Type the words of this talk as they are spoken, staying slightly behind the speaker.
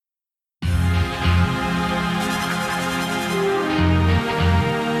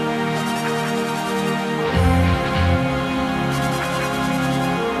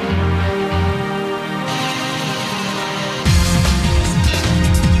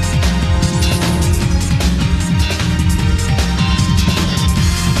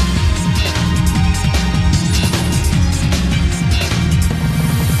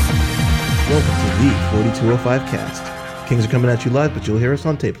205 Cast. Kings are coming at you live, but you'll hear us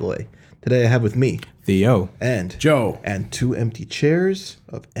on tape delay. Today I have with me Theo and Joe and two empty chairs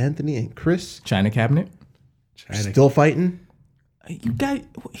of Anthony and Chris. China cabinet. Still fighting.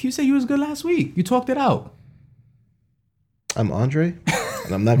 You said you was good last week. You talked it out. I'm Andre,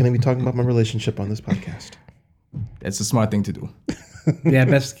 and I'm not going to be talking about my relationship on this podcast. That's a smart thing to do. Yeah,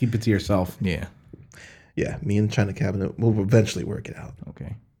 best keep it to yourself. Yeah. Yeah, me and China Cabinet will eventually work it out.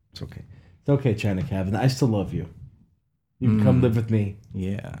 Okay. It's okay. It's okay, China Cabinet. I still love you. You can come live with me.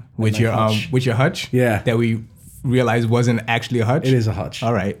 Yeah. With your hutch. Yeah. That we realized wasn't actually a hutch. It is a hutch.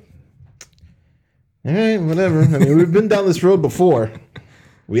 All right. All right, whatever. I mean, we've been down this road before.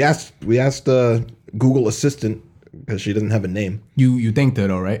 We asked Google Assistant because she doesn't have a name. You thanked her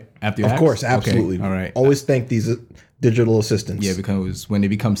though, right? After you Of asked? course, absolutely. Okay. All right. Always thank these digital assistants. Yeah, because when they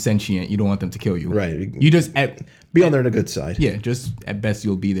become sentient, you don't want them to kill you. Right. You just be on their good side. Yeah, just at best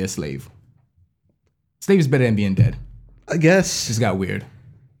you'll be their slave. Slave is better than being dead. I guess. Just got weird.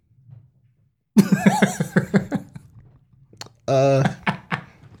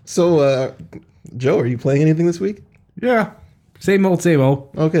 So, Joe, are you playing anything this week? Yeah. Same old, same old.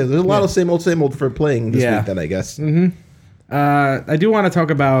 Okay, there's a lot of same old for playing this week then, I guess. I do want to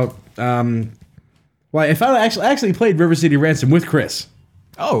talk about... if I actually played River City Ransom with Chris.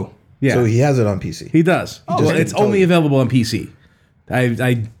 Oh. Yeah. So he has it on PC. He does. Oh, well, it's only available on PC.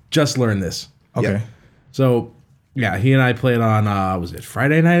 I just learned this. Okay. Yep. So, yeah, he and I played on, was it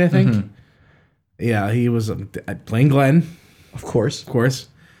Friday night, I think? Mm-hmm. Yeah, he was playing Glenn, Of course. of course.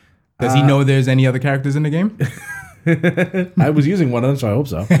 Does he know there's any other characters in the game? I was using one of them, so I hope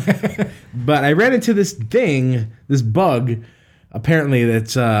so. But I ran into this bug, apparently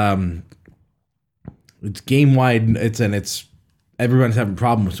that's it's game wide. It's everyone's having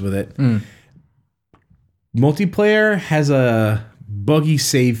problems with it. Multiplayer has a buggy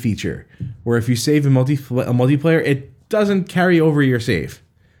save feature where if you save a multiplayer, it doesn't carry over your save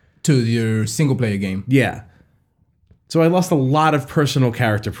To your single player game. Yeah. So I lost a lot of personal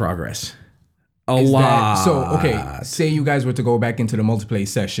character progress. A lot. So, okay, say you guys were to go back into the multiplayer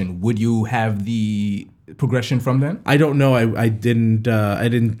session, would you have the progression from then? I don't know. I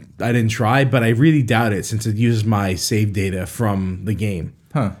didn't try, but I really doubt it since it uses my save data from the game.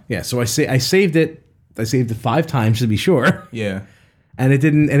 Huh. Yeah, so I saved it. I saved it 5 times to be sure. Yeah. And it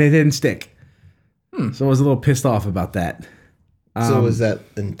didn't stick. So I was a little pissed off about that. So is that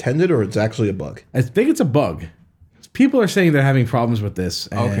intended or it's actually a bug? I think it's a bug. People are saying they're having problems with this.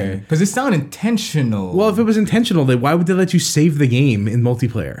 Okay. Because it sounded intentional. Well, if it was intentional, then why would they let you save the game in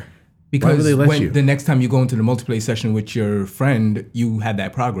multiplayer? Because why would they let you? The next time you go into the multiplayer session with your friend, you had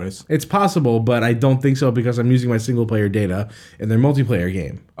that progress. It's possible, but I don't think so because I'm using my single player data in their multiplayer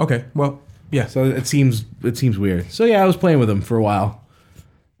game. Okay. Well, yeah. So it seems weird. So yeah, I was playing with them for a while,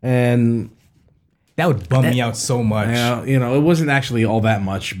 and That would bum me out so much. it wasn't actually all that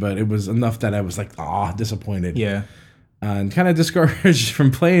much, but it was enough that I was like, disappointed. Yeah. And kind of discouraged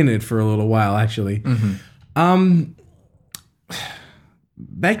from playing it for a little while, actually.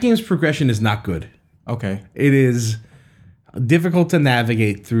 That game's progression is not good. Okay. It is difficult to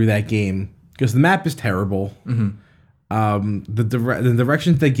navigate through that game because the map is terrible. The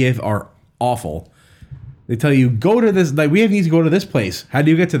directions they give are awful. They tell you, go to this, we need to go to this place. How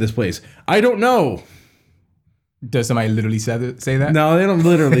do you get to this place? I don't know. Does somebody literally say that? No, they don't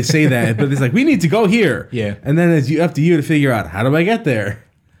literally say that, but it's like, we need to go here. Yeah. And then it's up to you to figure out, how do I get there?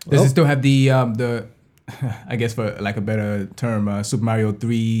 Does it still have the I guess for like a better term, Super Mario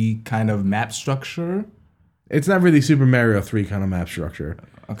 3 kind of map structure? It's not really Super Mario 3 kind of map structure.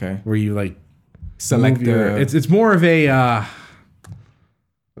 Okay. Where you like Select it's more of a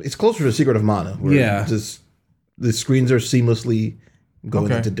It's closer to Secret of Mana. Where Yeah. just the screens are seamlessly going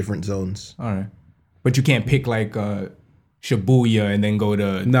Okay. into different zones. All right. But you can't pick like Shibuya and then go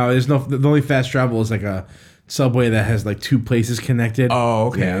to... No, there's no. The only fast travel is like a subway that has like 2 places connected. Oh,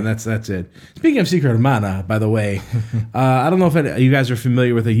 okay. Yeah, and that's it. Speaking of Secret of Mana, by the way, I don't know if you guys are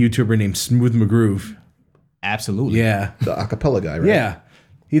familiar with a YouTuber named Smooth McGroove. Absolutely. Yeah, The acapella guy, right? yeah.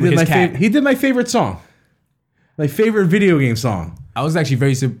 He With did his cat. he did my favorite song, my favorite video game song. I was actually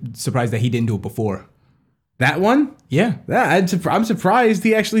very surprised that he didn't do it before. That one? Yeah. Yeah, I'm surprised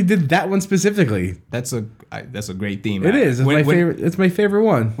he actually did that one specifically. That's a great theme. It is. It's my favorite. It's my favorite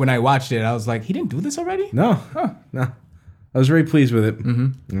one. When I watched it, I was like, he didn't do this already? No, no. I was very pleased with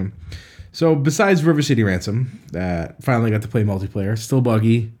it. Yeah. So besides River City Ransom, that finally got to play multiplayer, still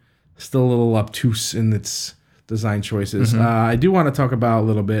buggy, still a little obtuse in its design choices. I do want to talk about a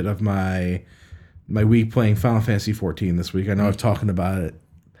little bit of my week playing Final Fantasy 14 this week. I know I've talked about it.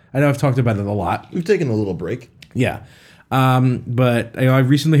 I know I've talked about it a lot. We've taken a little break. Yeah. But I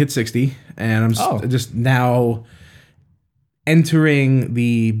recently hit 60, and I'm just now entering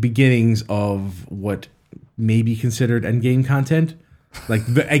the beginnings of what may be considered endgame content, like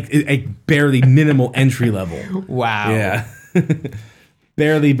a barely minimal entry level. Wow. Yeah.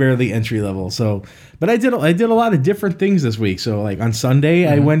 barely entry level. So, but I did a lot of different things this week. So like on Sunday,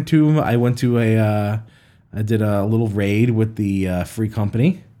 I did a little raid with the free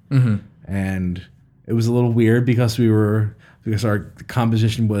company, and it was a little weird because our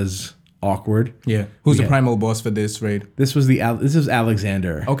composition was awkward. Yeah. Who's the primal boss for this raid? This is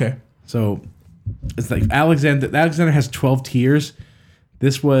Alexander. Okay. So it's like Alexander has 12 tiers.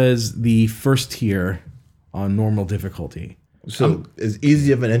 This was the first tier on normal difficulty. So as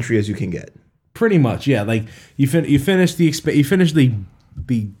easy of an entry as you can get. Pretty much, yeah. Like you finish the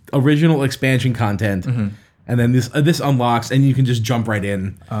original expansion content, and then this unlocks, and you can just jump right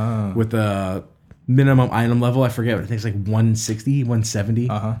in with a minimum item level. I forget. I think it's like 160, 170.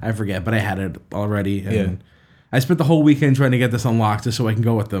 I forget, but I had it already. And I spent the whole weekend trying to get this unlocked just so I can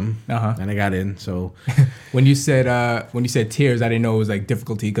go with them, and I got in. So when you said tiers, I didn't know it was like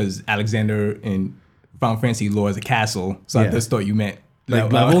difficulty because Alexander in Final Fantasy lore is a castle, so I just thought you meant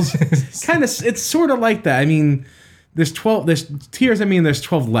like levels. Kind of, it's sort of like that. I mean, there's tiers. I mean, there's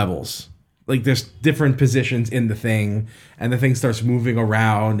 12 levels. Like there's different positions in the thing, and the thing starts moving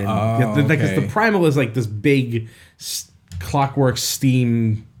around. And the primal is like this big clockwork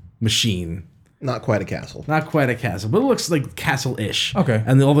steam machine. Not quite a castle. Not quite a castle, but it looks like castle-ish. Okay.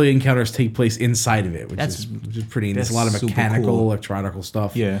 And all the encounters take place inside of it, which is pretty neat. There's a lot of mechanical, electronical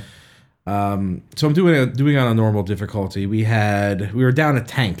stuff. Yeah. So I'm doing on a normal difficulty. We were down a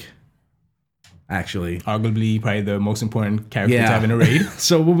tank, actually. Arguably probably the most important character to have in a raid.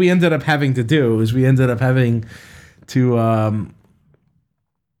 So what we ended up having to do is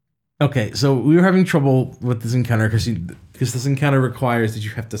okay, so we were having trouble with this encounter because this encounter requires that you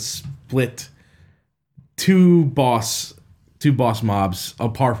have to split two boss mobs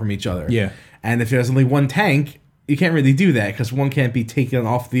apart from each other. Yeah. And if there's only one tank, you can't really do that because one can't be taken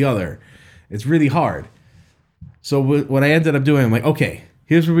off the other. It's really hard. So what I ended up doing, I'm like, okay,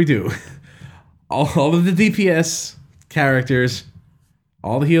 here's what we do. All of the DPS characters,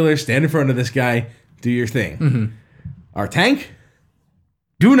 all the healers, stand in front of this guy, do your thing. Our tank,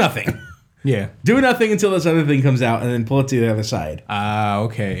 do nothing. Yeah. Do nothing until this other thing comes out and then pull it to the other side.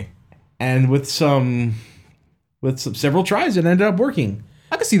 Okay. And with several tries, it ended up working.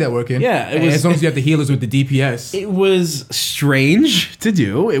 I can see that working. Yeah, as long as you have the healers with the DPS. It was strange to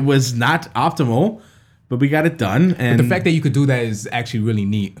do. It was not optimal, but we got it done. And but the fact that you could do that is actually really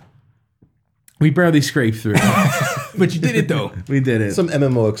neat. We barely scraped through. But you did it though. We did it. Some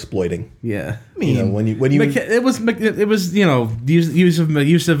MMO exploiting. Yeah. I mean, when you it was use of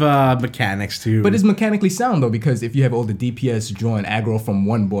mechanics too. But it's mechanically sound though, because if you have all the DPS drawing aggro from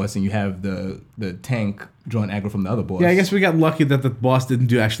one boss and you have the tank drawing aggro from the other boss. Yeah, I guess we got lucky that the boss didn't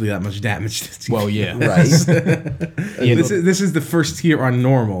do actually that much damage. Well, yeah. Right. This is the first tier on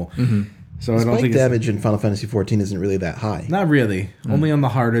normal. So I don't think damage in Final Fantasy 14 isn't really that high. Not really. Only on the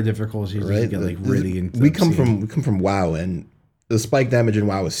harder difficulties right? you get like really into. We come from WoW, and the spike damage in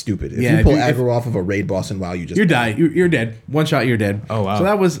WoW is stupid. If you pull aggro off of a raid boss in WoW, you just die. You're dead. One shot, you're dead. Oh wow. So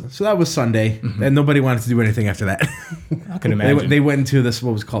that was Sunday, and nobody wanted to do anything after that. I can imagine. They went into this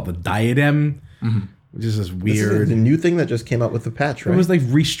what was called the diadem, which is this weird. This is a new thing that just came out with the patch, right? It was like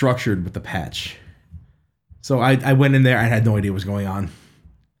restructured with the patch. So I went in there. I had no idea what was going on.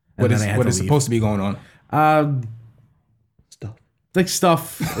 What is supposed to be going on?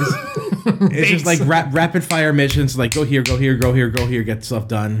 Stuff. It's just like rapid fire missions. Like go here, get stuff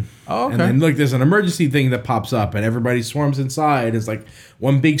done. Oh, okay. And then look, there's an emergency thing that pops up, and everybody swarms inside. It's like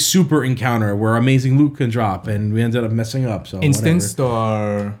one big super encounter where amazing loot can drop, and we ended up messing up. So Instanced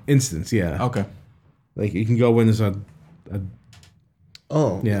or instance, yeah. Okay. Like you can go when there's a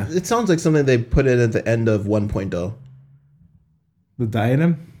Oh, yeah. It sounds like something they put in at the end of 1.0. The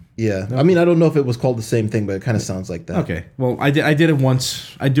diadem. Yeah, I mean, I don't know if it was called the same thing, but it kind of sounds like that. Okay, well, I did it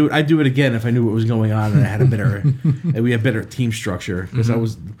once. I'd do it again if I knew what was going on and I had a better and we had better team structure because I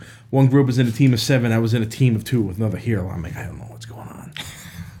was one group was in a team of 7, I was in a team of 2 with another hero. I'm like, I don't know what's going on.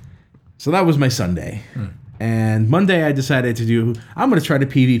 So that was my Sunday, and Monday I decided I'm going to try to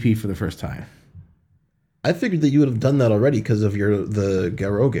PvP for the first time. I figured that you would have done that already because of the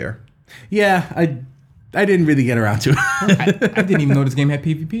Garogear. Yeah, I didn't really get around to it. I didn't even know this game had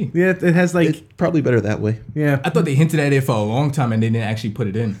PvP. Yeah, it has like... It's probably better that way. Yeah. I thought they hinted at it for a long time and they didn't actually put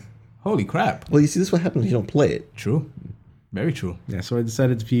it in. Holy crap. Well, you see, this is what happens when you don't play it. True. Very true. Yeah, so I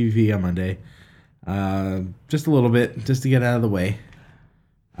decided to PvP on Monday. Just a little bit, just to get out of the way.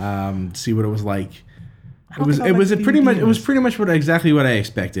 See what it was like. It was pretty much exactly what I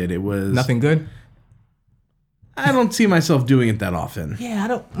expected. It was Nothing good. I don't see myself doing it that often. Yeah, I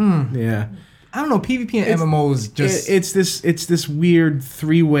don't. Yeah. I don't know. PvP and MMOs just it's this weird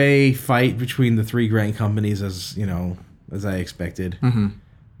 3-way fight between the 3 grand companies as I expected. Mm-hmm.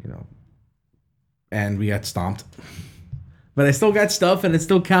 And we got stomped. But I still got stuff, and it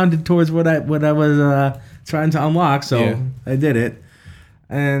still counted towards what I was trying to unlock. So I did it,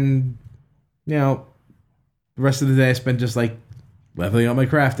 and the rest of the day I spent just like leveling up my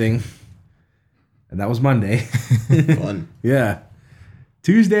crafting, and that was Monday. Fun. Yeah.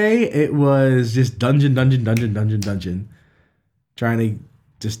 Tuesday it was just dungeon, trying to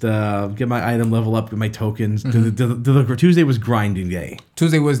just get my item level up, get my tokens. Mm-hmm. Tuesday was grinding day.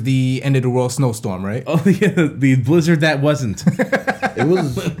 Tuesday was the end of the world snowstorm, right? Oh yeah, the blizzard that wasn't. It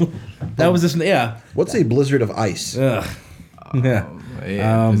was. That was just What's a blizzard of ice? Ugh. Yeah.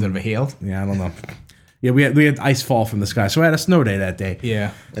 Blizzard of hail. Yeah, I don't know. Yeah, we had ice fall from the sky, so I had a snow day that day.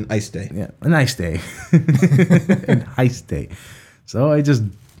 Yeah. An ice day. Yeah, an ice day. An ice day. So I just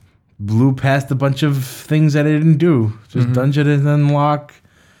blew past a bunch of things that I didn't do. Just dungeon and unlock.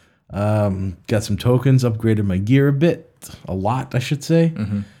 Got some tokens, upgraded my gear a lot, I should say.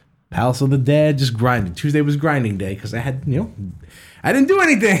 Palace of the Dead, just grinding. Tuesday was grinding day because I had, I didn't do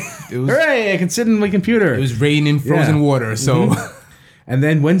anything. Hooray! I could sit in my computer. It was raining frozen water, so. And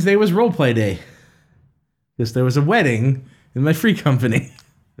then Wednesday was roleplay day because there was a wedding in my free company.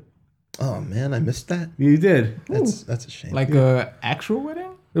 Oh man, I missed that. You did. That's a shame. Like a actual wedding?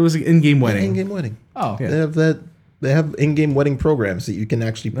 It was an in-game wedding. In-game wedding. Oh, They have that. They have in-game wedding programs that you can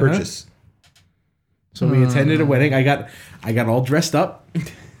actually purchase. So we attended a wedding. I got all dressed up.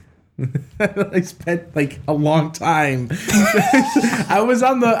 I spent like a long time. I was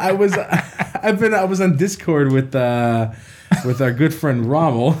on Discord with our good friend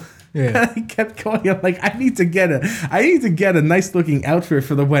Rommel. Yeah. I kept going. I'm like, I need to get a nice looking outfit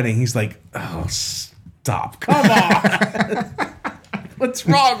for the wedding. He's like, oh, stop! Come on. What's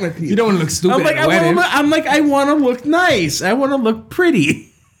wrong with you? You don't want to look stupid at a wedding. I want to look nice. I want to look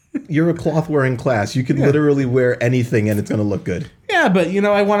pretty. You're a cloth wearing class. You can literally wear anything and it's going to look good. Yeah, but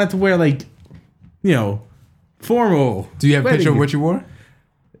I wanted to wear formal. Do you have a picture of what you wore?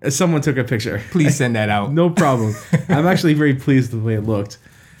 Someone took a picture. Please send that out. No problem. I'm actually very pleased with the way it looked.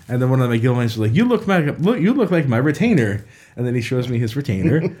 And then one of my guildmates was like, "You look like my retainer." And then he shows me his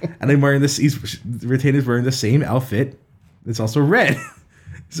retainer, and I'm wearing this. Retainer's wearing the same outfit. It's also red.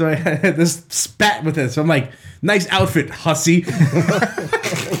 So I had this spat with it. So I'm like, "Nice outfit, hussy."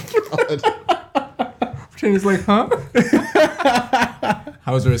 Retainer's like, huh?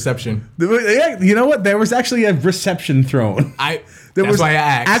 How was the reception? You know what? There was actually a reception thrown. That's why I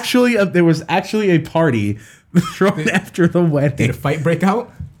asked. There was actually a party thrown after the wedding. Did a fight break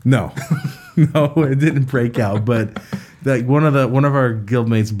out? No, no, it didn't break out. But one of our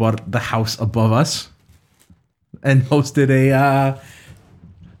guildmates bought the house above us and hosted a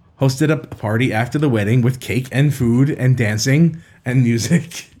party after the wedding with cake and food and dancing and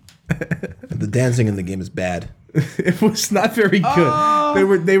music. The dancing in the game is bad. It was not very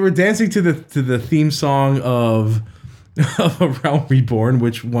good. They were dancing to the theme song of A Realm Reborn,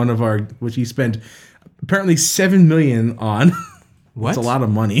 which he spent apparently 7 million on. What? That's a lot of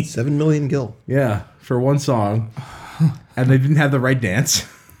money. 7 million gil. Yeah, for one song. And they didn't have the right dance.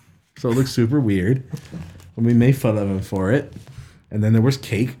 So it looked super weird. And we made fun of him for it. And then there was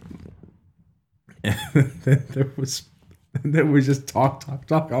cake. And then there was just talk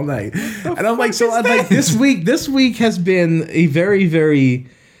all night. And I'm like, this week has been a very, very...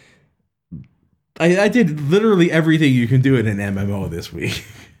 I did literally everything you can do in an MMO this week.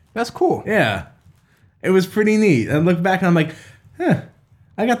 That's cool. Yeah. It was pretty neat. I look back and I'm like, I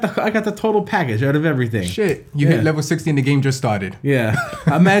got the total package out of everything. Shit. You hit level 60 and the game just started. Yeah.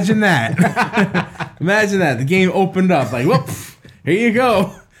 Imagine that. Imagine that. The game opened up like, whoop, here you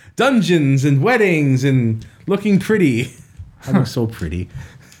go. Dungeons and weddings and looking pretty. I look so pretty.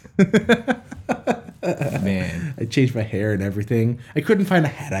 Man. I changed my hair and everything. I couldn't find a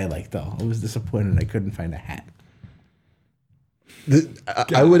hat I liked though. I was disappointed I couldn't find a hat.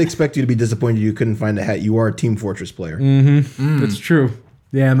 I would expect you to be disappointed you couldn't find a hat. You are a Team Fortress player. That's true.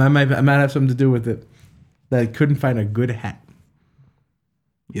 Yeah, I might have something to do with it. That I couldn't find a good hat.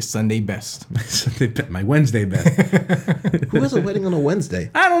 Your Sunday best. My Wednesday best. Who has a wedding on a Wednesday?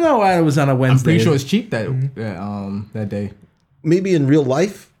 I don't know why it was on a Wednesday. I'm pretty sure it's cheap that day. Maybe in real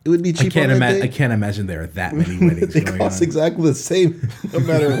life it would be cheap on that day. I can't imagine there are that many weddings They going cost on. exactly the same no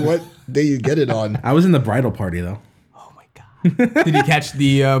matter what day you get it on. I was in the bridal party though. Oh my god. Did you catch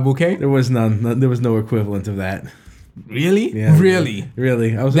the bouquet? There was none. There was no equivalent of that. Really? Yeah. Really?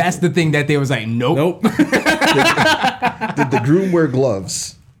 Really? That's the thing that they was like, nope. Nope. Did the groom wear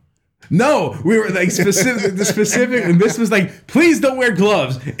gloves? No, we were like specific, and this was like, please don't wear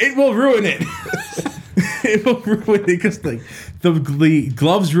gloves. It will ruin it. It will ruin it because like the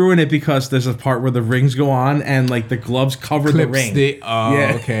gloves ruin it because there's a part where the rings go on and like the gloves cover the ring.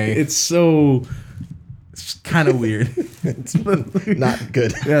 Okay. It's kind of weird. It's not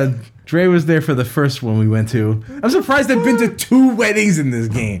good. Yeah, Dre was there for the first one we went to. I'm surprised I've been to 2 weddings in this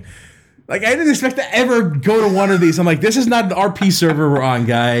game. Like, I didn't expect to ever go to one of these. I'm like, this is not an RP server we're on,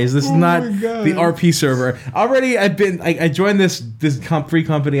 guys. This is not the RP server. Already, I joined this free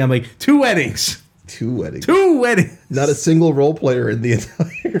company. I'm like, 2 weddings. 2 weddings. 2 weddings. Not a single role player in the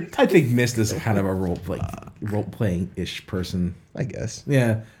entire. I think Mist is kind of a role playing ish person. I guess.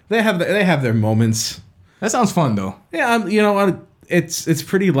 Yeah, they have their moments. That sounds fun though. Yeah, you know what? It's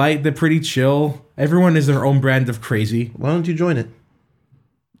pretty light. They're pretty chill. Everyone is their own brand of crazy. Why don't you join it?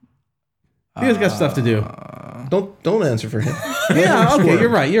 Theo's got stuff to do. Don't answer for him. Yeah, okay,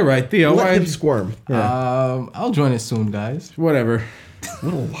 you're right, Theo. Let him squirm. I'll join it soon, guys. Whatever. A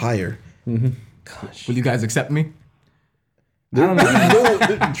little higher. Gosh. Will you guys accept me? I don't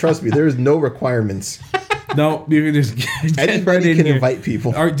know. Trust me, there is no requirements. No, you can just get Anybody right in can here. invite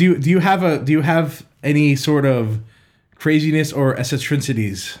people. Do you have any sort of craziness or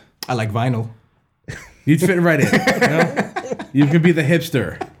eccentricities? I like vinyl. You'd fit right in. You know? You could be the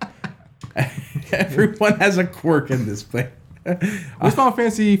hipster. Everyone has a quirk in this place. What's Final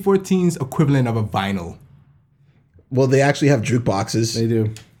Fantasy 14's equivalent of a vinyl? Well, they actually have jukeboxes. They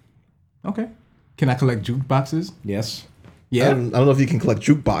do. Okay. Can I collect jukeboxes? Yes. Yeah. I don't know if you can collect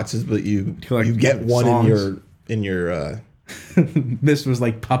jukeboxes, but you get one songs. in your. This was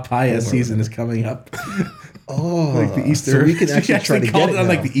like papaya season is coming up. Oh, Like the Easter. So we can actually try to called get it on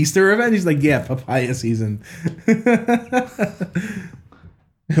now. like the Easter event. He's like, yeah, papaya season.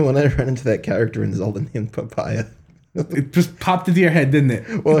 When I ran into that character in Zelda named Papaya. It just popped into your head, didn't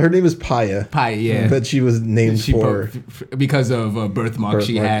it? Well, her name is Paya. Pie, yeah. But she was named because of a birthmark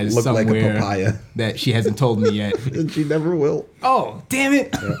she has looked like a somewhere papaya. that she hasn't told me yet. And she never will. Oh, damn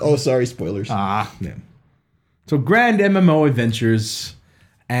it. Oh, sorry, spoilers. Ah. Yeah. So grand MMO adventures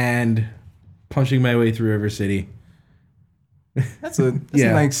and punching my way through River City. That's a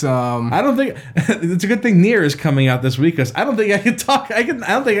Yeah. nice I don't think it's a good thing Nier is coming out this week because I don't think I can talk. I don't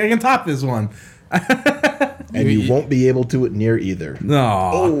think I can top this one. And you won't be able to it near either.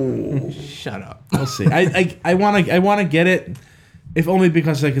 No. Oh. shut up. We'll see. I want to get it, if only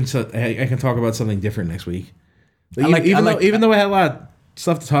because I can talk about something different next week. Even though I had a lot of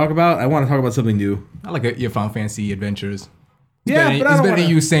stuff to talk about, I want to talk about something new. I like your Final Fantasy adventures. Yeah, but I it's don't better wanna... than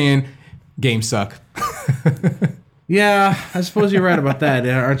you saying games suck. Yeah, I suppose you're right about that,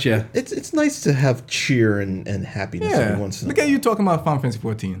 aren't you? It's nice to have cheer and happiness every once in a Look while. at you talking about Final Fantasy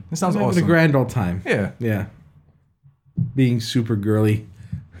 14. It sounds It was a awesome. grand old time. Yeah. Yeah. Being super girly.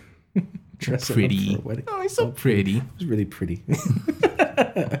 Dressing Pretty. up for a wedding. Oh, he's so pretty. It was really pretty.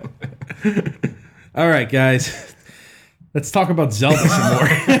 All right, guys. Let's talk about Zelda some more.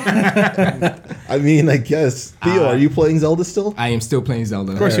 I mean, I guess. Theo, are you playing Zelda still? I am still playing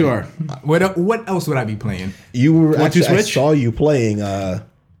Zelda. Of course you are. What else would I be playing? You were Want to actually, I switch? saw you playing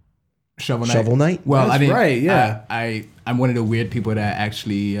Shovel Knight. Shovel Knight? Well, That's I didn't. right, yeah. I'm one of the weird people that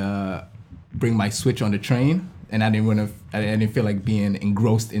actually bring my Switch on the train, and I didn't feel like being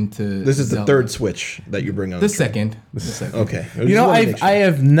engrossed into. This is the Zelda. third Switch that you bring on. The second. Okay. Okay. You know, I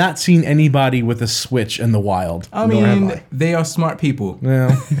have not seen anybody with a Switch in the wild. I Nor have mean, I. they are smart people.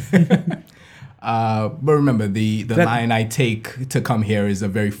 Yeah. But remember, the line I take to come here is a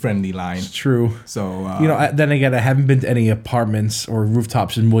very friendly line. It's true. So You know, then again, I haven't been to any apartments or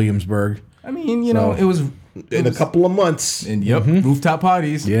rooftops in Williamsburg. I mean, you know, it was in a couple of months. and rooftop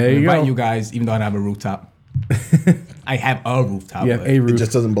parties. Yeah, I you invite go. you guys, even though I don't have a rooftop. I have a rooftop. You have but- a It roof.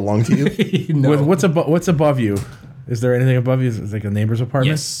 just doesn't belong to you. no. What's above you? Is there anything above you? Is it like a neighbor's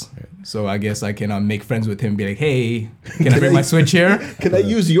apartment? Yes. So I guess I can make friends with him. Be like, hey, can I bring my Switch here? Can I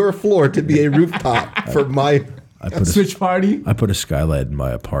use your floor to be a rooftop for my... Switch party. I put a skylight in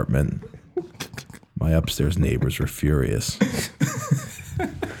my apartment. My upstairs neighbors were furious.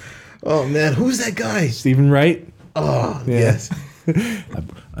 Oh, man. Who's that guy? Stephen Wright? Oh, yes.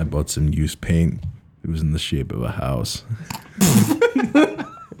 I bought some used paint. It was in the shape of a house.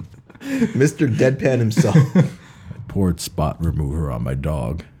 Mr. Deadpan himself. Poured spot remover on my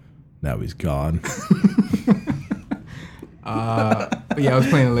dog. Now he's gone. But yeah, I was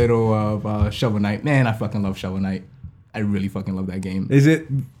playing a little of Shovel Knight. Man, I fucking love Shovel Knight. I really fucking love that game. Is it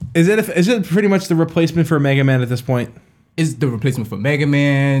pretty much the replacement for Mega Man at this point? It's the replacement for Mega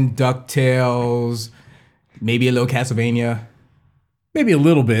Man, DuckTales, Maybe a little Castlevania. Maybe a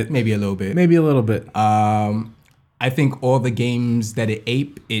little bit. Maybe a little bit. Maybe a little bit. I think all the games that it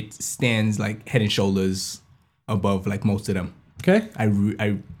ape, it stands like head and shoulders above like most of them. Okay.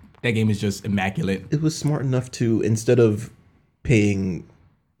 That game is just immaculate. It was smart enough to, instead of paying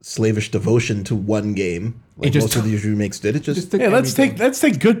slavish devotion to one game, like most of these remakes did, it just took let's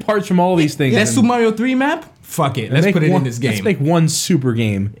take good parts from all these things. That Super Mario 3 map, fuck it. Let's put it in this game. Let's make one super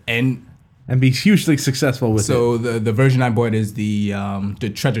game and be hugely successful with it. So the version I bought is the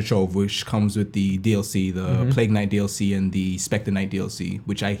Treasure Trove, which comes with the DLC, the Plague Knight DLC and the Spectre Knight DLC,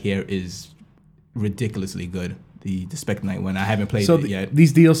 which I hear is ridiculously good. The Spectre Knight one, I haven't played it yet.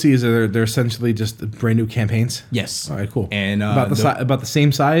 These DLCs they're essentially just brand new campaigns. Yes. All right, cool. And about the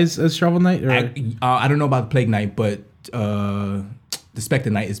same size as Shovel Knight. Or? I don't know about the Plague Knight, but the Spectre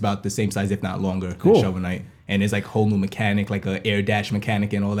Knight is about the same size, if not longer, than Shovel Knight. And it's like whole new mechanic, like a air dash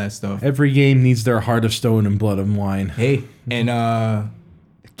mechanic and all that stuff. Every game needs their Heart of Stone and Blood and Wine. Hey, and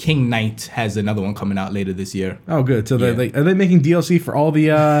King Knight has another one coming out later this year. Oh, good. So are they making DLC for all the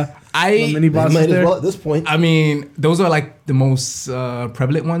mini bosses might there? as well at this point. I mean, those are like the most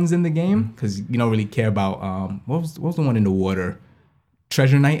prevalent ones in the game because you don't really care about what was the one in the water?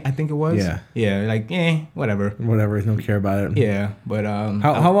 Treasure Knight, I think it was. Yeah. Like whatever. Whatever. Don't care about it. Yeah, but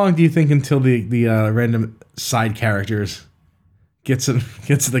how long do you think until the random side characters gets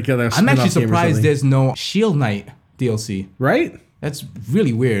together? I'm actually surprised there's no Shield Knight DLC. Right? That's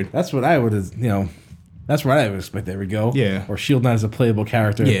really weird. That's what I would That's where I would expect they would go. Yeah. Or Shield Knight as a playable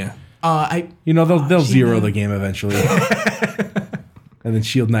character. Yeah. They'll zero the game eventually. And then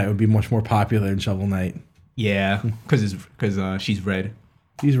Shield Knight would be much more popular than Shovel Knight. Yeah, because she's red.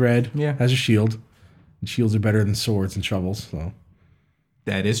 He's red. Yeah. Has a shield. And shields are better than swords and shovels. So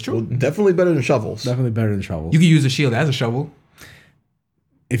that is true. Well, definitely better than shovels. Definitely better than shovels. You can use a shield as a shovel.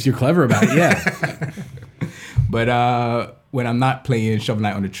 If you're clever about it, yeah. But when I'm not playing Shovel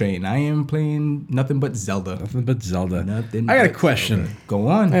Knight on the train, I am playing nothing but Zelda. Nothing but Zelda. Nothing. I got a question. Zelda. Go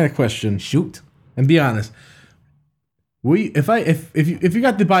on. I got a question. Shoot. And be honest. If you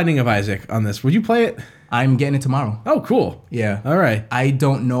got the Binding of Isaac on this, would you play it? I'm getting it tomorrow. Oh, cool. Yeah. All right. I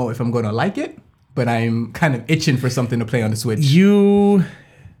don't know if I'm going to like it, but I'm kind of itching for something to play on the Switch. You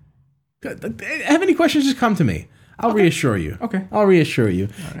have any questions? Just come to me. I'll reassure you. Okay. I'll reassure you.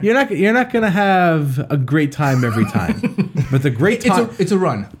 Right. You're not gonna have a great time every time, but the great time it's a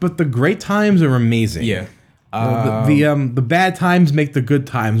run. But the great times are amazing. Yeah. The bad times make the good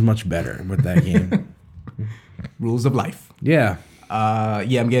times much better with that game. Rules of life. Yeah.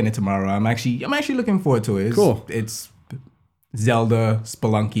 I'm getting it tomorrow. I'm actually looking forward to it. Cool. It's Zelda,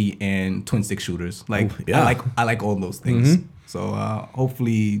 Spelunky, and twin stick shooters. Like I like all those things. Mm-hmm. So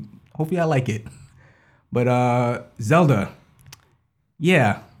hopefully I like it. But Zelda,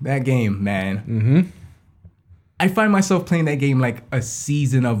 yeah, that game, man. Mm-hmm. I find myself playing that game like a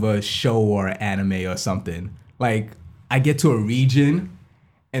season of a show or anime or something. Like I get to a region.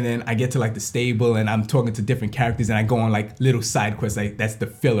 And then I get to like the stable and I'm talking to different characters and I go on like little side quests, like that's the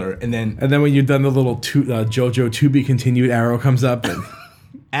filler. And then when you're done, the little JoJo to be continued arrow comes up. And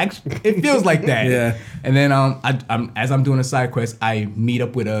actually, it feels like that. Yeah. And then as I'm doing a side quest, I meet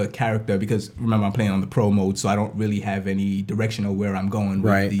up with a character because remember I'm playing on the pro mode, so I don't really have any direction of where I'm going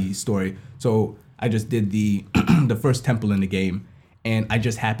with the story. So I just did the the first temple in the game. And I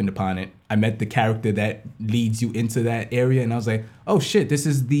just happened upon it. I met the character that leads you into that area, and I was like, "Oh shit, this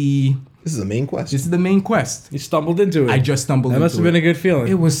is the main quest. This is the main quest." You stumbled into it. I just stumbled. That must have been a good feeling.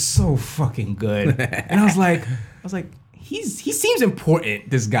 It was so fucking good, and I was like, he seems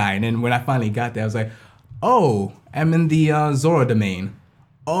important, this guy. And then when I finally got there, I was like, "Oh, I'm in the Zora domain.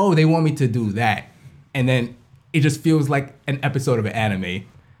 Oh, they want me to do that," and then it just feels like an episode of an anime.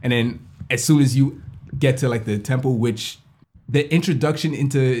 And then as soon as you get to like the temple, which the introduction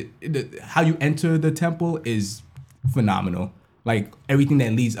into how you enter the temple is phenomenal. Like everything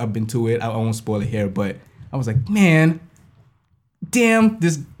that leads up into it, I won't spoil it here, but I was like, man, damn,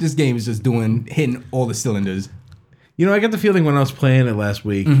 this game is just hitting all the cylinders. You know, I got the feeling when I was playing it last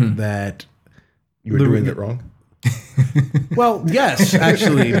week that you were doing it wrong. Well, yes,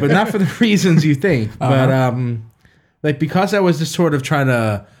 actually, but not for the reasons you think. But like because I was just sort of trying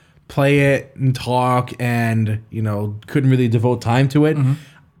to play it and talk and, couldn't really devote time to it. Mm-hmm.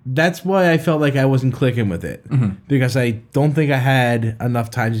 That's why I felt like I wasn't clicking with it. Mm-hmm. Because I don't think I had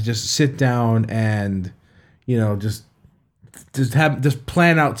enough time to just sit down and, just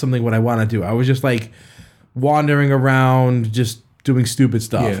plan out something what I want to do. I was just like wandering around, just doing stupid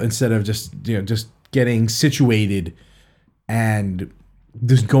stuff instead of just getting situated and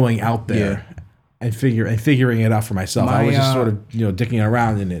just going out there. and figuring it out for myself. I was just sort of dicking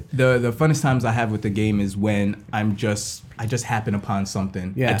around in it. The funnest times I have with the game is when I just happen upon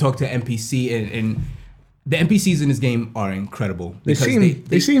something. Yeah. I talk to NPC and the NPCs in this game are incredible. They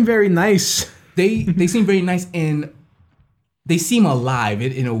seem very nice. They seem very nice and they seem alive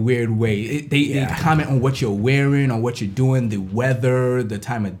in a weird way. They comment on what you're wearing, on what you're doing, the weather, the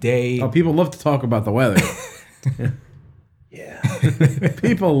time of day. Oh, people love to talk about the weather. Yeah.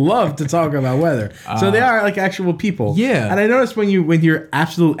 People love to talk about weather. So they are like actual people. Yeah. And I noticed when you're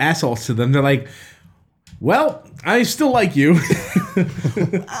absolute assholes to them, they're like, well, I still like you.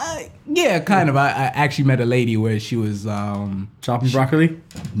 Yeah, kind of. I actually met a lady where she was Chopping broccoli?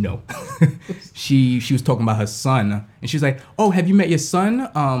 no. she was talking about her son and she was like, "Oh, have you met your son?"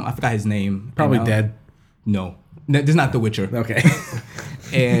 I forgot his name. Probably And, dead. No. This is not The Witcher. Okay.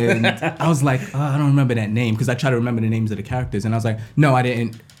 And I was like, I don't remember that name because I try to remember the names of the characters. And I was like, no, I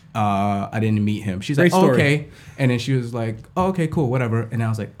didn't meet him. She's like, Great story. okay. And then she was like, oh, okay, cool, whatever. And I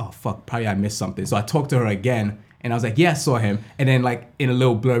was like, oh, fuck, probably I missed something. So I talked to her again. And I was like, yeah, I saw him. And then like in a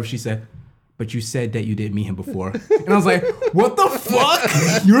little blurb, she said, but you said that you didn't meet him before. And I was like, what the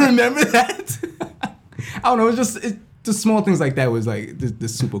fuck? You remember that? I don't know. It's just small things like that was like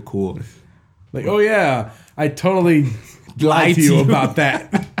this super cool. Like, oh yeah, I totally lied to you about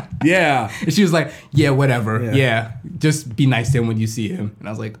that. Yeah. And she was like, yeah, whatever. Yeah. Just be nice to him when you see him. And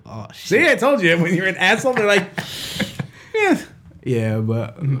I was like, oh, shit. See, I told you, when you're an asshole, they're like, yeah, Yeah,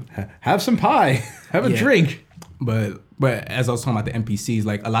 but have some pie. Have a drink. But as I was talking about the NPCs,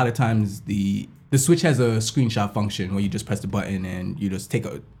 like a lot of times the Switch has a screenshot function where you just press the button and you just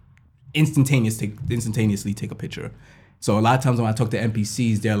instantaneously take a picture. So a lot of times when I talk to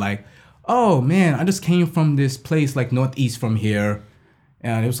NPCs, they're like, oh man, I just came from this place like northeast from here.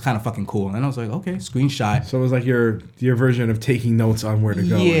 And it was kind of fucking cool. And I was like, okay, screenshot. So it was like your version of taking notes on where to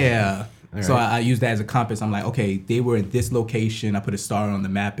go. Yeah. All So right. I used that as a compass. I'm like, okay, they were in this location. I put a star on the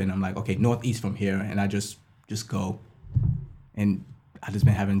map and I'm like, okay, northeast from here. And I just go. And I've just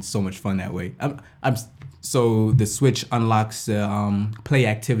been having so much fun that way. So the Switch unlocks play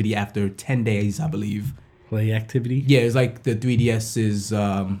activity after 10 days, I believe. Play activity? Yeah, it's like the 3DS is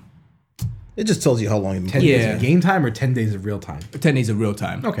It just tells you how long you've been 10 playing. days Yeah. of game time or 10 days of real time? 10 days of real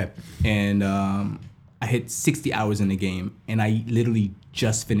time. Okay. And I hit 60 hours in the game, and I literally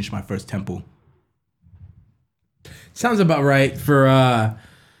just finished my first temple. Sounds about right for an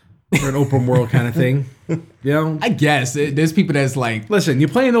open world kind of thing. You know? I guess there's people that's like, Listen, you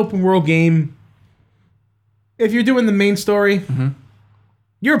play an open world game. If you're doing the main story,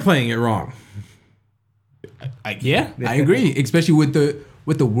 you're playing it wrong. I agree, especially with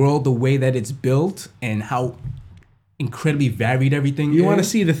the world, the way that it's built, and how incredibly varied everything. You want to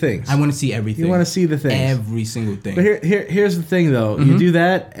see the things. I want to see everything. You want to see the things. Every single thing. But here's the thing, though. You do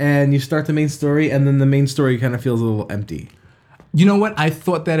that, and you start the main story, and then the main story kind of feels a little empty. You know what? I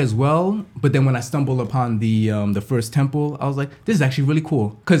thought that as well, but then when I stumbled upon the first temple, I was like, this is actually really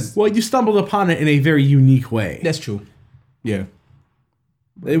cool. Cause Well, you stumbled upon it in a very unique way. that's true. Yeah.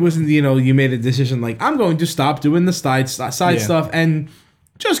 It wasn't, you made a decision like, I'm going to stop doing the side stuff and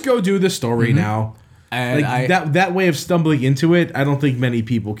just go do the story now. And Like that way of stumbling into it, I don't think many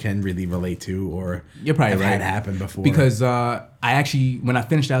people can really relate to or You're probably have right. had happen before. Because I actually, when I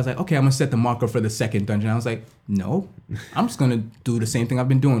finished, I was like, okay, I'm gonna set the marker for the second dungeon. I was like, no, I'm just gonna do the same thing I've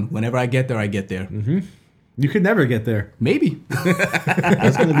been doing. Whenever I get there, I get there. you could never get there. Maybe.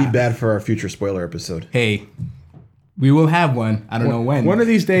 That's going to be bad for our future spoiler episode. Hey, we will have one. I don't know when. One of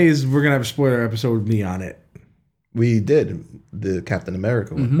these days, we're gonna have a spoiler episode with me on it. We did the Captain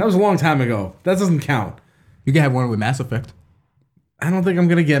America one. That was a long time ago. That doesn't count. You can have one with Mass Effect. I don't think I'm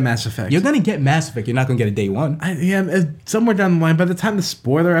gonna get Mass Effect. You're gonna get Mass Effect. You're not gonna get a day one. Somewhere down the line, by the time the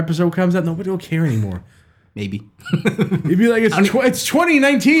spoiler episode comes out, nobody will care anymore. Maybe. You'd be like, it's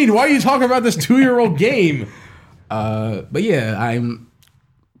 2019. Why are you talking about this 2-year-old game? But yeah, I'm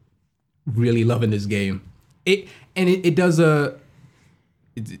really loving this game. It does a.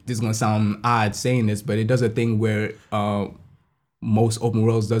 This is gonna sound odd saying this, but it does a thing where most open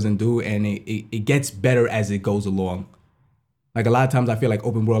worlds doesn't do, and it gets better as it goes along. Like a lot of times, I feel like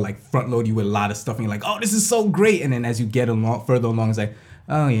open world like front load you with a lot of stuff, and you're like, oh, this is so great, and then as you get further along, it's like,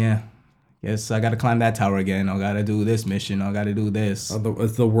 oh yeah, yes, I gotta climb that tower again. I gotta do this mission. I gotta do this.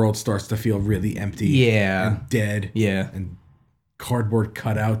 As the world starts to feel really empty, Yeah. and dead, Yeah. and cardboard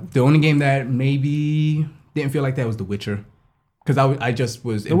cutout. The only game that maybe didn't feel like that was The Witcher, because I just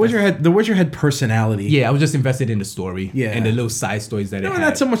was. The Witcher had personality. Yeah, I was just invested in the story. Yeah. And the little side stories that it had.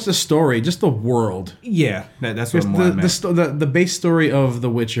 not so much the story, just the world. Yeah, that's what I'm more at. The base story of The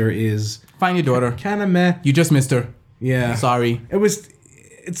Witcher is Find your daughter. kind of meh. You just missed her. Yeah, Sorry. It was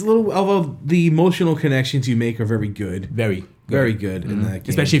it's a little. Although the emotional connections you make are very good, Very very good in that game.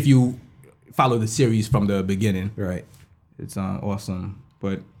 Especially if you follow the series from the beginning. right. It's awesome.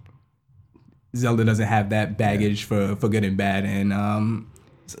 But Zelda doesn't have that baggage for good and bad. And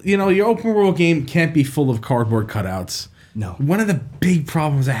Your open world game can't be full of cardboard cutouts. no. One of the big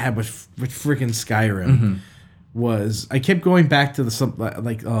problems I had with freaking Skyrim was I kept going back to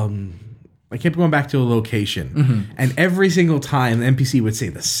I kept going back to a location, and every single time the NPC would say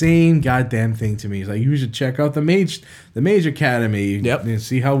the same goddamn thing to me. He's like, "You should check out the mage academy. Yep. And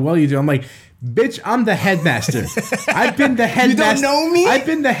see how well you do." I'm like, "Bitch, I'm the headmaster. I've been the headmaster. know me? I've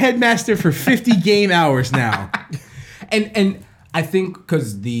been the headmaster for 50 game hours now." And I think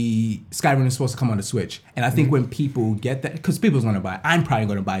because the Skyrim is supposed to come on the Switch, and I think when people get that, because people's going to buy, I'm probably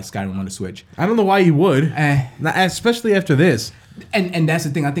going to buy Skyrim on the Switch. I don't know why you would, Eh. especially after this. And that's the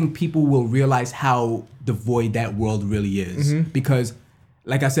thing. I think people will realize how devoid that world really is because,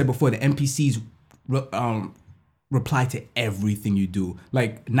 like I said before, the NPCs reply to everything you do.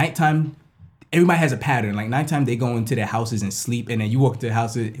 Like nighttime, everybody has a pattern. Like nighttime, they go into their houses and sleep, and then you walk to the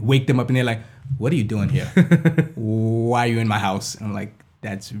house, wake them up, and they're like, "What are you doing here? Why are you in my house?" And I'm like,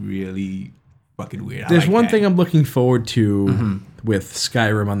 "That's really fucking weird." There's one thing I'm looking forward to with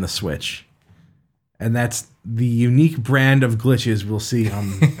Skyrim on the Switch, and that's the unique brand of glitches we'll see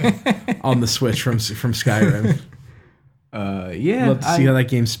on the Switch from Skyrim. Yeah, Love to see how that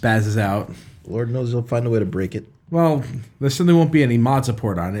game spazzes out. Lord knows you'll find a way to break it. Well, there certainly won't be any mod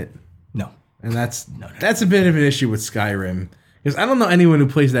support on it, no. and that's a bit of an issue with Skyrim because I don't know anyone who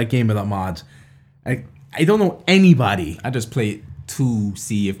plays that game without mods. I don't know anybody. I just play it to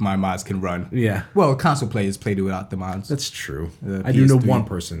see if my mods can run. Yeah, Well, console players play it without the mods. that's true. The I do know PS3. one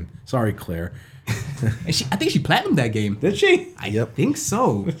person. Sorry, Claire. And I think she platinumed that game. Did she? I think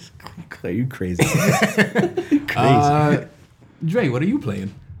so. Claire, you crazy. Dre, what are you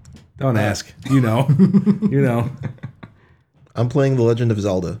playing? Don't ask. You know. You know. I'm playing The Legend of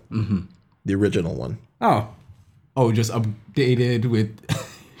Zelda, the original one. Oh. Oh, just updated with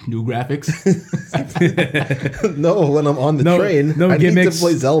new graphics? No, when I'm on the train, no I need gimmicks. to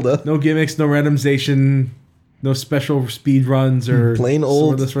play Zelda. No gimmicks, no randomization, no special speed runs or Plain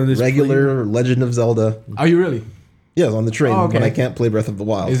old, regular Legend of Zelda. Are you really? Yeah, on the train Oh, okay. when I can't play Breath of the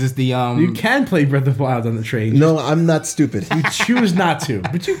Wild. Is this the You can play Breath of the Wild on the train. No, I'm not stupid. You choose not to,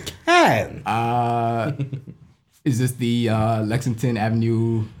 but you can. is this the Lexington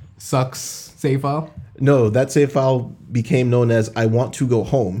Avenue sucks save file? No, that save file became known as I Want to Go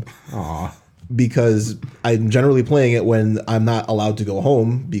Home. Aw. Because I'm generally playing it when I'm not allowed to go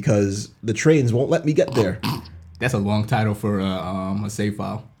home because the trains won't let me get there. That's a long title for a save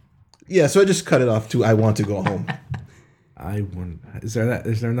file. Yeah, so I just cut it off to I Want to Go Home. Is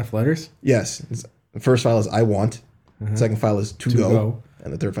there enough letters? Yes. The first file is I Want. The second file is to go. go.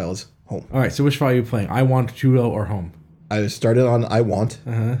 And the third file is home. All right, so which file are you playing? I want to go or home? I started on I Want.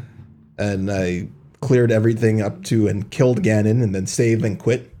 And I cleared everything up to and killed Ganon and then save and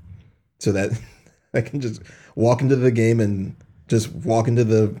quit. So that I can just walk into the game and just walk into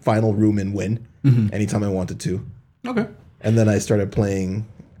the final room and win anytime I wanted to. Okay. And then I started playing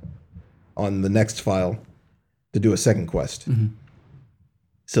on the next file to do a second quest.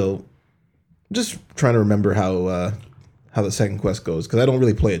 So just trying to remember how the second quest goes because I don't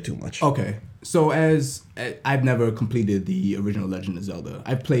really play it too much. Okay. So as I've never completed the original Legend of Zelda.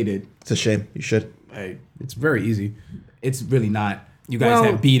 I've played it. It's a shame. You should. It's very easy. It's really not. You guys Well,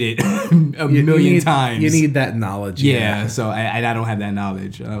 have beat it a million times. You need that knowledge. Yeah, so I don't have that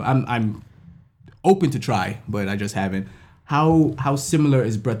knowledge. I'm open to try, but I just haven't. How similar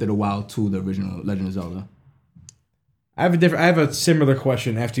is Breath of the Wild to the original Legend of Zelda? I have a similar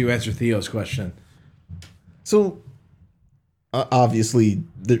question after you answer Theo's question. So obviously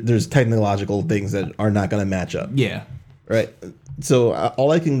there's technological things that are not going to match up. Yeah. Right. So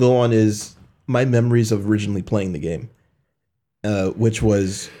all I can go on is my memories of originally playing the game, which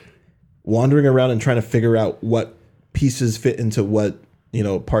was wandering around and trying to figure out what pieces fit into what,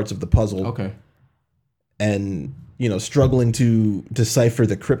 parts of the puzzle. Okay. And, struggling to decipher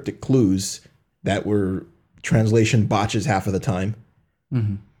the cryptic clues that were translation botches half of the time.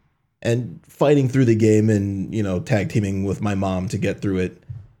 And fighting through the game and, tag teaming with my mom to get through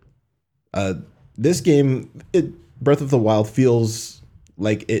it. This game, Breath of the Wild feels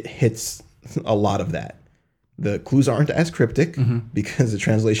like it hits a lot of that. The clues aren't as cryptic because the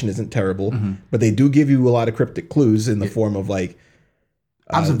translation isn't terrible, but they do give you a lot of cryptic clues in the form of like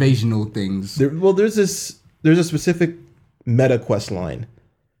observational things. There's a specific meta quest line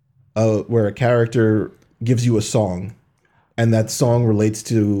where a character gives you a song, and that song relates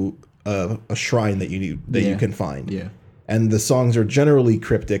to a shrine that you can find. Yeah. and the songs are generally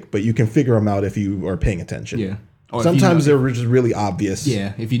cryptic, but you can figure them out if you are paying attention. Yeah. Or Sometimes they're just really obvious.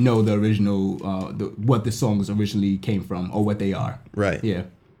 Yeah, if you know the original, what the songs originally came from or what they are. Right. Yeah.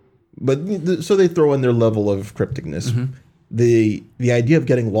 But so they throw in their level of crypticness. Mm-hmm. The idea of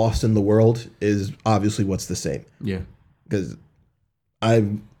getting lost in the world is obviously what's the same. Yeah. Because I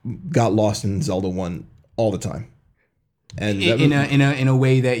got lost in Zelda 1 all the time. And In a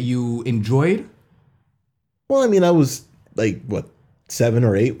way that you enjoyed? Well, I mean, I was like, what, 7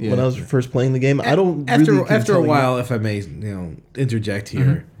 or 8 when I was first playing the game. I don't after a while, if I may, interject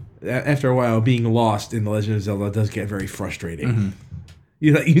here. Mm-hmm. After a while, being lost in The Legend of Zelda does get very frustrating. Mm-hmm.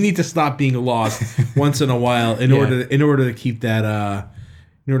 You need to stop being lost once in a while in order to keep that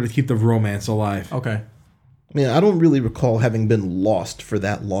in order to keep the romance alive. Okay. I mean, I don't really recall having been lost for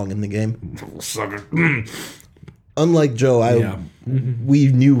that long in the game. Unlike Joe,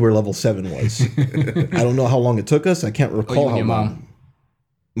 we knew where level 7 was. I don't know how long it took us. I can't recall how long. Mom.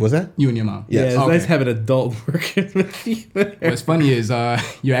 Was that? You and your mom. Yeah, it's nice having an adult working with you there. What's funny is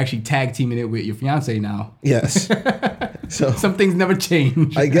you're actually tag teaming it with your fiance now. Yes. So some things never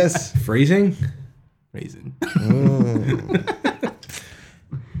change. I guess phrasing.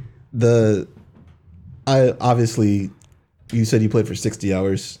 I obviously, you said you played for 60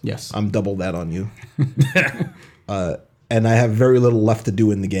 hours. Yes. I'm double that on you. And I have very little left to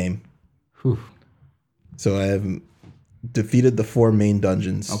do in the game. Whew. So I have defeated the 4 main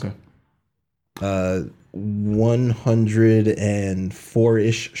dungeons. Okay.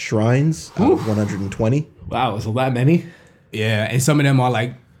 104-ish shrines out of 120. Wow, is that many? Yeah, and some of them are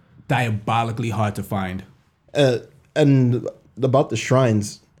like diabolically hard to find. And about the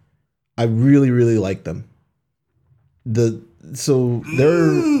shrines, I really, really like them. So there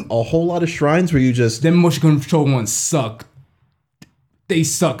are a whole lot of shrines where you just... Them motion control ones suck. They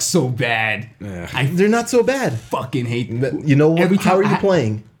suck so bad. They're not so bad. Fucking hate them. You know what? How are you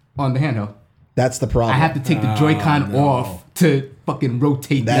playing? On the handheld. That's the problem. I have to take the Joy-Con off to fucking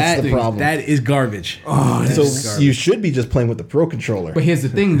rotate. That's the problem. That is garbage. So you should be just playing with the Pro Controller. But here's the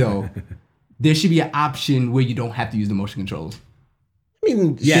thing, though. There should be an option where you don't have to use the motion controls. I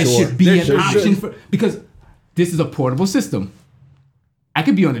mean, There should be an option for... Because this is a portable system. I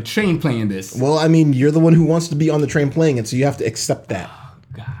could be on the train playing this. Well, I mean, you're the one who wants to be on the train playing it, so you have to accept that. Oh,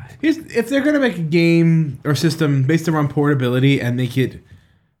 God. If they're going to make a game or system based around portability and make it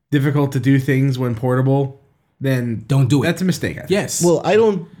difficult to do things when portable, then don't do it. That's a mistake. I think. Yes. Well, I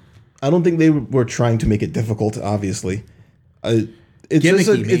don't think they were trying to make it difficult, obviously.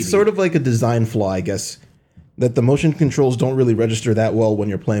 It's sort of like a design flaw, I guess, that the motion controls don't really register that well when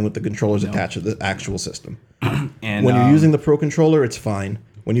you're playing with the controllers attached to the actual system. And when you're using the Pro Controller, it's fine.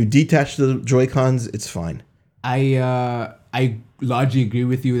 When you detach the Joy-Cons, it's fine. I largely agree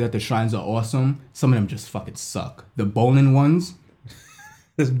with you that the shrines are awesome. Some of them just fucking suck. The bowling ones.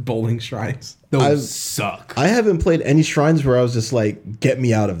 There's bowling shrines. Those suck. I haven't played any shrines where I was just like, get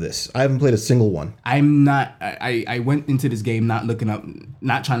me out of this. I haven't played a single one. I'm not... I went into this game not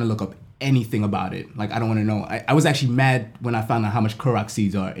trying to look up anything about it. Like, I don't want to know. I was actually mad when I found out how much Korok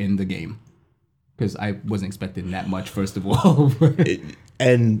seeds are in the game. Because I wasn't expecting that much, first of all.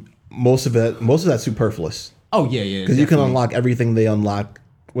 And most of that's superfluous. Oh, yeah. Because you can unlock everything they unlock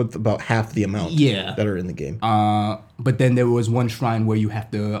with about half the amount that are in the game. But then there was one shrine where you have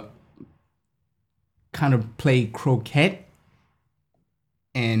to kind of play croquet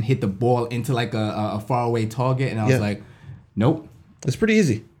and hit the ball into like a faraway target. And I was like, nope. It's pretty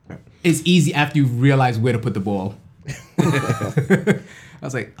easy. It's easy after you realize where to put the ball. I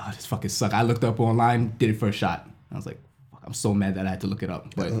was like, oh, this fucking suck. I looked up online, did it first shot. I was like, fuck, I'm so mad that I had to look it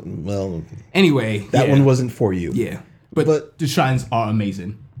up. But anyway. That one wasn't for you. Yeah. But the shrines are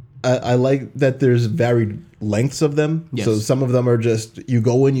amazing. I like that there's varied lengths of them. Yes. So some of them are just, you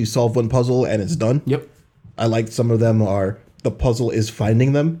go in, you solve one puzzle, and it's done. Yep. I like some of them are, the puzzle is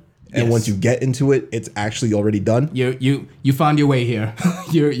finding them. And once you get into it, it's actually already done. You found your way here.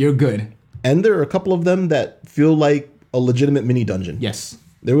 You're good. And there are a couple of them that feel like a legitimate mini dungeon. Yes.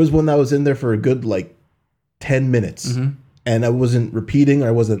 There was one that was in there for a good 10 minutes. Mm-hmm. And I wasn't repeating, I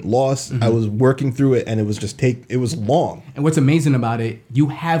wasn't lost. Mm-hmm. I was working through it, and it was it was long. And what's amazing about it, you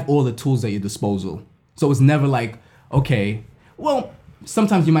have all the tools at your disposal. So it's never like, okay, well,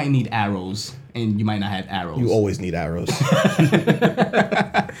 sometimes you might need arrows, and you might not have arrows. You always need arrows.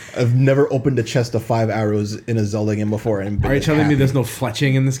 I've never opened a chest of 5 arrows in a Zelda game before. And are you telling me there's no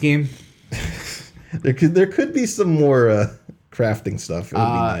fletching in this game? There could be some more crafting stuff. It would be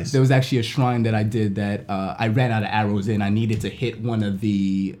nice. There was actually a shrine that I did that I ran out of arrows in. I needed to hit one of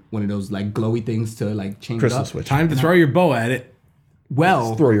those glowy things to change Crystal it up. switch. Time to throw your bow at it.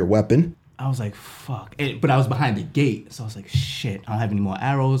 Well, throw your weapon. I was like, fuck. But I was behind the gate, so I was like, shit, I don't have any more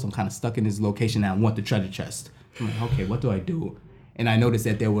arrows. I'm kind of stuck in this location now. I want the treasure chest. I'm like, okay, what do I do? And I noticed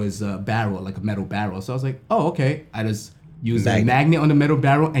that there was a barrel, like a metal barrel. So I was like, oh, okay. I just used a magnet on the metal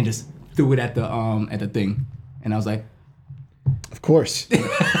barrel and just threw it at the thing. And I was like, of course.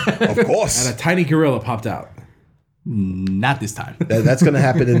 Of course. And a tiny gorilla popped out. not this time. That's going to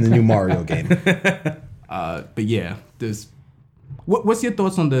happen in the new Mario game. But yeah, there's... What's your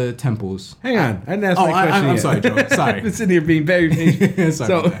thoughts on the temples? Hang on, I didn't ask my question I'm yet. sorry, Joe. Sorry. I've been sitting here being very patient.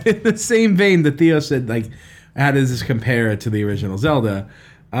 So, in the same vein that Theo said, like, how does this compare to the original Zelda?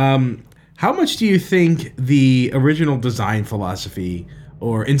 How much do you think the original design philosophy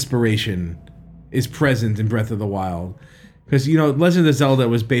or inspiration is present in Breath of the Wild? Because, Legend of Zelda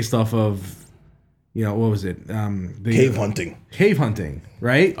was based off of, what was it? Cave hunting. Cave hunting,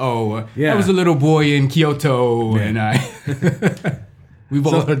 right? Oh, yeah. I was a little boy in Kyoto, and we've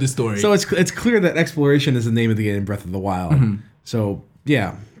all heard the story. So it's clear that exploration is the name of the game in Breath of the Wild. Mm-hmm. So,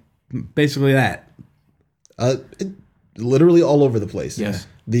 yeah, basically that. Literally all over the place. Yes.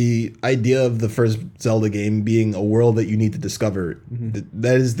 The idea of the first Zelda game being a world that you need to discover,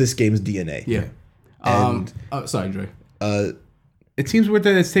 that is this game's DNA. Yeah. And sorry, Dre. It seems weird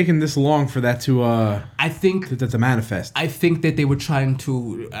that it's taken this long for that to I think to manifest. I think that they were trying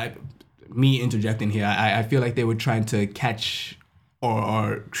to me interjecting here. I feel like they were trying to catch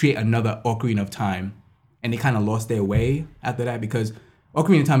or create another Ocarina of Time, and they kind of lost their way after that because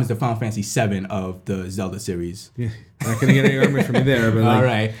Ocarina of Time is the Final Fantasy VII of the Zelda series. Yeah, not gonna get any argument from me there, but all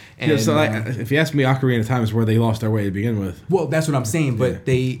right. And, so if you ask me, Ocarina of Time is where they lost their way to begin with. Well, that's what I'm saying, but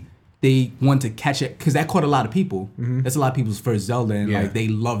they want to catch it because that caught a lot of people. Mm-hmm. That's a lot of people's first Zelda, and like they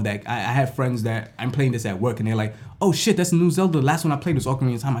love that. I have friends that I'm playing this at work, and they're like, "Oh shit, that's a new Zelda. The last one I played was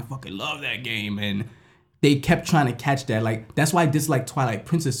Ocarina of Time. I fucking love that game." And they kept trying to catch that. Like that's why I dislike Twilight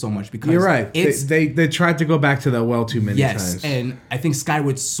Princess so much because you're right. They tried to go back to that well too many times. Yes, and I think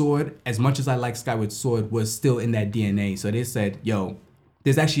Skyward Sword, as much as I like Skyward Sword, was still in that DNA. So they said, "Yo,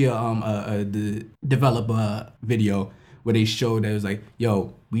 there's actually the developer video." Where they showed that it was like,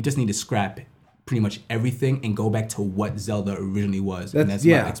 yo, we just need to scrap pretty much everything and go back to what Zelda originally was. And that's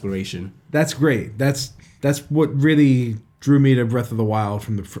about exploration. That's great. That's what really drew me to Breath of the Wild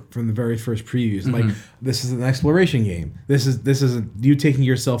from the very first previews. Mm-hmm. Like, this is an exploration game. This is you taking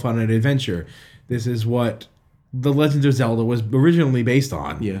yourself on an adventure. This is what The Legend of Zelda was originally based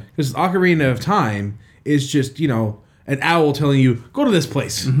on. Yeah. Because Ocarina of Time is just, an owl telling you, go to this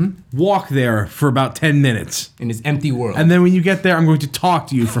place. Mm-hmm. Walk there for about 10 minutes. In this empty world. And then when you get there, I'm going to talk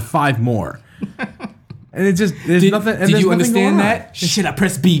to you for 5 more. And it just, there's nothing. And did you understand that? Shit, I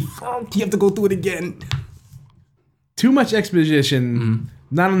pressed B. You have to go through it again. Too much exposition,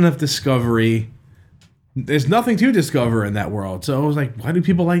 not enough discovery. There's nothing to discover in that world. So I was like, why do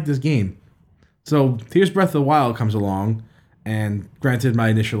people like this game? So here's Breath of the Wild comes along. And granted, my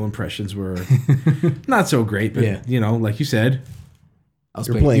initial impressions were not so great, but like you said,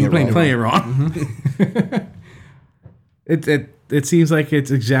 you're playing it wrong. Mm-hmm. It seems like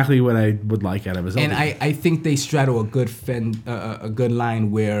it's exactly what I would like out of a Zelda. And I think they straddle a good line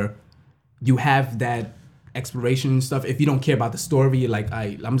where you have that exploration stuff. If you don't care about the story, you're like,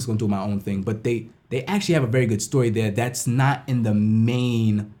 I'm just gonna do my own thing. But they actually have a very good story there. That's not in the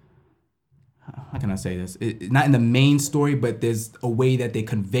main. How can I say this? Not in the main story, but there's a way that they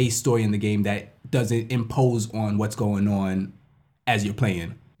convey story in the game that doesn't impose on what's going on as you're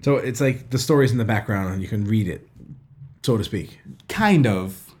playing. So it's like the story's in the background and you can read it, so to speak. Kind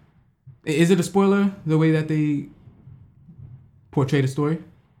of. Is it a spoiler, the way that they portray the story?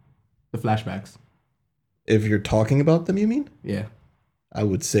 The flashbacks. If you're talking about them, you mean? Yeah. I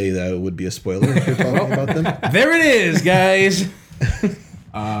would say that it would be a spoiler if you're talking about them. There it is, guys.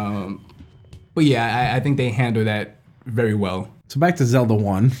 But yeah, I think they handle that very well. So back to Zelda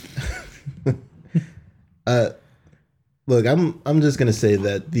 1. Look, I'm just gonna say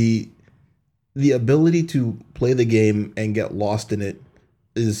that the ability to play the game and get lost in it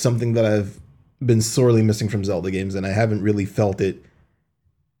is something that I've been sorely missing from Zelda games, and I haven't really felt it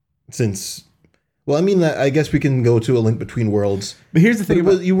since. Well, I mean, I guess we can go to A Link Between Worlds. But here's the thing: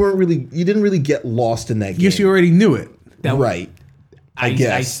 you didn't really get lost in that game. Yes, you already knew it. Right. I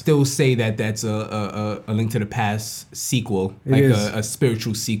guess. I still say that that's a Link to the Past sequel, like a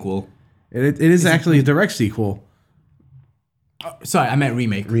spiritual sequel. It is actually a direct sequel. Sorry, I meant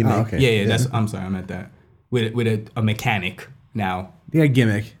remake. Remake. Oh, okay. Yeah. I'm sorry, I meant that with a mechanic now. Yeah,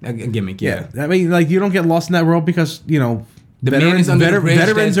 gimmick. A gimmick. Yeah. I mean, like you don't get lost in that world because the man is under the bridge.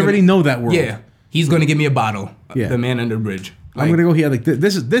 Veterans already know that world. Yeah, he's gonna give me a bottle. Yeah. The man under the bridge. I'm gonna go here. Like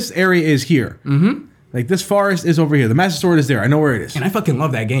this area is here. Mm-hmm. Like, this forest is over here. The Master Sword is there. I know where it is. And I fucking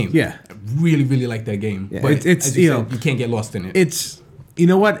love that game. Yeah. I really, really like that game. Yeah, But it's as you you said, know, you can't get lost in it. It's, you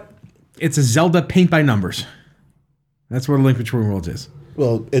know what? It's a Zelda paint by numbers. That's what A Link Between Worlds is.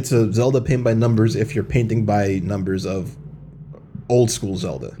 Well, it's a Zelda paint by numbers if you're painting by numbers of old school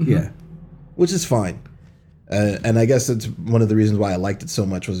Zelda. Yeah. Which is fine. And I guess that's one of the reasons why I liked it so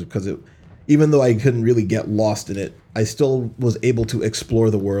much was because even though I couldn't really get lost in it, I still was able to explore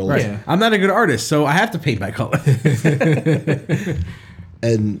the world. Right. Yeah. I'm not a good artist, so I have to paint by color.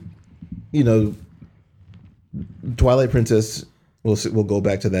 And, you know, Twilight Princess, we'll go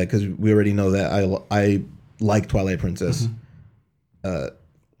back to that because we already know that I like Twilight Princess. We're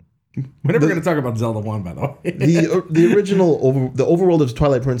never going to talk about Zelda 1, by the way. The original, the overworld of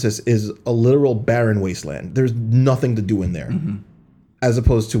Twilight Princess is a literal barren wasteland. There's nothing to do in there. As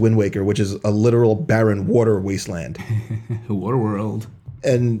opposed to Wind Waker, which is a literal barren water wasteland. Waterworld.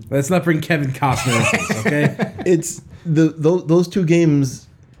 And Let's not bring Kevin Costner into this, okay? it's those two games.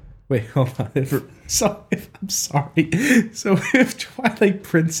 Wait, hold on. I'm sorry. So if Twilight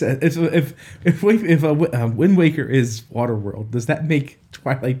Princess, if Wind Waker is Waterworld, does that make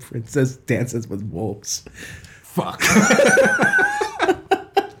Twilight Princess Dances with Wolves? Fuck.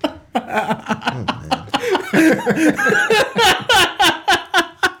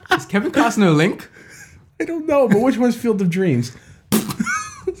 Is Kevin Costner a Link? I don't know, but which one's Field of Dreams?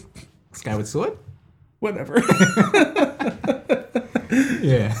 Skyward Sword? Whatever.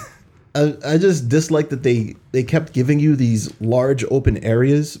 Yeah. I just dislike that they kept giving you these large open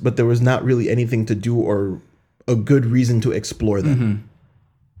areas, but there was not really anything to do or a good reason to explore them.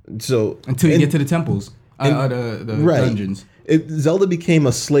 So Until you get to the temples. The right. dungeons. Zelda became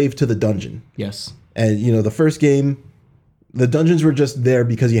a slave to the dungeon. Yes. And, you know, the first game, the dungeons were just there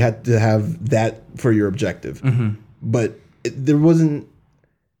because you had to have that for your objective. But there wasn't...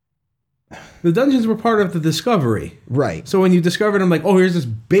 The dungeons were part of the discovery. Right. So when you discovered them, like, oh, here's this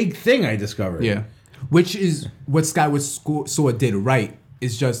big thing I discovered. Yeah. Which is what Skyward Sword did right.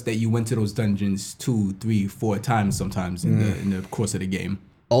 It's just that you went to those dungeons 2, 3, 4 times sometimes in the course of the game.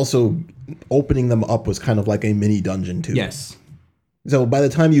 Also, opening them up was kind of like a mini dungeon, too. Yes. So by the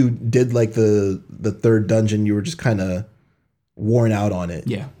time you did, like, the third dungeon, you were just kind of worn out on it.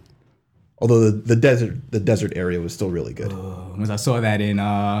 Yeah. Although the desert area was still really good. Once I saw that in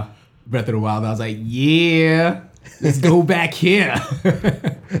Breath of the Wild, I was like, yeah, let's go back here.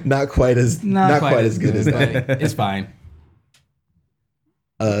 Not quite as good as that. but it's fine.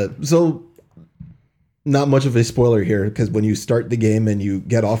 So, not much of a spoiler here, because when you start the game and you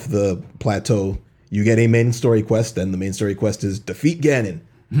get off the plateau, you get a main story quest, and the main story quest is defeat Ganon.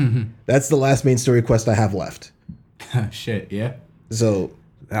 That's the last main story quest I have left. Shit, yeah. So,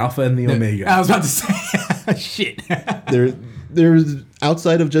 Alpha and the Omega. I was about to say, shit. there's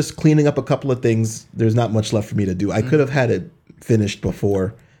outside of just cleaning up a couple of things, there's not much left for me to do. I could have had it finished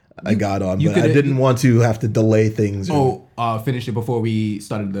before I got on, but I didn't want to have to delay things. Finish it before we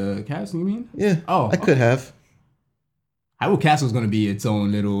started the cast, you mean? Yeah. I could have. Hyrule Castle is going to be its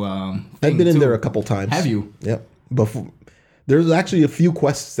own little thing. I've been in there a couple times. Have you? Yep. Before, there's actually a few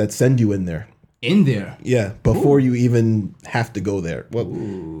quests that send you in there. In there? Yeah, before you even have to go there. Well,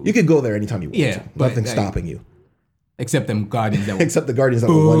 you could go there anytime you want. Yeah, to. but Nothing's stopping you. Except them guardians that will Except the guardians that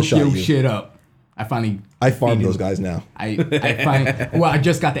will one shot you. shit up. I farm those guys now. I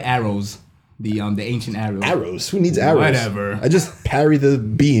just got the arrows. The ancient arrows. Arrows? Who needs arrows? Whatever. I just parry the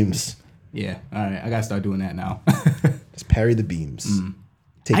beams. Yeah, all right. I gotta start doing that now. Just parry the beams.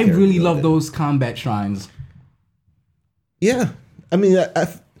 I really love those combat shrines. Yeah, I mean,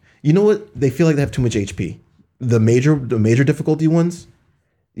 you know what? They feel like they have too much HP. The major difficulty ones,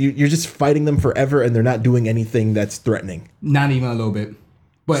 you're just fighting them forever, and they're not doing anything that's threatening. Not even a little bit.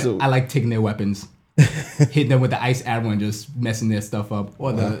 But I like taking their weapons, hitting them with the ice arrow and just messing their stuff up,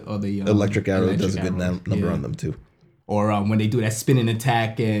 or the electric arrow does a good number on them too. Or when they do that spinning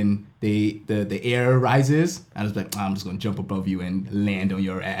attack and the air rises, I was like, I'm just gonna jump above you and land on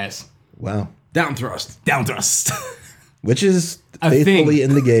your ass. Wow. Down thrust. Which is faithfully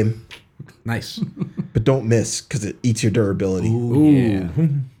in the game. Nice. But don't miss, because it eats your durability. Ooh. Yeah.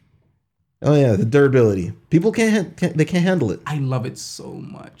 Oh yeah, the durability. People can't handle it. I love it so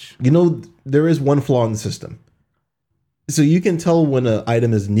much. You know, there is one flaw in the system. So you can tell when an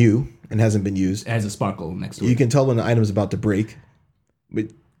item is new and hasn't been used. It has a sparkle next to it. You can tell when an item is about to break.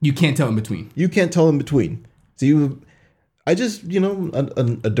 But you can't tell in between. You can't tell in between. So a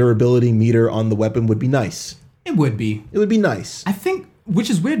durability meter on the weapon would be nice. It would be. It would be nice. I think,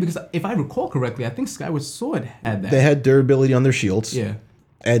 which is weird because if I recall correctly, I think Skyward Sword had that. They had durability on their shields. Yeah.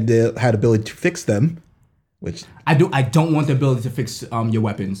 And they had ability to fix them, which I don't want the ability to fix your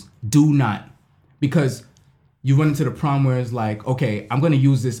weapons. Do not. because you run into the problem where it's like, okay, I'm going to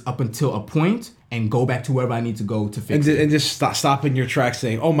use this up until a point and go back to wherever I need to go to fix it. And just stop in your tracks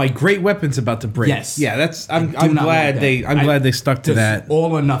saying, "Oh, my great weapon's about to break." Yes. Yeah, I'm glad they stuck to that.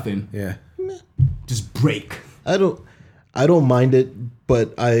 All or nothing. Yeah. Just break. I don't mind it,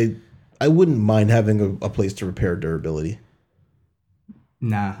 but I wouldn't mind having a place to repair durability.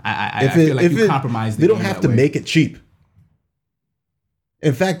 Nah, I feel like you compromise the They don't game have that to way. make it cheap.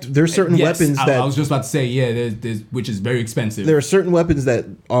 In fact, there are certain weapons that I was just about to say, there's which is very expensive. there are certain weapons that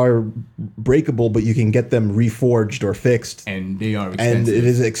are breakable, but you can get them reforged or fixed, and they are expensive. and it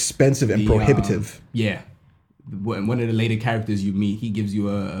is expensive and prohibitive. Yeah. One of the later characters you meet, he gives you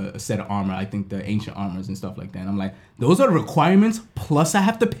a set of armor. I think the ancient armors and stuff like that. And I'm like, those are the requirements, plus I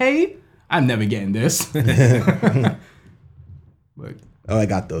have to pay? I'm never getting this. But Oh, I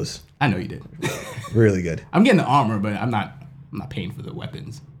got those. I know you did. Really good. I'm getting the armor, but I'm not paying for the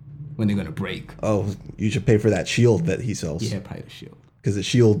weapons when they're gonna break. Oh, you should pay for that shield that he sells. Yeah, probably the shield. Because the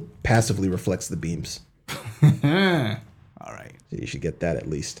shield passively reflects the beams. All right. So you should get that at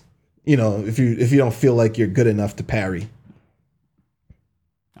least. You know, if you don't feel like you're good enough to parry.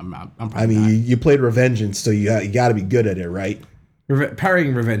 I'm probably I mean, not. you played Revengeance, so you got to be good at it, right?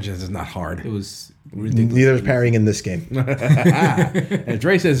 Parrying Revengeance is not hard. It was ridiculous. Neither is parrying in this game. And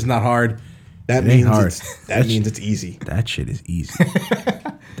Dre says it's not hard. That It means ain't hard. that means it's easy. That shit is easy.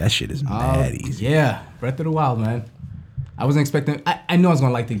 That shit is mad easy. Yeah, Breath of the Wild, man. I wasn't expecting. I know I was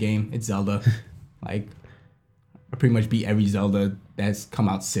gonna like the game. It's Zelda. Like, I pretty much beat every Zelda that's come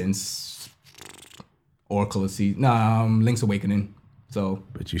out since Oracle of Seasons. Link's Awakening. So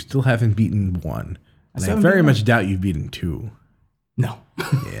But you still haven't beaten one. And I still haven't very beaten much doubt you've beaten two. no,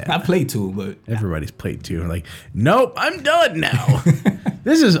 Yeah. I played two, but Everybody's played two. Like, nope, I'm done now.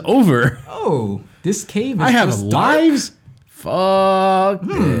 This is over. this cave is I have just dark. lives. Fuck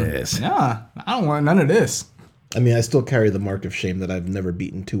this. Nah, I don't want none of this. I mean, I still carry the mark of shame that I've never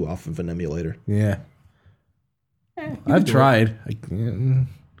beaten two off of an emulator. Yeah. You I've can do it. tried.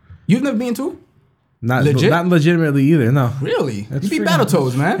 You've never been two? Not Legit? not legitimately either. No. Really? That's You beat freaking- Battletoads,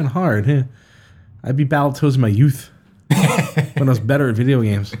 Fucking man. hard. Yeah. I beat Battletoads in my youth when I was better at video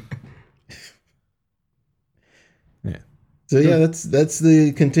games. Yeah. So yeah, that's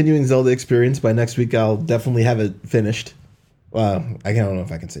the continuing Zelda experience. By next week, I'll definitely have it finished. Well, I don't know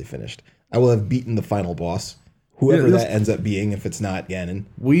if I can say finished. I will have beaten the final boss, whoever Yeah, that ends up being. If it's not Ganon,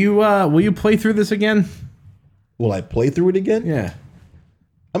 Will you play through this again? will I play through it again? Yeah.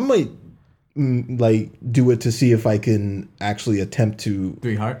 I might like do it to see if I can actually attempt to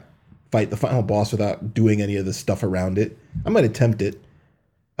 3 Heart. fight the final boss without doing any of the stuff around it. I might attempt it,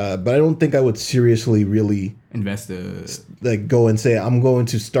 but I don't think I would seriously really Invest the. like go and say I'm going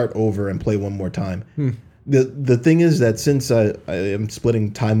to start over and play one more time. The thing is that since I am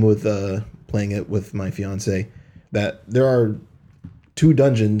splitting time with playing it with my fiance, that there are 2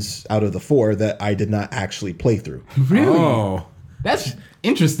 dungeons out of the 4 that I did not actually play through. Really? Oh. That's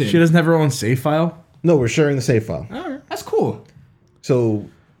interesting. She doesn't have her own save file? No, we're sharing the save file. That's cool. So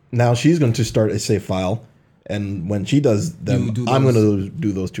now she's going to start a save file, and when she does them, You do I'm going those. to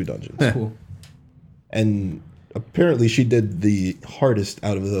do those 2 dungeons. Cool. And apparently she did the hardest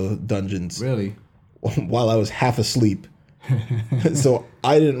out of the dungeons Really? while I was half asleep. So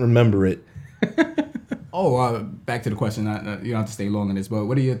I didn't remember it. Oh, back to the question. You don't have to stay long on this, but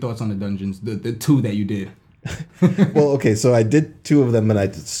what are your thoughts on the dungeons? The 2 that you did. Well, okay, so I did 2 of them, and I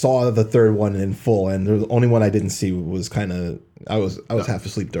saw the 3rd one in full, and the only one I didn't see was kind of I was half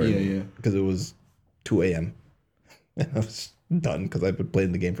asleep during Yeah. because it was 2 a.m. and I was done because I've been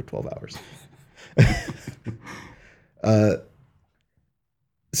playing the game for 12 hours.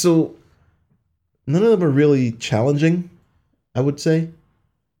 So none of them are really challenging, I would say.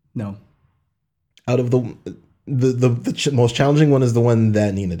 No. Out of the most challenging one is the one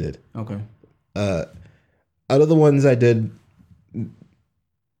that Nina did. Okay. Out of the ones I did,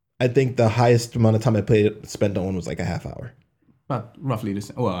 I think the highest amount of time I spent on one was like a half hour. About roughly the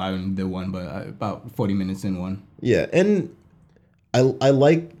same. Well, I didn't do one, but about 40 minutes in one. Yeah, and I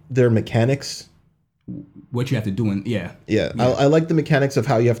like their mechanics. What you have to do in Yeah. I like the mechanics of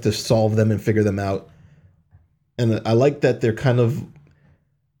how you have to solve them and figure them out. And I like that they're kind of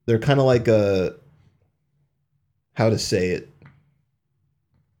like a, how to say it,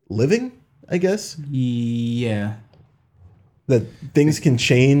 living, I guess. Yeah. That things can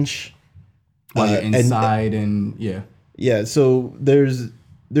change While you're and- inside and yeah. Yeah, so there's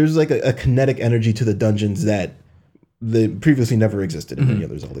like a kinetic energy to the dungeons that previously never existed in any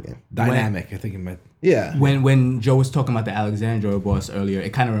other Zelda game. Dynamic, I think it meant. Yeah. When Joe was talking about the Alexandria boss earlier,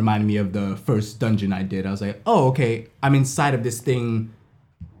 it kind of reminded me of the first dungeon I did. I was like, oh, okay, I'm inside of this thing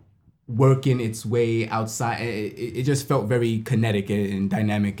working its way outside. It just felt very kinetic and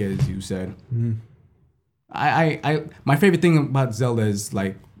dynamic, as you said. I my favorite thing about Zelda is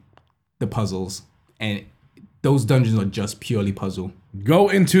like the puzzles, and those dungeons are just purely puzzle. Go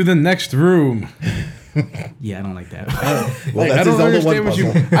into the next room. Yeah, I don't like that. Well, that's his Zelda one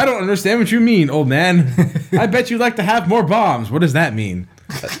puzzle. I don't understand what you mean, old man. I bet you'd like to have more bombs. What does that mean?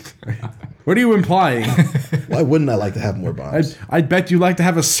 What are you implying? Why wouldn't I like to have more bombs? I bet you like to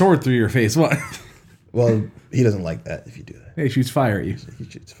have a sword through your face. What? Well, he doesn't like that if you do that. He shoots fire at you. He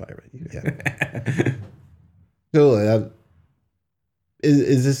shoots fire at you. Yeah. So,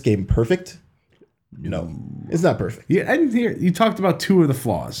 is this game perfect? No, it's not perfect. Yeah, I didn't hear you talked about two of the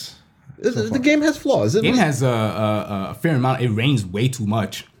flaws. The game has flaws. It has a fair amount. It rains way too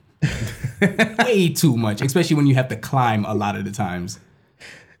much. Way too much, especially when you have to climb a lot of the times.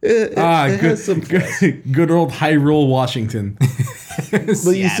 It has some flaws. Good old Hyrule, Washington.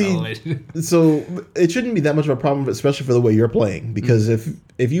 But you see, so it shouldn't be that much of a problem, especially for the way you're playing. Because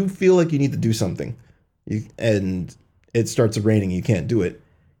if you feel like you need to do something, and it starts raining, you can't do it.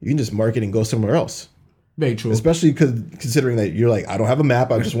 You can just mark it and go somewhere else. Very true. Especially considering that you're like, I don't have a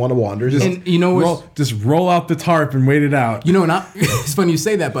map. I just want to wander. And you know, just roll out the tarp and wait it out. You know, it's funny you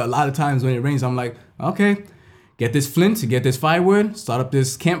say that, but a lot of times when it rains, I'm like, okay, get this flint, get this firewood, start up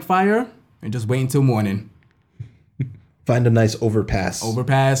this campfire, and just wait until morning. Find a nice overpass. So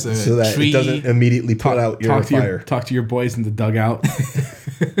that tree. It doesn't immediately put out your fire. Talk to your boys in the dugout.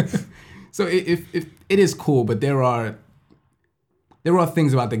 So if it is cool, but there are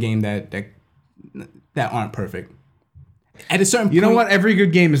things about the game that aren't perfect. At a certain point, you know what? Every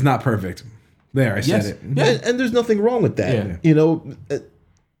good game is not perfect. There, I said it. Yeah, and there's nothing wrong with that. Yeah. You know,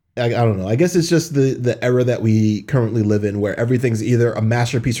 I don't know. I guess it's just the era that we currently live in, where everything's either a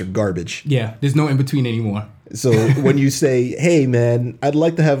masterpiece or garbage. Yeah, there's no in between anymore. So when you say, "Hey, man, I'd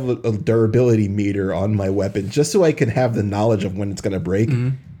like to have a durability meter on my weapon just so I can have the knowledge of when it's gonna break,"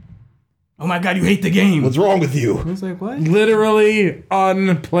 Oh my god, you hate the game. what's wrong with you? I was like, what? Literally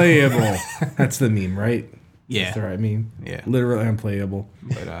unplayable. That's the meme, right? Yeah. That's the right meme. Yeah. Literally unplayable.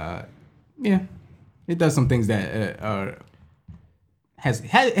 But yeah, it does some things that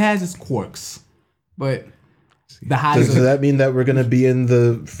has its quirks, but the highs. Does that mean that we're gonna be in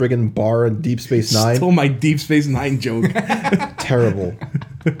the friggin' bar in Deep Space Nine? Stole my Deep Space Nine joke. Terrible.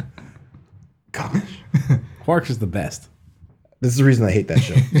 Gosh, Quark is the best. this is the reason I hate that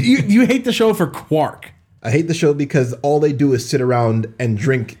show. You hate the show for Quark. I hate the show because all they do is sit around and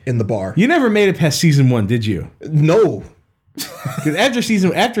drink in the bar. You never made it past season 1, did you? No. Because after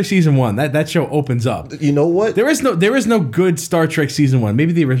season 1, that show opens up. You know what? There is no good Star Trek season 1.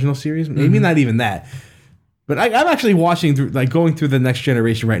 Maybe the original series, maybe not even that. But I'm actually watching through, going through the Next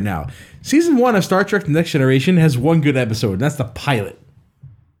Generation right now. Season 1 of Star Trek: The Next Generation has one good episode, and that's the pilot.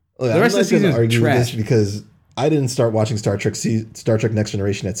 Look, The rest of the season is trash. this because I didn't start watching Star Trek Next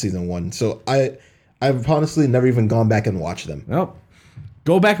Generation at season 1, so I've honestly never even gone back and watched them. Well,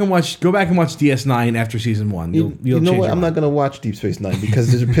 go back and watch DS9 after season 1. You'll You know change what? your I'm not mind. going to watch Deep Space Nine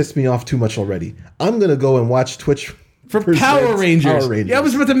because it pissed me off too much already. I'm going to go and watch Twitch For Power Rangers. Power Rangers. Yeah, I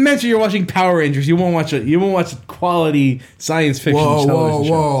was about to mention you're watching Power Rangers. You won't watch a quality science fiction television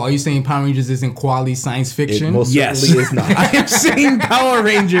show. Are you saying Power Rangers isn't quality science It fiction? most Yes. certainly is not. I am saying Power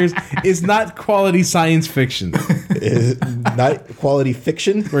Rangers is not quality science fiction. It is not quality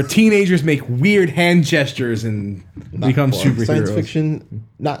fiction. Where teenagers make weird hand gestures and become Quality superheroes. Science fiction,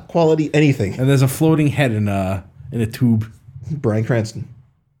 not quality anything. And there's a floating head in a tube. Bryan Cranston.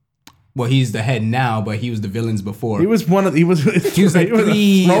 Well, he's the head now, but he was the villains before. He was like he was like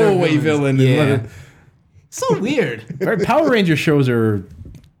a throwaway villain. Yeah. So weird. Power Ranger shows are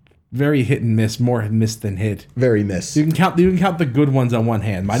very hit and miss, more miss than hit. Very miss. You can count the good ones on one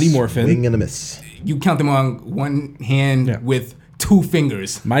hand. Mighty Morphin. Swing and a miss. You count them on one hand with 2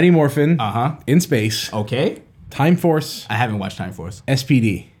 fingers. Mighty Morphin. Uh-huh. In Space. Okay. Time Force. I haven't watched Time Force.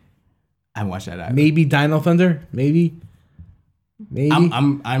 SPD. I haven't watched that either. Maybe Dino Thunder. Maybe.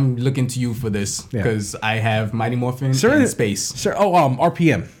 I'm looking to you for this because I have Mighty Morphin and Space.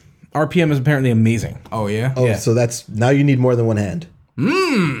 RPM. RPM is apparently amazing. Oh yeah. Oh, Yeah. so that's now you need more than one hand.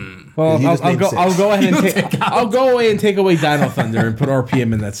 Well, You just I'll named go. 6. I'll go ahead and I'll go away and take away Dino Thunder and put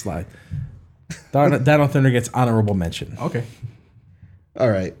RPM in that slide. Dino Thunder gets honorable mention. Okay.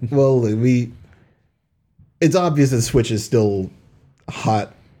 All right. Well, it's obvious that Switch is still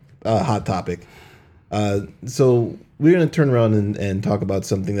hot topic. So we're going to turn around and talk about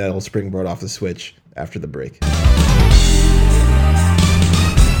something that'll springboard off the Switch after the break.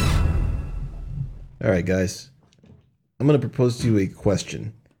 All right, guys. I'm going to propose to you a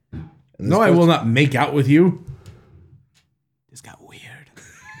question. No, I will not make out with you. This got weird.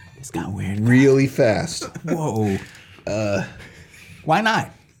 This got weird. really fast. Whoa. Why not?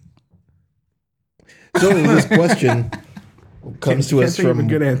 So this question comes to us Can't think of from a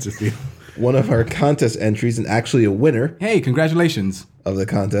good answer, Steve. one of our contest entries, and actually a winner Hey, congratulations. of the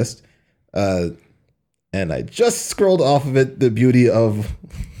contest. And I just scrolled off of it. The beauty of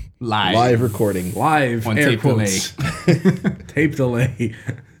live recording. Live On air tape quotes. Tape delay.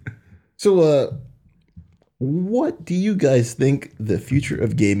 So, what do you guys think the future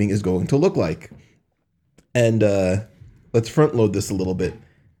of gaming is going to look like? And let's front load this a little bit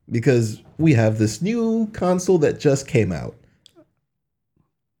because we have this new console that just came out.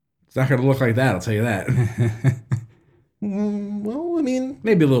 It's not going to look like that, I'll tell you that. Well, I mean,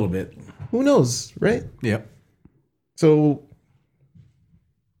 Maybe a little bit. who knows, right? Yep. So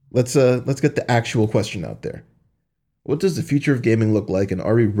let's get the actual question out there. What does the future of gaming look like, and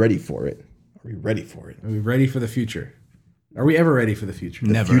are we ready for it? Are we ready for it? Are we ready for the future? Are we ever ready for the future?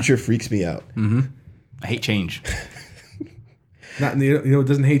 The Never. future freaks me out. I hate change. You know what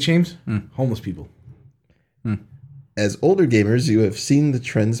doesn't hate James? Homeless people. As older gamers, you have seen the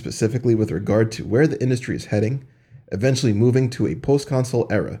trend specifically with regard to where the industry is heading, eventually moving to a post-console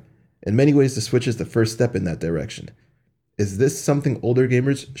era. In many ways, the Switch is the first step in that direction. Is this something older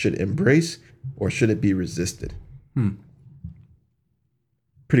gamers should embrace, or should it be resisted?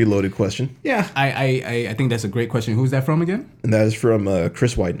 Pretty loaded question. Yeah. I think that's a great question. Who's that from again? And that is from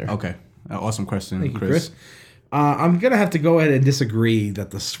Chris Widener. Okay. Awesome question, Thank you, Chris. I'm going to have to go ahead and disagree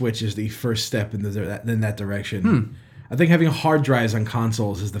that the Switch is the first step in that direction. I think having hard drives on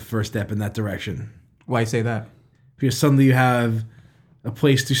consoles is the first step in that direction. Why say that? Because suddenly you have a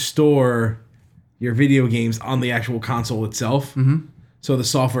place to store your video games on the actual console itself. So the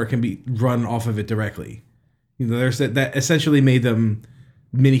software can be run off of it directly. You know, there's that essentially made them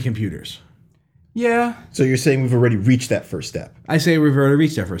mini computers. Yeah. So you're saying we've already reached that first step? I say we've already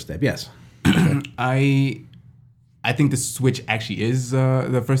reached our first step, yes. I think the Switch actually is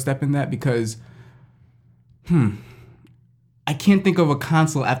the first step in that because, I can't think of a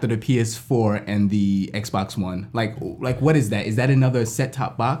console after the PS4 and the Xbox One. Like what is that? Is that another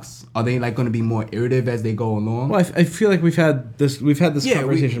set-top box? Are they like going to be more iterative as they go along? Well, I feel like we've had this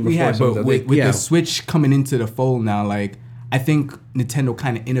conversation we before. have, so but that with they- the Switch coming into the fold now, like I think Nintendo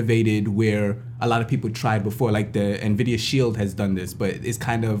kind of innovated where a lot of people tried before. Like the Nvidia Shield has done this, but it's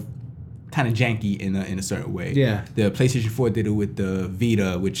kind of janky in a certain way. Yeah. The PlayStation 4 did it with the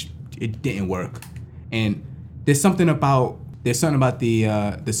Vita, which it didn't work. And there's something about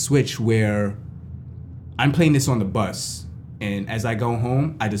the Switch where I'm playing this on the bus, and as I go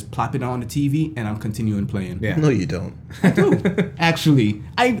home, I just plop it on the TV and I'm continuing playing. Yeah. No, you don't. Actually,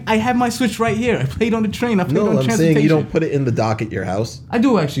 I have my Switch right here. I played on the train. I played on No, I'm transportation. saying you don't put it in the dock at your house. I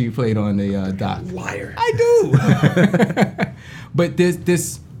do actually play it on the dock. Liar. I do. But there's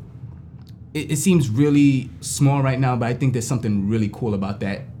this. It seems really small right now, but I think there's something really cool about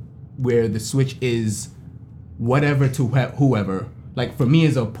that, where the Switch is whatever to whoever. Like for me,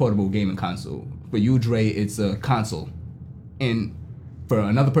 it's a portable gaming console. For you, Dre, it's a console, and for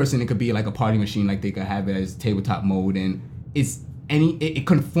another person, it could be like a party machine, like they could have it as tabletop mode, and it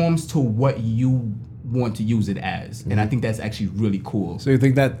conforms to what you want to use it as, and I think that's actually really cool. So you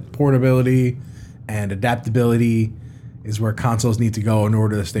think that portability and adaptability is where consoles need to go in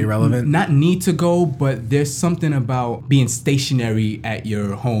order to stay relevant? Not need to go, but there's something about being stationary at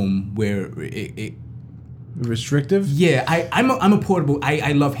your home where it Restrictive? yeah, I'm a portable.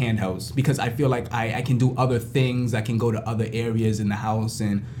 I love handhelds because I feel like I can do other things. I can go to other areas in the house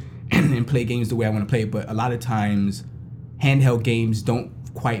and and play games the way I want to play. But a lot of times, handheld games don't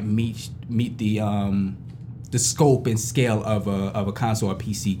quite meet the scope and scale of a console or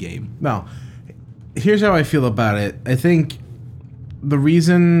PC game. No. Here's how I feel about it. I think the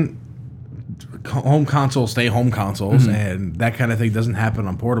reason home consoles stay home consoles and that kind of thing doesn't happen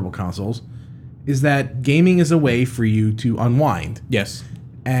on portable consoles is that gaming is a way for you to unwind. Yes.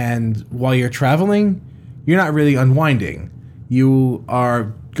 And while you're traveling, you're not really unwinding. You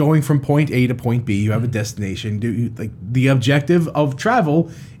are going from point A to point B. You have a destination. The objective of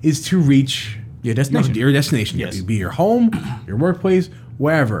travel is to reach Your destination. Your destination. Yes. It could be your home, your workplace,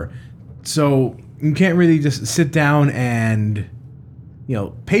 wherever. So you can't really just sit down and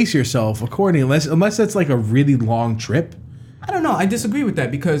pace yourself accordingly, unless that's like a really long trip. I don't know. I disagree with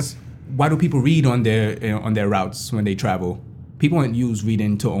that because why do people read on their routes when they travel? People don't use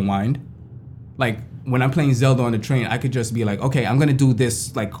reading to unwind. Like when I'm playing Zelda on the train, I could just be like, okay, I'm gonna do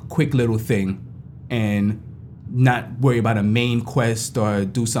this like quick little thing, and not worry about a main quest or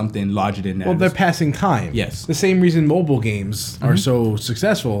do something larger than that. Well, they're passing time. Yes. The same reason mobile games are so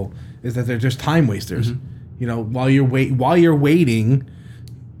successful is that they're just time wasters. While you're waiting,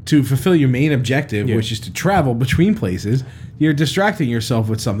 to fulfill your main objective, which is to travel between places, you're distracting yourself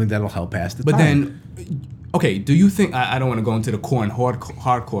with something that'll help pass the time. But then, okay, do you think, I don't want to go into the core and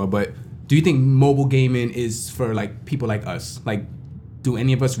hardcore, but do you think mobile gaming is for like people like us? Like, do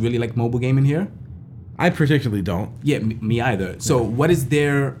any of us really like mobile gaming here? I particularly don't. Yeah, me either. So what is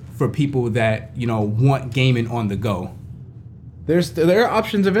there for people that, want gaming on the go? There are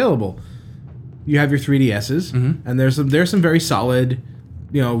options available. You have your 3DSs, and there's some very solid,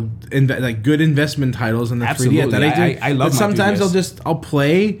 good investment titles in the Absolutely. 3DS that I do. I love but sometimes 3DS. I'll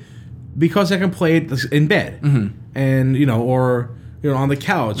play because I can play it in bed, and or on the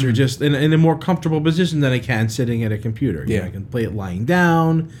couch or just in a more comfortable position than I can sitting at a computer. I can play it lying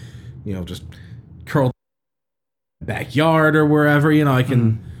down, just curled in the backyard or wherever. I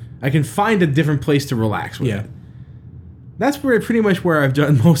can find a different place to relax with it. That's pretty much where I've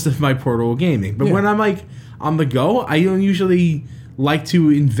done most of my portable gaming. But when I'm like on the go, I don't usually like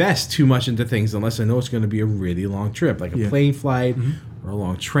to invest too much into things unless I know it's going to be a really long trip, like a plane flight or a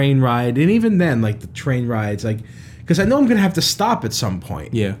long train ride. And even then, like the train rides, because I know I'm going to have to stop at some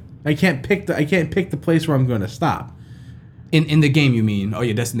point. Yeah. I can't pick the place where I'm going to stop. In the game, you mean, or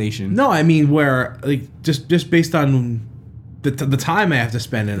your destination? No, I mean where just based on the time I have to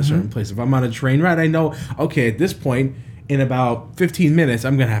spend in a certain place. If I'm on a train ride, I know at this point, in about 15 minutes,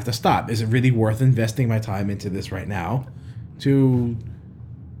 I'm going to have to stop. Is it really worth investing my time into this right now? In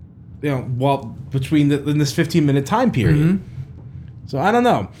this 15-minute time period. So I don't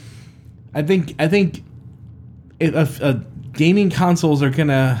know. I think gaming consoles are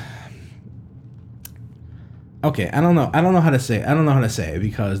gonna. Okay, I don't know how to say it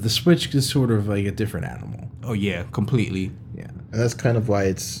because the Switch is sort of like a different animal. Oh yeah, completely. Yeah, And that's kind of why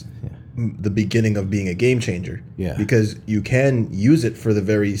it's the beginning of being a game changer. Yeah. Because you can use it for the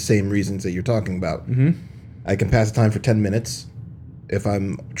very same reasons that you're talking about. Mm-hmm. I can pass the time for 10 minutes if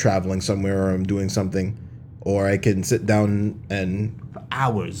I'm traveling somewhere or I'm doing something, or I can sit down and... For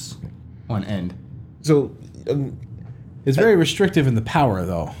hours on end. So... it's very restrictive in the power,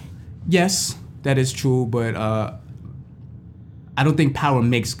 though. Yes, that is true, but I don't think power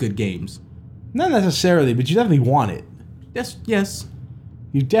makes good games. Not necessarily, but you definitely want it. Yes.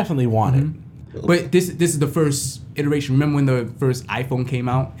 You definitely want it. But this is the first iteration. Remember when the first iPhone came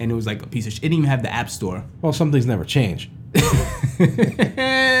out and it was like a piece of shit? It didn't even have the App Store. Well, some things never change.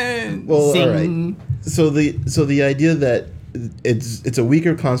 Well, all right. So the idea that it's a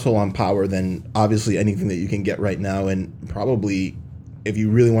weaker console on power than obviously anything that you can get right now, and probably if you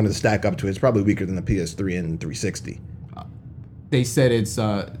really wanted to stack up to it, it's probably weaker than the PS3 and 360. They said it's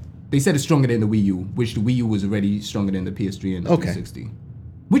stronger than the Wii U, which the Wii U was already stronger than the PS3 and the 360.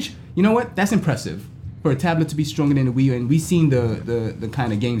 Which, you know what? That's impressive. For a tablet to be stronger than the Wii U, and we've seen the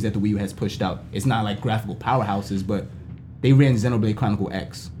kind of games that the Wii U has pushed out. It's not like graphical powerhouses, but they ran Xenoblade Chronicle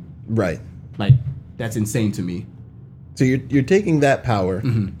X. Right. Like, that's insane to me. So you're taking that power,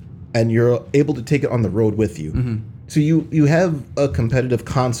 and you're able to take it on the road with you. So you have a competitive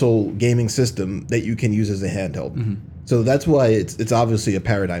console gaming system that you can use as a handheld. So that's why it's obviously a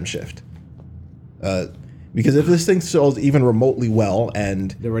paradigm shift. Because if this thing sells even remotely well,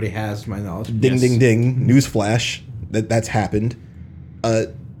 and It already has, to my knowledge. ding, newsflash, that's happened.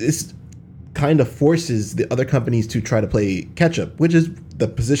 This kind of forces the other companies to try to play catch up, which is the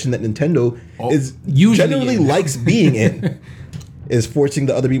position that Nintendo is usually generally in. likes being in, is forcing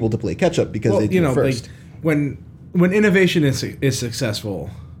the other people to play catch up because they do first. Like, when innovation is successful,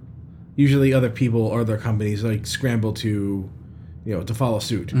 usually other people or other companies like scramble to follow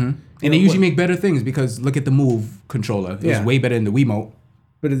suit. And they usually make better things because look at the Move controller. It was way better than the Wiimote.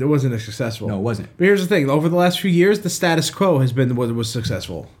 But it wasn't as successful. No, it wasn't. But here's the thing: over the last few years, the status quo has been what was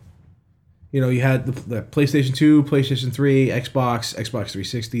successful. You had the PlayStation 2, PlayStation 3, Xbox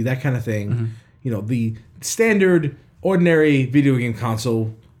 360, that kind of thing. The standard, ordinary video game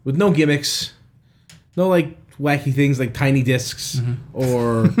console with no gimmicks, no like wacky things like tiny discs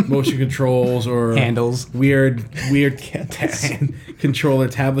or motion controls or Handles. weird controller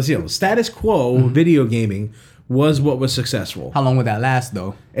tablets. Status quo video gaming was what was successful. How long would that last,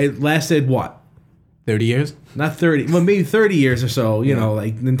 though? It lasted what? 30 years? Not 30, well, maybe 30 years or so.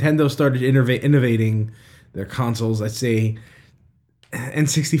 Like Nintendo started innovating their consoles. I'd say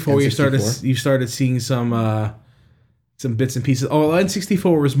N64, you started seeing some bits and pieces. Oh,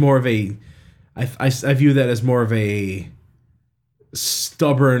 N64 was more of a, I view that as more of a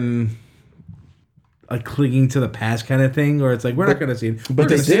stubborn, clinging to the past kind of thing, or it's like, we're not going to see it. But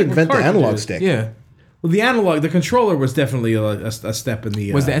they did invent the analog stick. Yeah. Well, the controller was definitely a step in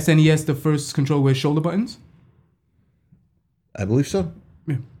the... Was the SNES the first controller with shoulder buttons? I believe so.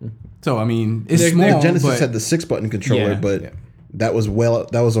 Yeah. So, I mean, it's small, Genesis but had the 6-button controller, but That was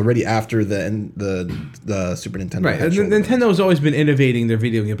already after the Super Nintendo. Right, had and shoulder Nintendo's always been innovating their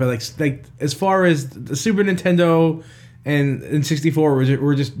video game, but like as far as the Super Nintendo and 64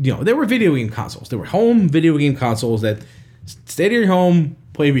 were just they were video game consoles. They were home video game consoles that stay at your home,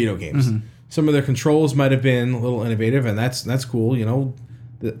 play video games. Mm-hmm. Some of their controls might have been a little innovative, and that's cool.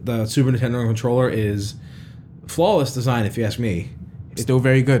 The Super Nintendo controller is flawless design, if you ask me. Still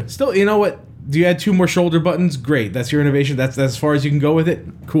very good. Still, you know what? Do you add 2 more shoulder buttons? Great. That's your innovation. That's as far as you can go with it?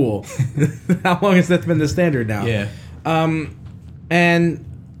 Cool. How long has that been the standard now? Yeah. And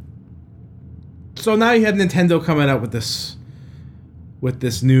so now you have Nintendo coming out with this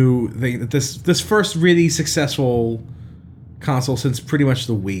new thing, this first really successful console since pretty much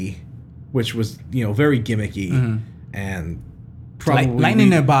the Wii, which was, very gimmicky and probably lightning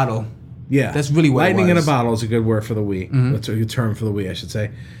in a bottle. Yeah. That's really what lightning it was. in a bottle is a good word for the Wii. Mm-hmm. That's a good term for the Wii, I should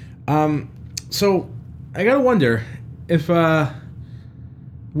say. So I gotta wonder if where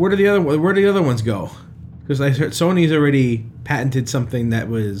do the other ones go? Because I heard Sony's already patented something that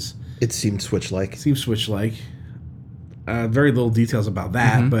was it seemed Switch-like. Very little details about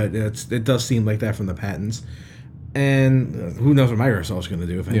that, but it does seem like that from the patents. And who knows what Microsoft's going to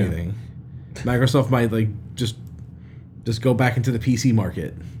do, if anything. Microsoft might just go back into the PC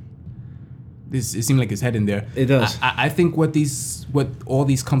market. It seems like it's heading there. It does. I think what all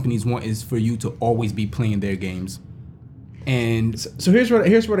these companies want is for you to always be playing their games. And so here's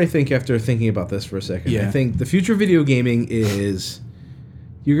what I think after thinking about this for a second. Yeah. I think the future of video gaming is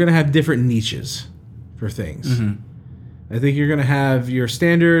you're going to have different niches for things. Mm-hmm. I think you're going to have your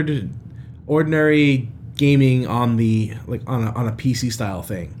standard, ordinary gaming on the on a PC style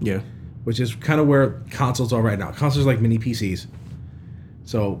thing. Yeah. Which is kind of where consoles are right now. Consoles are like mini PCs.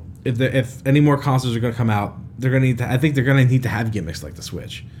 So if any more consoles are going to come out, they're going to need to. I think they're going to need to have gimmicks like the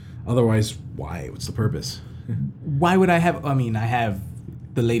Switch. Otherwise, why? What's the purpose? Why would I have? I mean, I have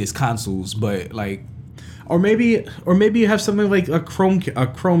the latest consoles, but or maybe you have something like a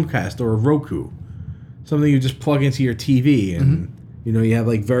Chromecast or a Roku, something you just plug into your TV, and you have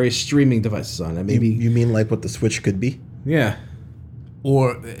various streaming devices on it. Maybe you mean like what the Switch could be? Yeah.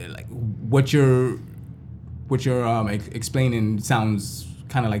 Or what you're explaining sounds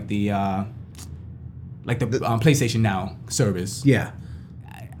kind of like the PlayStation Now service. Yeah.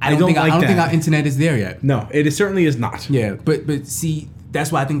 I don't think our internet is there yet. No, it certainly is not. Yeah, but see,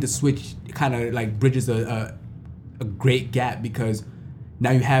 that's why I think the Switch kind of bridges a great gap, because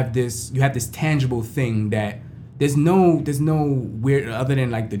now you have this tangible thing that there's no weird, other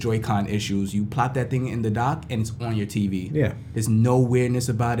than the Joy-Con issues. You plop that thing in the dock and it's on your TV. Yeah. There's no weirdness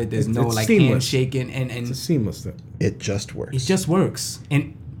about it. There's no hand shaking and it's a seamless thing. It just works. It just works.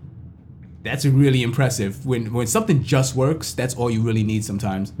 And that's really impressive. When something just works, that's all you really need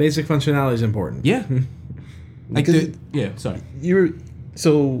sometimes. Basic functionality is important. Yeah. Sorry.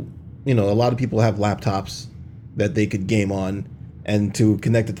 A lot of people have laptops that they could game on, and to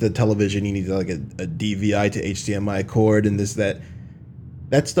connect it to the television, you need a DVI to HDMI cord and this, that.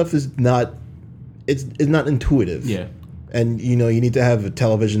 That stuff is not, it's not intuitive. Yeah. And, you need to have a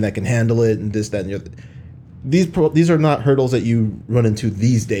television that can handle it and this, that, and the other. These are not hurdles that you run into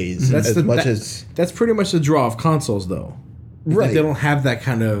these days. That's pretty much the draw of consoles, though. Right. They don't have that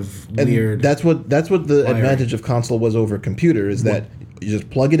kind of weird. And that's what the advantage of console was over computer, is that you just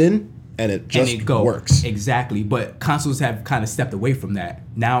plug it in and it just works. Exactly. But consoles have kind of stepped away from that.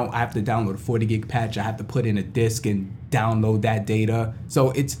 Now I have to download a 40 gig patch. I have to put in a disc and download that data.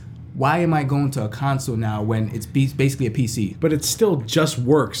 So why am I going to a console now when it's basically a PC? But it still just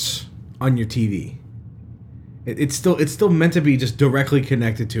works on your TV. It's still meant to be just directly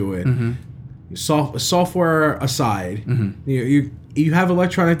connected to it. Mm-hmm. Software aside, you have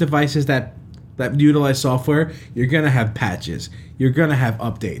electronic devices that utilize software. You're gonna have patches. You're gonna have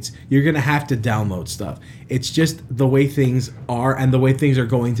updates. You're gonna have to download stuff. It's just the way things are and the way things are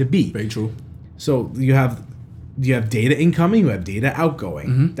going to be. Very true. So you have data incoming. You have data outgoing.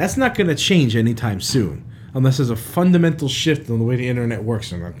 Mm-hmm. That's not gonna change anytime soon, unless there's a fundamental shift in the way the internet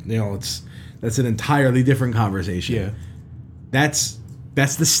works. And that's an entirely different conversation. Yeah. That's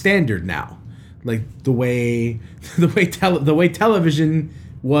the standard now. Like the way television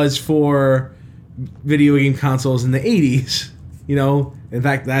was for video game consoles in the 80s, in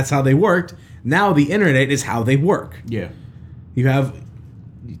fact that's how they worked. Now the internet is how they work. Yeah. You have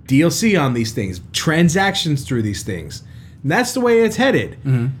DLC on these things, transactions through these things. And that's the way it's headed.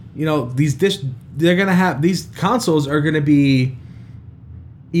 Mm-hmm. These consoles are going to be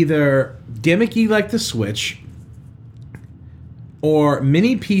either gimmicky like the Switch, or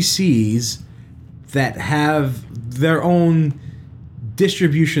mini PCs that have their own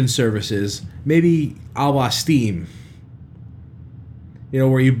distribution services, maybe a la Steam. You know,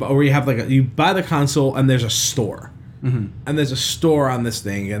 where you have like you buy the console and there's a store, and there's a store on this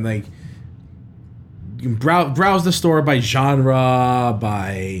thing, and like you can browse the store by genre,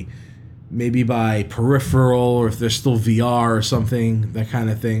 by peripheral, or if there's still VR or something, that kind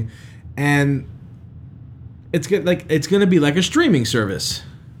of thing, and it's gonna be like a streaming service.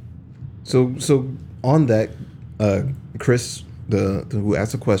 So on that, Chris, who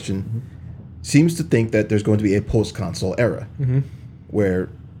asked the question, seems to think that there's going to be a post-console era, where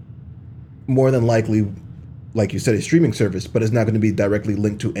more than likely, like you said, a streaming service, but it's not going to be directly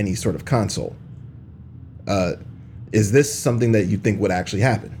linked to any sort of console. Is this something that you think would actually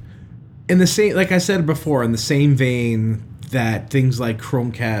happen? In the same, like I said before, in the same vein that things like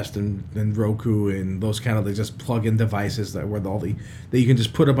Chromecast and Roku and those kind of like just plug-in devices that you can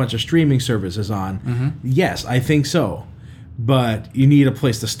just put a bunch of streaming services on. Yes, I think so, but you need a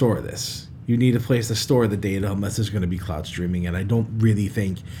place to store this. You need a place to store the data unless there's going to be cloud streaming, and I don't really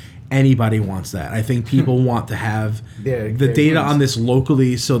think anybody wants that. I think people want to have the data on this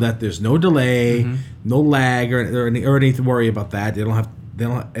locally so that there's no delay, no lag, or anything to worry about that. They don't have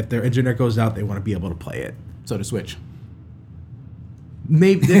if their internet goes out, they want to be able to play it. So the Switch.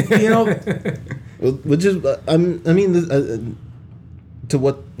 Maybe, you know. Which is, to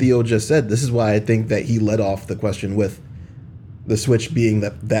what Theo just said, this is why I think that he led off the question with the Switch being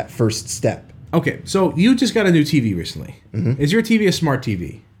that first step. Okay, so you just got a new TV recently. Is your TV a smart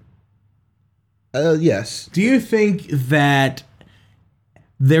TV? Yes. Do you think that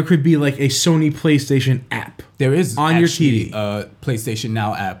there could be like a Sony PlayStation app? There is on your TV a PlayStation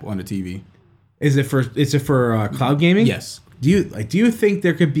Now app on the TV. Is it for cloud gaming? Yes. Do you think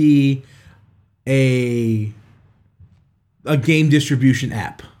there could be a game distribution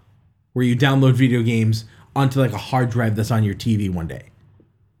app where you download video games onto like a hard drive that's on your TV one day?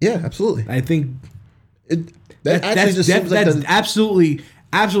 Yeah, absolutely. I think that's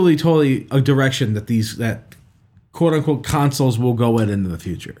absolutely totally a direction that quote unquote consoles will go in the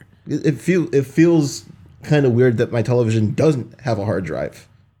future. It feels kind of weird that my television doesn't have a hard drive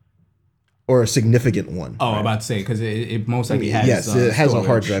or a significant one. Oh, right? I'm about to say because it most likely has. Yes, it has a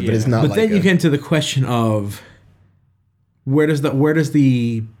hard drive, but it's not. But then you get into the question of where does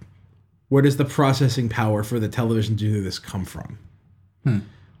the processing power for the television to do this come from?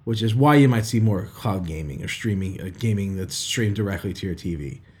 Which is why you might see more cloud gaming or streaming gaming that's streamed directly to your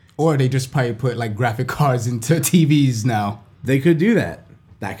TV. Or they just probably put like graphic cards into TVs now. They could do that.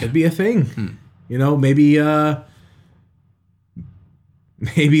 That could be a thing. You know, maybe the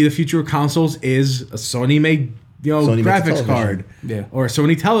future of consoles is a Sony made graphics card, or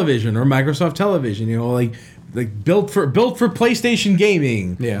Sony television or Microsoft television. You know, like built for PlayStation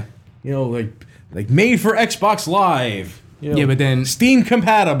gaming. Yeah, you know, like made for Xbox Live. You know, yeah, but then Steam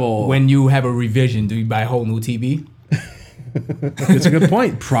compatible. When you have a revision, do you buy a whole new TV? It's a good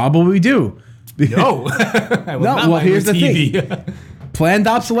point. Probably do. No. Well, here's the thing. Planned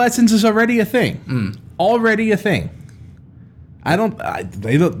obsolescence is already a thing. Already a thing.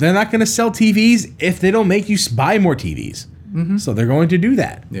 They're not going to sell TVs if they don't make you buy more TVs. So they're going to do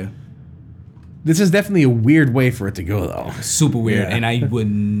that. Yeah. This is definitely a weird way for it to go, though. Super weird, and I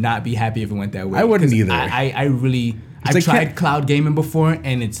would not be happy if it went that way. I wouldn't either. I've tried cloud gaming before,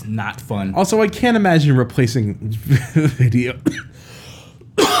 and it's not fun. Also, I can't imagine replacing video.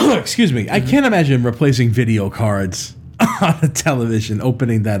 Excuse me. I can't imagine replacing video cards on a television,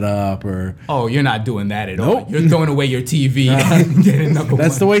 opening that up, or... Oh, you're not doing that at all. You're throwing away your TV and getting another one.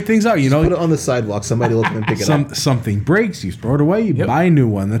 That's the way things are, you know? Put it on the sidewalk. Somebody will come and pick it up. Something breaks, you throw it away, you buy a new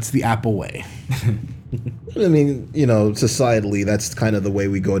one. That's the Apple way. I mean, societally, that's kind of the way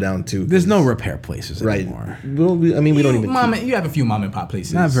we go down to. There's no repair places anymore. We don't even. You have a few mom and pop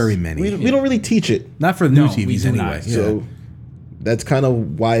places. Not very many. We don't really teach it. Not for new TVs anyway. So that's kind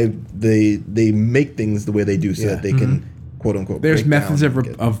of why they make things the way they do, so that they can quote unquote. There's methods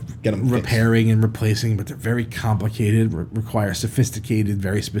of get them repairing and replacing, but they're very complicated. Require sophisticated,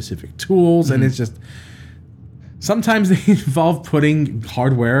 very specific tools, and it's just sometimes they involve putting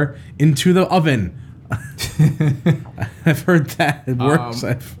hardware into the oven. I've heard that it works.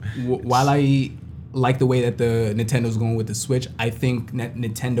 While I like the way that the Nintendo's going with the Switch, I think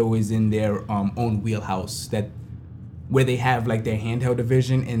Nintendo is in their own wheelhouse, where they have like their handheld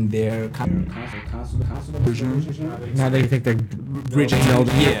division and their console division. Now they think they're bridging.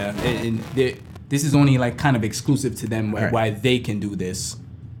 Yeah, and this is only like kind of exclusive to them, why they can do this.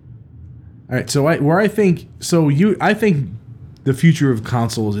 All right, so I think the future of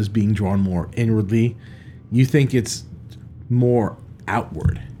consoles is being drawn more inwardly. You think it's more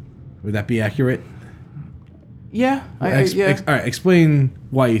outward. Would that be accurate? Yeah. All right, explain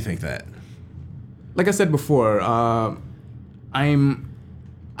why you think that. Like I said before, I'm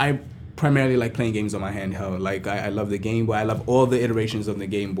I primarily like playing games on my handheld. Like I love the Game Boy. I love all the iterations of the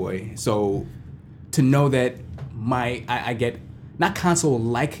Game Boy. So to know that I get not console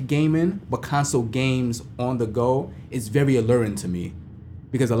like gaming, but console games on the go is very alluring to me.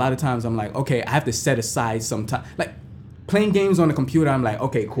 Because a lot of times I'm like, okay, I have to set aside some time. Like playing games on the computer, I'm like,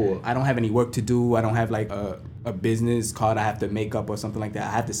 okay, cool. I don't have any work to do. I don't have like a business card I have to make up or something like that.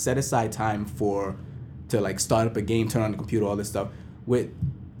 I have to set aside time to like start up a game, turn on the computer, all this stuff. With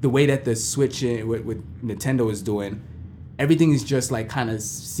the way that the Switch with Nintendo is doing, everything is just like kind of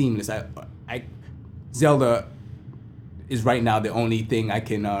seamless. Zelda is right now the only thing I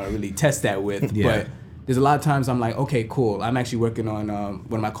can really test that with. Yeah. But there's a lot of times I'm like, okay, cool. I'm actually working on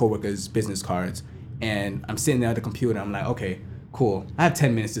one of my coworkers' business cards, and I'm sitting there at the computer. I'm like, okay, cool. I have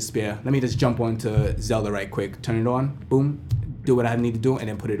 10 minutes to spare. Let me just jump onto Zelda right quick. Turn it on. Boom. Do what I need to do, and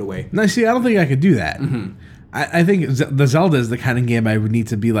then put it away. No, see, I don't think I could do that. Mm-hmm. I think the Zelda is the kind of game I would need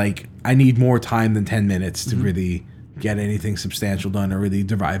to be like, I need more time than 10 minutes to really get anything substantial done or really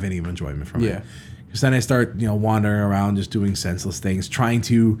derive any enjoyment from it. Because then I start, wandering around just doing senseless things, trying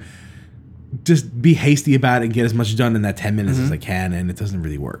to just be hasty about it and get as much done in that 10 minutes as I can, and it doesn't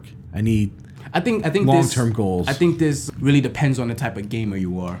really work. I think long-term goals. I think this really depends on the type of gamer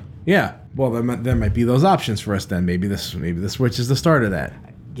you are. Yeah. Well, there might be those options for us then. Maybe the Switch is the start of that.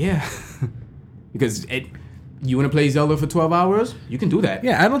 Yeah. Because you want to play Zelda for 12 hours? You can do that.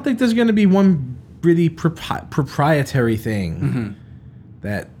 Yeah, I don't think there's going to be one really proprietary thing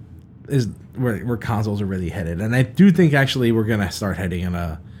that is where consoles are really headed. And I do think actually we're going to start heading in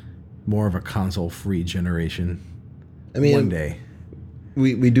a more of a console-free generation. I mean, one day.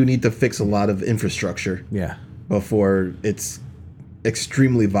 We do need to fix a lot of infrastructure. Yeah. Before it's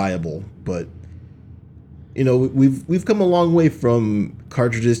extremely viable, but we've come a long way from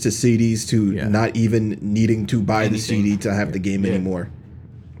cartridges to CDs to not even needing to buy the CD to have the game anymore.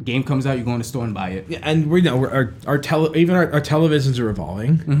 Game comes out, you go in the store and buy it. Yeah, and our televisions are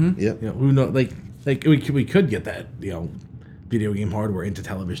evolving. Mm-hmm. Yeah. Who know? Like we could get that video game hardware into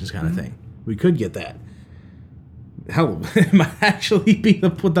televisions kind of thing. We could get that. Hell, it might actually be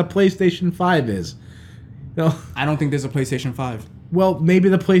what the PlayStation 5 is. I don't think there's a PlayStation 5. Well, maybe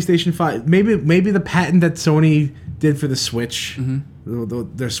the PlayStation 5, maybe the patent that Sony did for the Switch,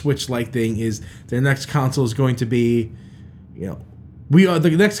 their Switch-like thing is their next console is going to be,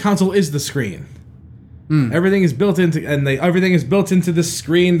 the next console is the screen. Everything is built into, everything is built into the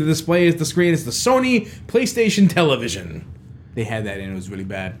screen. The display is the screen. It's the Sony PlayStation television. They had that and it was really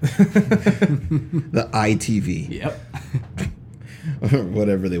bad. The iTV. Yep. Or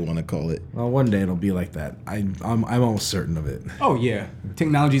whatever they want to call it. Well, one day it'll be like that. I'm almost certain of it. Oh yeah,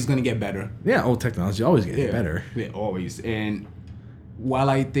 technology is gonna get better. Yeah, technology always gets better. Yeah, always. And while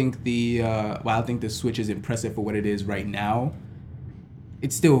I think the Switch is impressive for what it is right now,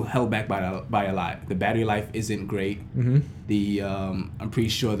 it's still held back by a lot. The battery life isn't great. The I'm pretty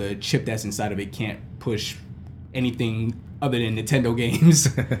sure the chip that's inside of it can't push anything other than Nintendo games.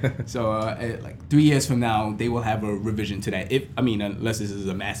 So like 3 years from now, they will have a revision to that. Unless this is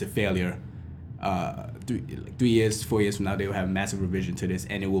a massive failure, 3 years, 4 years from now, they will have a massive revision to this,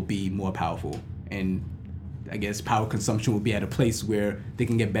 and it will be more powerful. And I guess power consumption will be at a place where they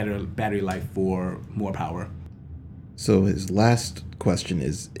can get better battery life for more power. So his last question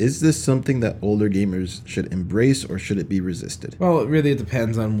is this something that older gamers should embrace, or should it be resisted? Well, it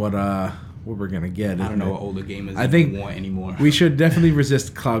depends on what we're gonna get. I don't know what older gamers want anymore. We should definitely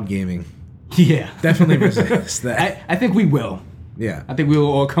resist cloud gaming. Yeah, definitely resist that. I think we will. Yeah, I think we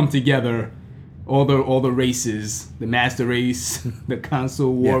will all come together. All the races, the master race, the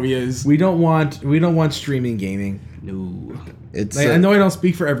console warriors. We don't want streaming gaming. No, I know I don't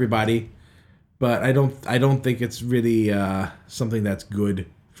speak for everybody, but I don't think it's really something that's good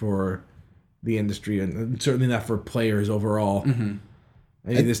for the industry, and certainly not for players overall.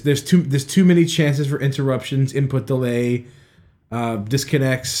 I mean, there's too many chances for interruptions, input delay,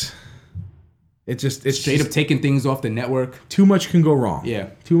 disconnects. It's straight up taking things off the network. Too much can go wrong. Yeah,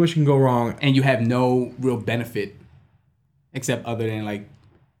 too much can go wrong, and you have no real benefit, except other than like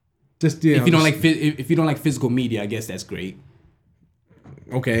if you don't like physical media, I guess that's great.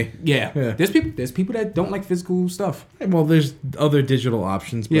 Okay. Yeah. There's people that don't like physical stuff. Well, there's other digital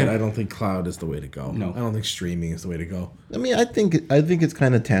options, but I don't think cloud is the way to go. No, I don't think streaming is the way to go. I mean, I think it's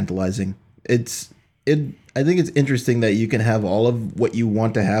kind of tantalizing. I think it's interesting that you can have all of what you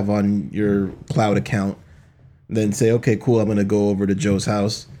want to have on your cloud account, then say, okay, cool, I'm going to go over to Joe's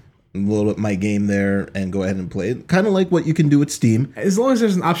house, load up my game there, and go ahead and play it. Kind of like what you can do with Steam. As long as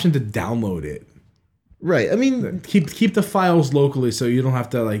there's an option to download it. Right. I mean, keep the files locally so you don't have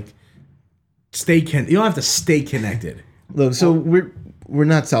to stay connected. Look, so we're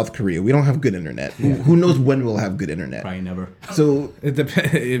not South Korea. We don't have good internet. Who knows when we'll have good internet? Probably never. So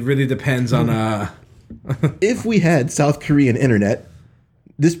It really depends on if we had South Korean internet,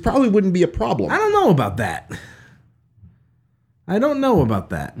 this probably wouldn't be a problem. I don't know about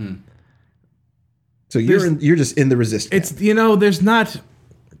that. So you're just in the resist camp. It's there's not.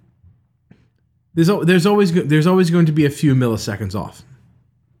 There's always going to be a few milliseconds off,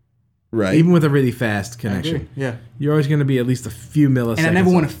 right? even with a really fast connection. Yeah. You're always going to be at least a few milliseconds. And I never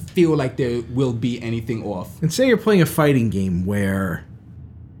want to off. feel like there will be anything off. And say you're playing a fighting game where,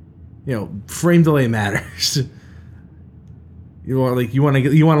 frame delay matters. You want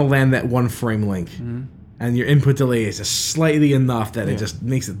to land that one frame link, and your input delay is just slightly enough that it just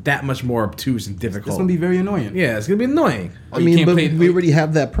makes it that much more obtuse and difficult. It's gonna be very annoying. Yeah, it's gonna be annoying. I mean, but we already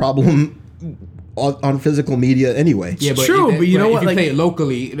have that problem on physical media anyway. Yeah, but true, but you know what? If you Like, play it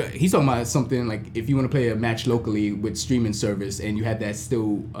locally, he's talking about something like if you want to play a match locally with streaming service and you had that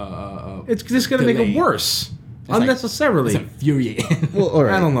still. it's just gonna make it worse unnecessarily. It's infuriating. Well, all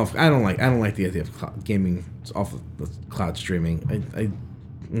right. I don't know. I don't like the idea of gaming off of the cloud streaming.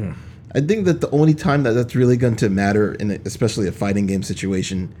 I think that the only time that's really going to matter, especially a fighting game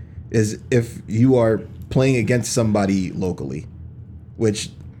situation, is if you are playing against somebody locally, which,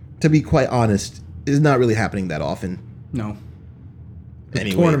 to be quite honest, is not really happening that often. No.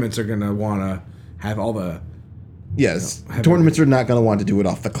 Anyway, Tournaments are gonna want to have all the. yes, tournaments are not going to want to do it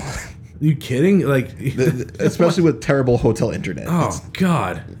off the cloud. Are you kidding? Like, Especially with terrible hotel internet. oh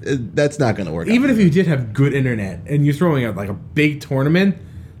god! That's not going to work. Even if you did have good internet and you're throwing out like a big tournament,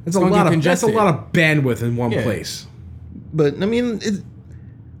 that's a gonna lot get of congested. bandwidth in one place. But I mean,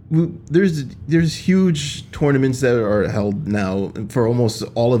 there's huge tournaments that are held now for almost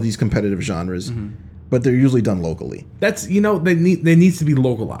all of these competitive genres, but they're usually done locally. That's there needs to be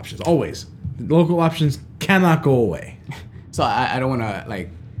local options always. Local options cannot go away. So I don't want to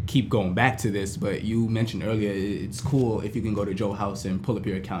keep going back to this, but you mentioned earlier it's cool if you can go to Joe's house and pull up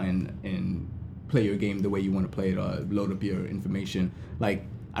your account and play your game the way you want to play it, or load up your information. Like,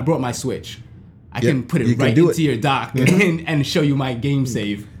 I brought my Switch. I can put it right into your dock and show you my game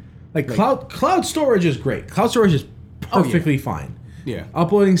save. Like cloud storage is great. Cloud storage is perfectly fine. Yeah.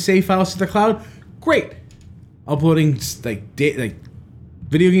 Uploading save files to the cloud, great. Uploading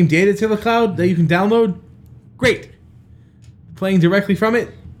video game data to the cloud that you can download, great. Playing directly from it,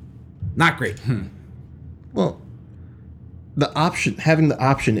 not great. Well, having the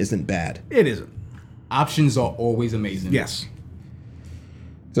option isn't bad. It isn't. Options are always amazing. Yes.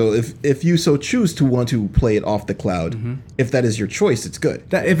 So if you so choose to want to play it off the cloud, if that is your choice, it's good.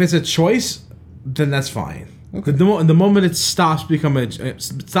 That if it's a choice, then that's fine. Okay. The moment it stops becoming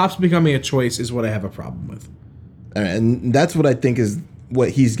a choice is what I have a problem with. All right, and that's what I think is what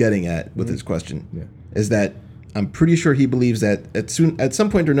he's getting at with his question. Yeah. Is that I'm pretty sure he believes that at some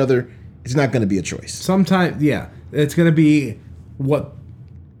point or another, it's not going to be a choice. Sometimes, yeah, it's going to be what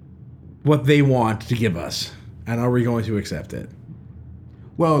they want to give us, and are we going to accept it?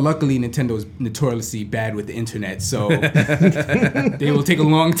 Well, luckily Nintendo's notoriously bad with the internet, so they will take a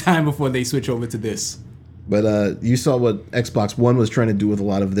long time before they switch over to this. But you saw what Xbox One was trying to do with a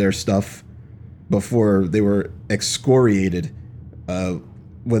lot of their stuff before they were excoriated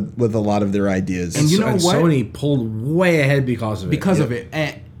with a lot lot of their ideas. And you know what? Sony pulled way ahead because of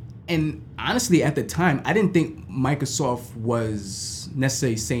it. And honestly, at the time, I didn't think Microsoft was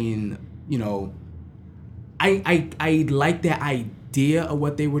necessarily saying, I like their idea of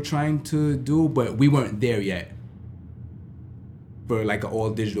what they were trying to do, but we weren't there yet for like an all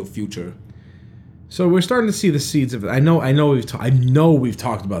digital future. So we're starting to see the seeds of it. I know we've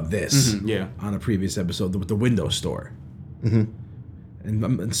talked about this on a previous episode with the Windows Store.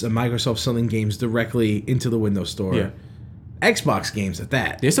 And so Microsoft selling games directly into the Windows Store. Yeah. Xbox games at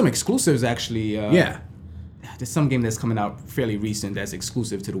that. There's some exclusives actually. Yeah. There's some game that's coming out fairly recent that's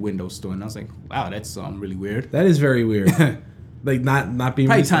exclusive to the Windows Store, and I was like, wow, that's really weird. That is very weird. Like not being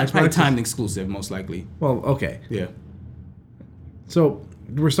probably timed exclusive, most likely. Well, okay. Yeah. So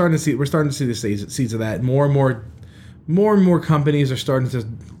we're starting to see the seeds of that. More and more companies are starting to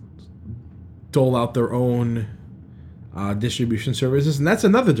dole out their own distribution services, and that's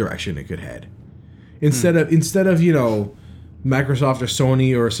another direction it could head. Instead of Microsoft or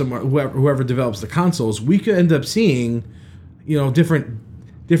Sony or whoever develops the consoles, we could end up seeing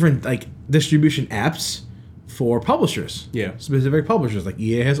different like distribution apps for publishers. Yeah. Specific publishers, like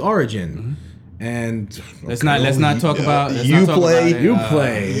EA has Origin. And Let's not talk about Uplay.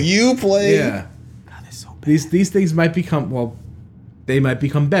 Yeah. God, that's so bad. These things might become they might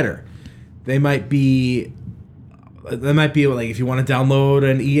become better. They might be like if you want to download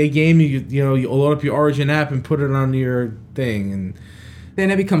an EA game, you load up your Origin app and put it on your thing, and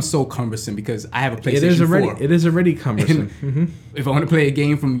then it becomes so cumbersome because I have a PlayStation It is already 4. it is already cumbersome. If I want to play a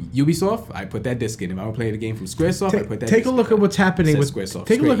game from Ubisoft, I put that disc in. If I want to play a game from Squaresoft, I put that. Take a look at what's happening with Squaresoft.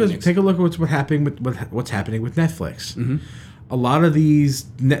 take a look Square at Enix. take a look at what's happening with what's happening with Netflix. A lot of these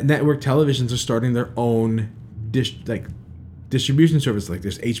network televisions are starting their own distribution service. Like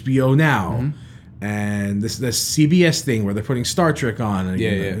there's HBO now, and this CBS thing where they're putting Star Trek on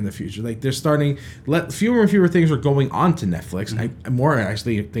in the future. Like they're starting fewer and fewer things are going on to Netflix. More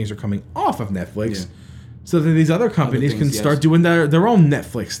actually things are coming off of Netflix, so that these other companies can start doing their own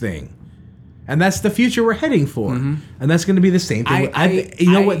Netflix thing. And that's the future we're heading for. And that's going to be the same thing.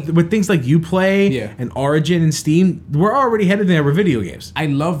 With things like Uplay and Origin and Steam, we're already headed there with video games. I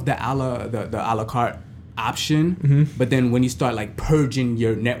love the a la carte option, but then when you start like purging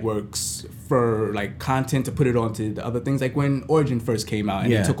your networks for like content to put it onto the other things, like when Origin first came out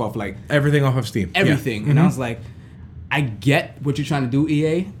and they took off like everything off of Steam. Everything. And I was like, I get what you're trying to do,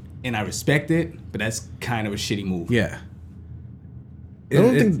 EA, and I respect it, but that's kind of a shitty move. Yeah. I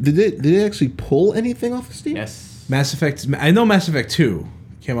don't think did they actually pull anything off of Steam? Yes. Mass Effect. I know Mass Effect 2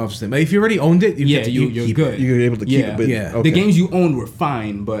 came off of Steam. But if you already owned it, you're keep good. it. You're able to keep it. But, okay. The games you owned were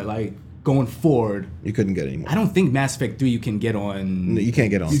fine, but like going forward, you couldn't get any more. I don't think Mass Effect 3 you can get on. No, you can't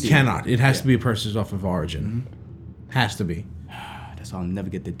get on. You Steam. cannot. It has to be purchased off of Origin. Has to be. That's why I'll never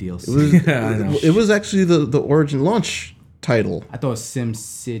get the DLC. I know. It was actually the Origin launch title. I thought it was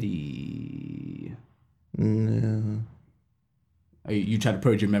SimCity. No. You try to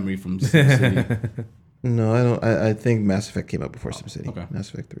purge your memory from SimCity. No, I don't. I think Mass Effect came out before SimCity. Okay. Mass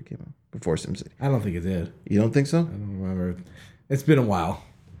Effect 3 came out before SimCity. I don't think it did. You don't think so? I don't remember. It's been a while.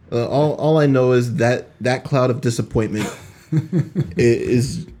 All I know is that cloud of disappointment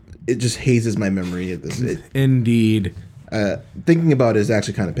it just hazes my memory at this. Indeed. Thinking about it is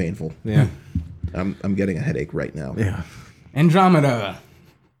actually kind of painful. Yeah. I'm getting a headache right now. Yeah. Andromeda.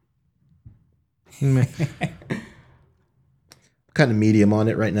 Kind of medium on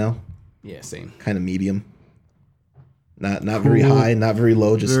it right now. Yeah, same. Kind of medium. Not very high, not very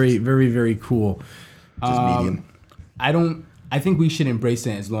low. Just very, very, very cool. medium. I think we should embrace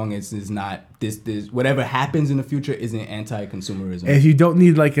it as long as it's not this whatever happens in the future isn't anti-consumerism. If you don't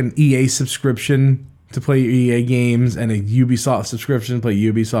need like an EA subscription to play your EA games and a Ubisoft subscription to play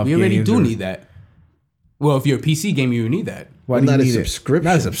Ubisoft games. You already do need that. Well, if you're a PC gamer, you need that. Why do you not a need subscription.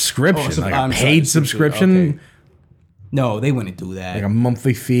 Not a subscription. Oh, like I'm a sorry, paid subscription. okay. No, they wouldn't do that. Like a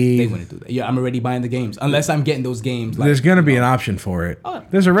monthly fee. They wouldn't do that. Yeah, I'm already buying the games. Unless I'm getting those games. Like, There's going to be an option for it. Oh.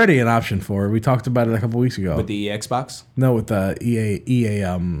 There's already an option for it. We talked about it a couple weeks ago. with the Xbox. No, with the EA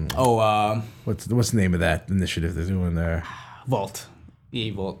what's the name of that initiative they're doing there? Vault.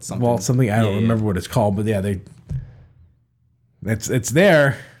 EA Vault something. Vault something, I don't remember what it's called, but yeah, it's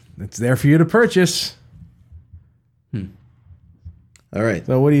there. It's there for you to purchase. All right.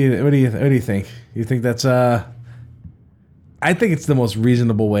 So what do you think? You think that's I think it's the most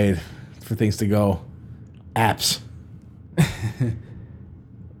reasonable way for things to go. Apps.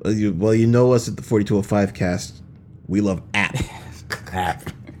 Well, you know us at the 4205 cast. We love app. App.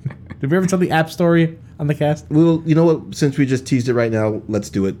 Did we ever tell the app story on the cast? Well, you know what? Since we just teased it right now, let's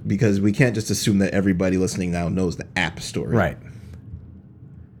do it because we can't just assume that everybody listening now knows the app story. Right.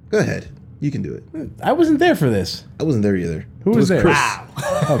 Go ahead. You can do it. I wasn't there for this. I wasn't there either. Who was there? Chris. Wow.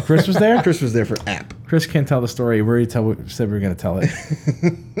 Oh, Chris was there? Chris was there for app. Chris can't tell the story. We already said we were going to tell it.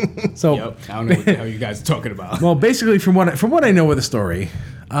 So, Yep. I don't know what the hell you guys are talking about. well, basically, from what I know of the story,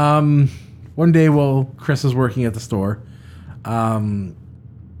 one day while Chris was working at the store,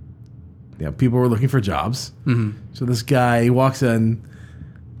 people were looking for jobs. Mm-hmm. So this guy walks in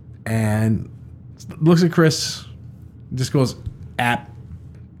and looks at Chris, just goes, app.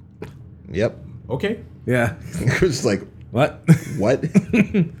 Yep. Okay. Yeah. Chris is like, What? what?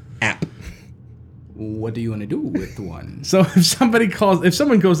 App. What do you want to do with one? So if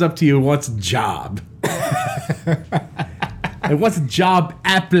someone goes up to you and wants a job, and wants a job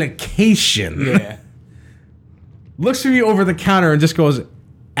application, Yeah. looks for you over the counter and just goes,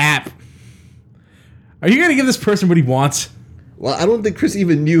 app. Are you going to give this person what he wants? Well, I don't think Chris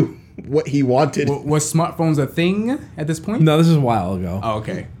even knew what he wanted. Was smartphones a thing at this point? No, this is a while ago. Oh,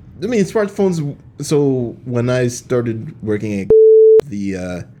 okay. I mean, smartphones. So when I started working at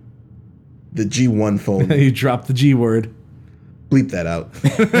the G1 phone, You dropped the G word. bleep that out.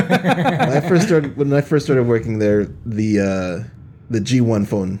 When I first started working there, the G1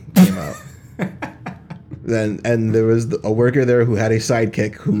 phone came out. And there was a worker there who had a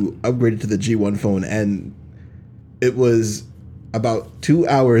sidekick who upgraded to the G1 phone, and it was about 2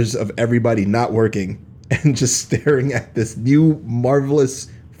 hours of everybody not working and just staring at this new marvelous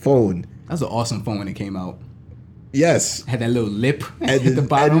phone. That was an awesome phone when it came out. Yes. Had that little lip And, at the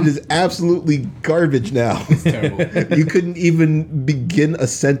bottom. and it is absolutely garbage now. It's terrible. You couldn't even begin a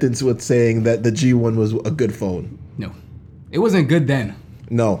sentence with saying that the G1 was a good phone. No, it wasn't good then.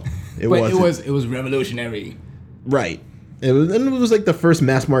 No, it But wasn't. it was revolutionary. Right. It was like the first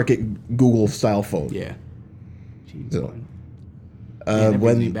mass market Google style phone. Yeah. So, Man, that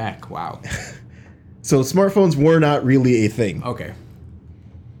brings me when back. Wow. so smartphones were not really a thing. Okay.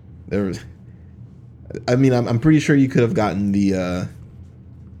 There was, I mean, I'm pretty sure you could have gotten the,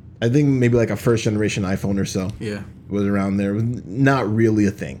 I think maybe like a first generation iPhone or so. Yeah. Was around there. It was not really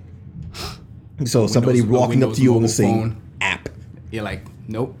a thing. So somebody Windows- walking up Windows to you and mobile saying phone. app. You're like,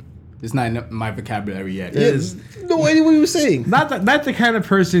 nope. It's not in my vocabulary yet. Yeah, no idea what he was saying. Not the kind of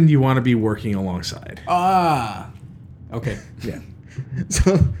person you want to be working alongside. Ah. Okay. Yeah.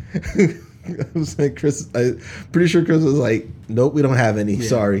 So I was like, I'm pretty sure Chris was like, nope, we don't have any. Yeah.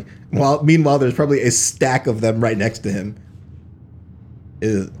 Sorry. Meanwhile, there's probably a stack of them right next to him.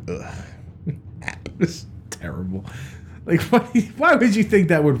 App. It's terrible. Like, why would you think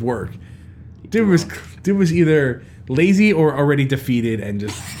that would work? Dude was either lazy or already defeated and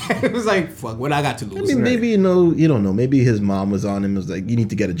just. It was like, fuck, what I got to I lose? mean, maybe, you don't know. Maybe his mom was on him. Was like, you need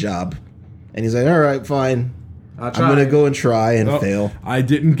to get a job. And he's like, all right, fine. I'm going to go and try and fail. I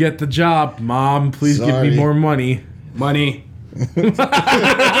didn't get the job. Mom, please give Sorry. me more money. Money.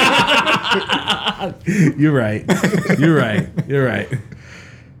 You're right. You're right. You're right.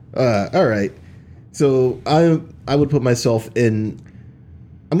 All right. So I would put myself in.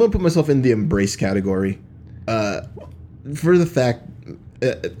 I'm going to put myself in the embrace category, for the fact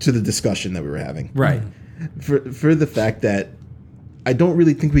to the discussion that we were having. Right. For the fact that I don't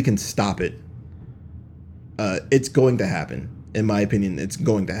really think we can stop it. It's going to happen, in my opinion. It's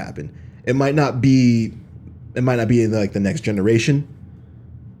going to happen. It might not be in like the next generation,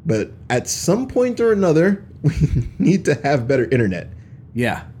 but at some point or another, we need to have better internet.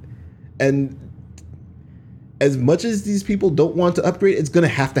 Yeah. And as much as these people don't want to upgrade, it's going to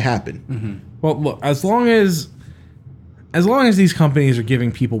happen. Mm-hmm. Well, look, as long as these companies are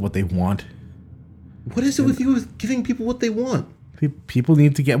giving people what they want, What is it with you with giving people what they want? people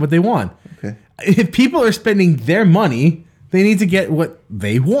need to get what they want. Okay. If people are spending their money, they need to get what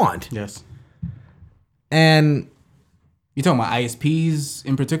they want. Yes. And You talking about ISPs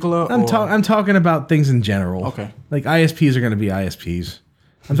in particular? I'm or- talking about things in general. Okay. Like ISPs are going to be ISPs.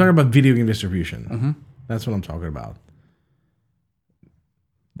 I'm talking about video game distribution. Mm-hmm. That's what I'm talking about.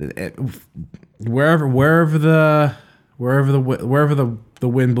 Wherever the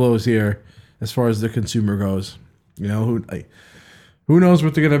wind blows here, as far as the consumer goes, who knows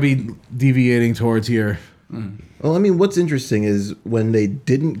what they're going to be deviating towards here. Well, I mean, what's interesting is when they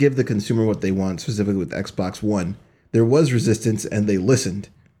didn't give the consumer what they want, specifically with Xbox One, there was resistance and they listened,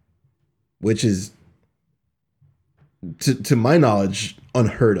 which is, to my knowledge,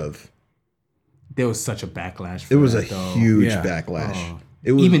 unheard of. There was such a backlash. For It was that, a though. huge Yeah. backlash. Oh.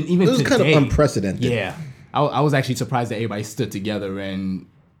 It was Even it was kind of today. unprecedented. Yeah. I was actually surprised that everybody stood together and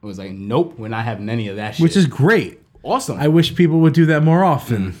was like, nope, we're not having any of that shit. Which is great. awesome. I wish people would do that more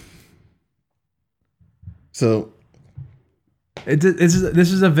often. So This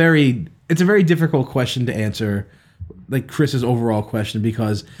is a very difficult question to answer, like Chris's overall question,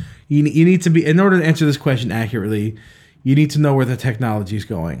 because you need to be, in order to answer this question accurately, you need to know where the technology is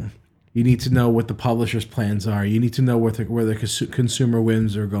going. You need to know what the publisher's plans are. You need to know where the consumer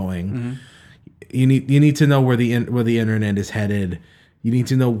wins are going. Mm-hmm. You need to know where the internet is headed. You need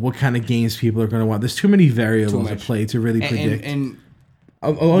to know what kind of games people are going to want. There's too many variables at play to really predict. And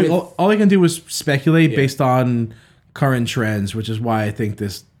All I can do is speculate based on current trends, which is why I think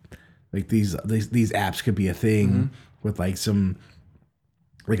these apps could be a thing with like some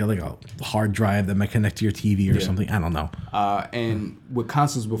like a hard drive that might connect to your TV or something. I don't know. and with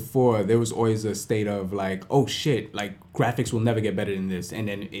consoles before, there was always a state of like, oh shit, like graphics will never get better than this, and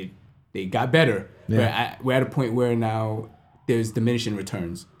then they got better. Yeah. We're at a point where now there's diminishing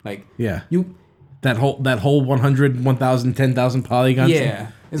returns. Like That whole 100, 1,000, 10,000 polygons.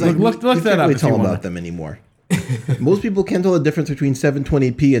 Yeah. It's like look you that can't up. really If you tell want. about them anymore. Most people can't tell the difference between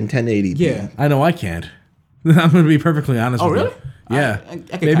 720p and 1080p. Yeah. I know I can't. I'm going to be perfectly honest. Oh, with really? You. Yeah. I can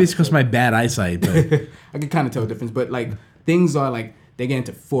Maybe kinda it's because of my bad eyesight, but I can kind of tell the difference, but like things are like they get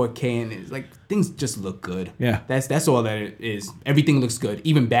into 4K and it's like things just look good. Yeah. That's all that it is. Everything looks good.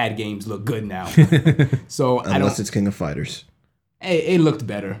 Even bad games look good now. So Unless it's King of Fighters. it looked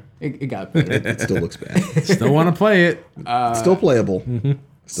better. It got better. It still looks bad. still want to play it. Still playable.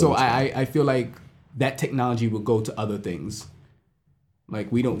 So I feel like that technology will go to other things.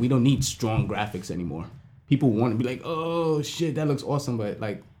 Like we don't need strong graphics anymore. People want to be like, oh shit, that looks awesome, but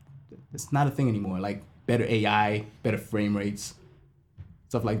like it's not a thing anymore. Like better AI, better frame rates,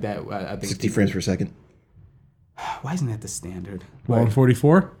 stuff like that. I think 60 frames per second. Why isn't that the standard?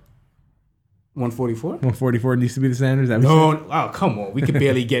 144. 144? 144 needs to be the standard. Is that what you said? No, oh come on, we can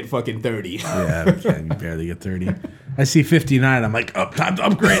barely get fucking 30. Yeah, we can. You barely get 30. I see 59. I'm like, time to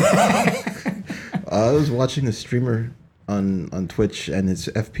upgrade. I was watching a streamer on Twitch, and his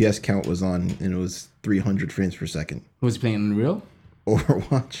FPS count was on, and it was 300 frames per second. Was he playing Unreal?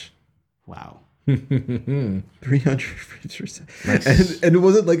 Overwatch. Wow. 300 frames per second. And it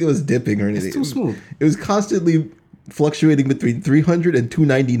wasn't like it was dipping or anything. It's too smooth. It was constantly fluctuating between 300 and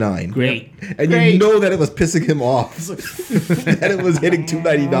 299. Great. And Great. you know that it was pissing him off. That it was hitting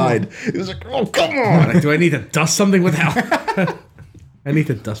 299. It was like, oh, come on. Like, do I need to dust something with how? I need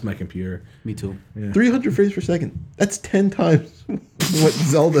to dust my computer. Me too. Yeah. 300 frames per second. That's 10 times what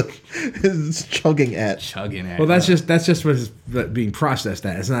Zelda is chugging at. Well, that's just what it's being processed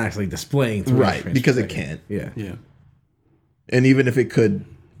at. It's not actually displaying. Right, frames because per it second. can't. Yeah. And even if it could,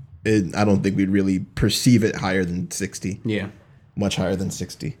 I don't think we'd really perceive it higher than 60. Yeah. Much higher than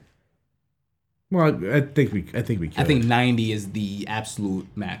 60. Well, I think we could. I think 90 is the absolute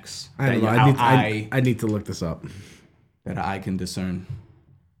max. I don't know. I need to look this up. That I can discern.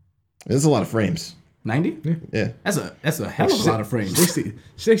 There's a lot of frames. 90? Yeah. That's a hell of a lot of frames.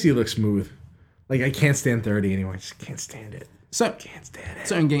 60 looks smooth. Like, I can't stand 30 anymore. I just can't stand it. Can't stand it.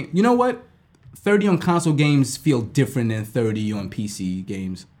 Certain game. You know what? 30 on console games feel different than 30 on PC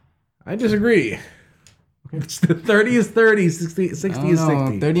games. I disagree. 30 is 30. 60 is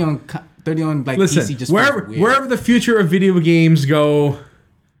 60. 30 on like Listen, PC just wherever the future of video games go,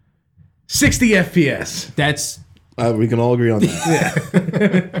 60 FPS. That's We can all agree on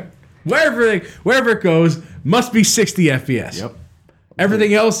that. Wherever it goes, must be 60 FPS. Yep.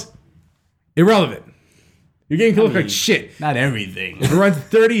 Everything else, irrelevant. Your game can look like shit. Not everything. If it runs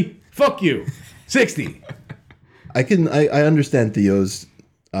 30, fuck you. 60. I understand Theo's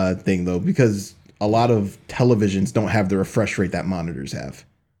thing though, because a lot of televisions don't have the refresh rate that monitors have.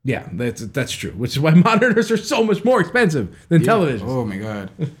 Yeah, that's true. Which is why monitors are so much more expensive than televisions. Oh my god.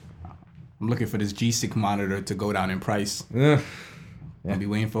 I'm looking for this G-Sync monitor to go down in price. I'll be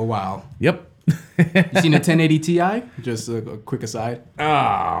waiting for a while. Yep. You seen the 1080 Ti? Just a quick aside.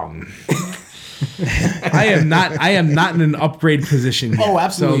 I am not in an upgrade position yet. Oh,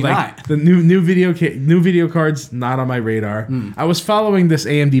 absolutely not. not. The new video cards not on my radar. I was following this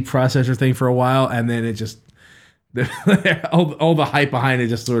AMD processor thing for a while, and then it just all the hype behind it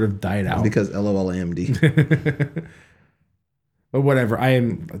just sort of died out. Because LOL AMD. But whatever.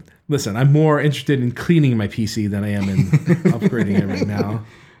 I'm more interested in cleaning my PC than I am in upgrading it right now.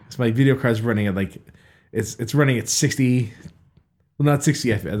 So my video card's running at like it's running at 60. Well, not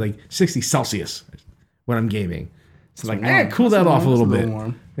 60 like 60 Celsius when I'm gaming. So like, cool that off a little bit.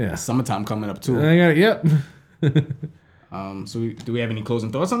 Warm. Yeah. Summertime coming up too. I got it. Yep. So do we have any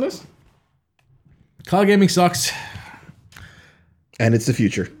closing thoughts on this? Cloud gaming sucks. And it's the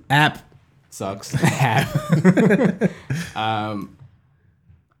future. App sucks.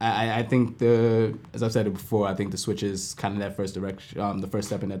 I think as I've said it before, I think the Switch is kind of that first direction, the first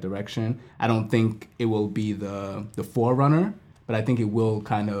step in that direction. I don't think it will be the forerunner, but I think it will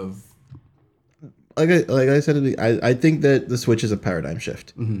kind of. Like I said, I think that the Switch is a paradigm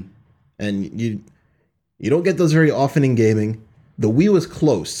shift, and you don't get those very often in gaming. The Wii was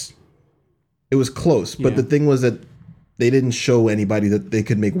close. It was close, but the thing was that they didn't show anybody that they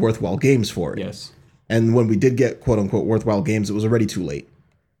could make worthwhile games for it. Yes. And when we did get quote unquote worthwhile games, it was already too late.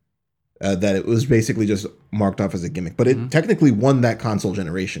 That it was basically just marked off as a gimmick. But it technically won that console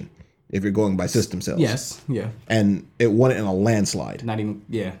generation, if you're going by system sales. Yes. Yeah. And it won it in a landslide. Not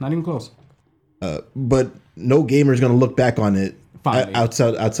even close. But no gamer is going to look back on it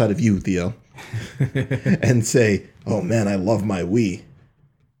outside of you, Theo, and say, "Oh man, I love my Wii."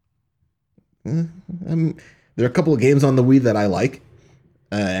 There are a couple of games on the Wii that I like,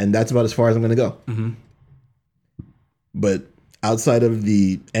 and that's about as far as I'm going to go. But outside of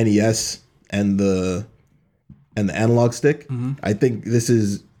the NES and the analog stick, I think this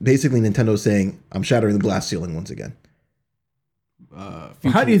is basically Nintendo saying, "I'm shattering the glass ceiling once again."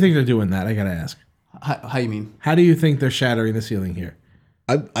 How do you think they're doing that? I gotta ask. How you mean? How do you think they're shattering the ceiling here?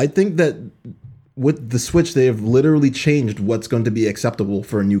 I think that with the Switch, they have literally changed what's going to be acceptable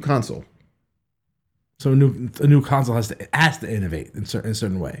for a new console. So a new console has to innovate in a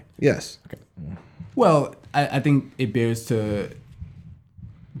certain way. Yes. Okay. Well, I think it bears to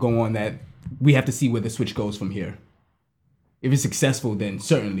go on that we have to see where the Switch goes from here. If it's successful, then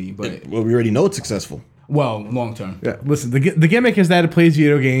certainly. But Well, we already know it's successful. well, long term. Yeah. Listen, the gimmick is that it plays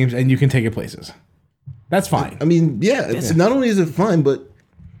video games and you can take it places. That's fine. I mean, yeah, it's not only is it fine, but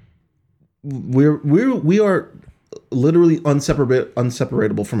we are literally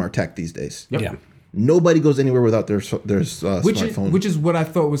unseparable from our tech these days. Yep. Yeah. Nobody goes anywhere without their smartphone. Which is what I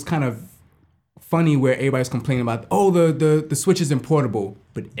thought was kind of funny, where everybody's complaining about, the Switch isn't portable,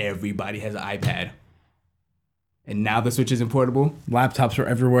 but everybody has an iPad. And now the Switch isn't portable. Laptops were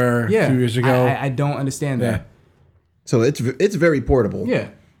everywhere Yeah. a few years ago. I don't understand that. So it's very portable. Yeah.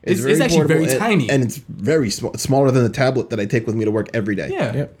 It's actually very tiny. And it's very small. It's smaller than the tablet that I take with me to work every day.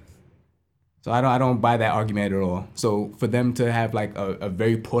 Yeah. Yep. So I don't buy that argument at all. So for them to have like a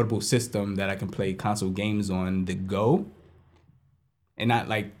very portable system that I can play console games on the go, and not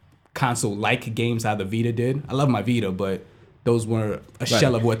like console-like games how the Vita did. I love my Vita, but those were a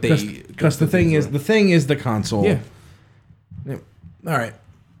shell of what they. Because the thing is the console. Yeah. All right.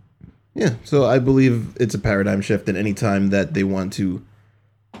 Yeah. So I believe it's a paradigm shift, and any time that they want to,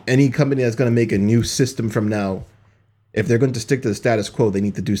 any company that's going to make a new system from now, if they're going to stick to the status quo, they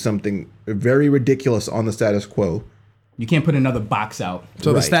need to do something very ridiculous on the status quo. You can't put another box out.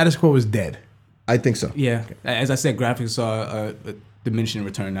 So the Right. status quo is dead. I think so. Yeah. As I said, graphics are a diminishing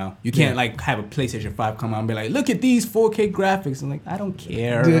return now. You can't like have a PlayStation 5 come out and be like, look at these 4K graphics. I'm like, I don't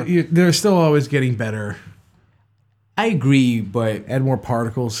care. They're still always getting better. I agree, but Add more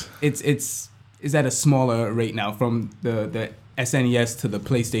particles. it's at a smaller rate now. From the SNES to the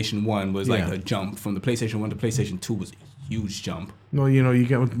PlayStation 1 was like Yeah. a jump. From the PlayStation 1 to PlayStation 2 was a huge jump. Well, you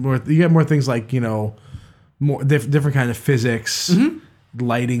get more things like more different kind of physics,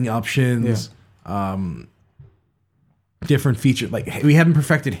 lighting options, different features. Like we haven't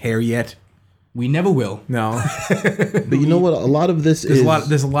perfected hair yet. We never will. No, But you know what? A lot of this there's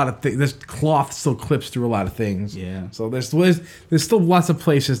is a lot of things. This cloth still clips through a lot of things. Yeah. So there's still lots of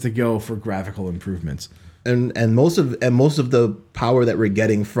places to go for graphical improvements. and most of the power that we're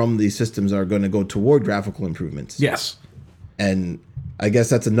getting from these systems are going to go toward graphical improvements. Yes. And I guess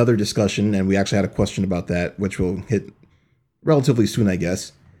that's another discussion, and we actually had a question about that, which we'll hit relatively soon, I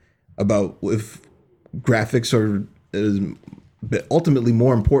guess, about if graphics are ultimately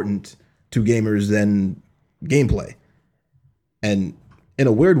more important to gamers than gameplay. And in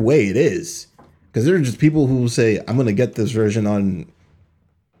a weird way, it is. Because there are just people who will say, I'm going to get this version on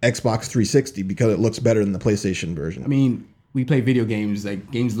Xbox 360 because it looks better than the PlayStation version. I mean, we play video games. Like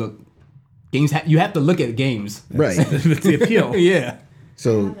you have to look at games. Right. It's the appeal. Yeah. I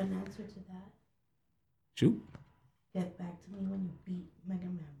So have an answer to that. Shoot. Get back to me when you beat Mega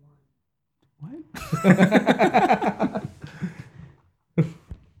Man 1. What?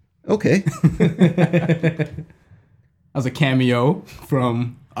 okay. That was a cameo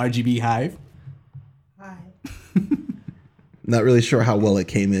from RGB Hive. Hi. Not really sure how well it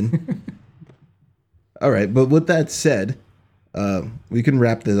came in. All right, but with that said, we can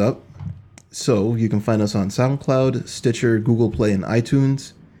wrap this up. So you can find us on SoundCloud, Stitcher, Google Play, and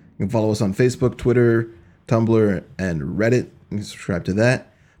iTunes. You can follow us on Facebook, Twitter, Tumblr, and Reddit. You can subscribe to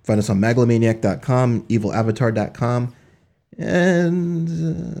that. Find us on Megalomaniac.com, EvilAvatar.com,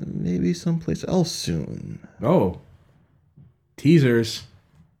 and maybe someplace else soon. Oh. Teasers.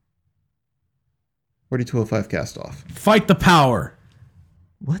 4205 Cast Off. Fight the power.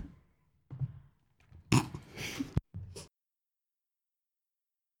 What?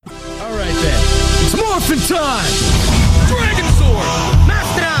 All right then. It's morphin' time. Dragon Sword!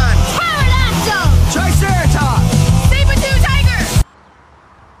 Mastodon! Pterodactyl! Triceratops! Saber-tooth tiger!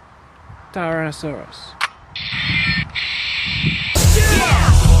 Tyrannosaurus.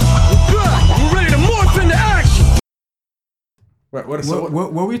 We're ready to morph into action! What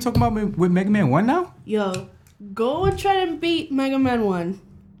What were we talking about with Mega Man 1 now? Yo, go and try and beat Mega Man 1.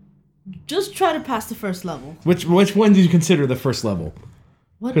 Just try to pass the first level. Which one do you consider the first level?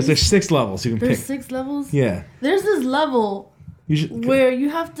 What Because is- there's 6 levels you can there's pick. 6 levels? Yeah. There's this level You should. where you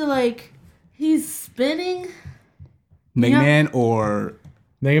have to like, he's spinning. Mega Yeah. Man or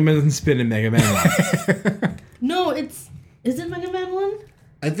Mega Man doesn't spin in Mega Man 1. No, is it Mega Man 1?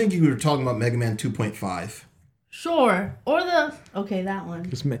 I think you were talking about Mega Man 2.5. Sure. Or that one.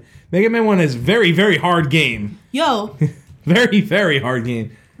 Because Mega Man 1 is very, very hard game. Yo, Very, very hard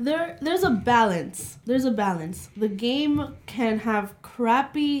game. there's a balance. There's a balance. The game can have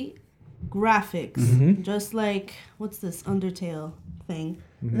crappy graphics, just like what's this Undertale thing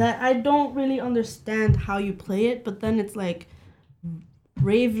that I don't really understand how you play it, but then it's like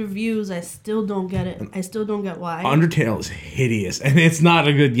rave reviews. I still don't get it. I still don't get why. Undertale is hideous, and it's not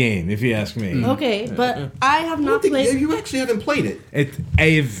a good game, if you ask me. Okay, but I have not played. You actually haven't played it.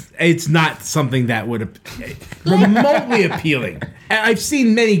 It's not something that would remotely appealing. I've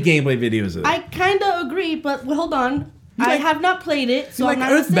seen many gameplay videos of it. I kind of agree, but hold on. I like- have not played it, so you I'm like not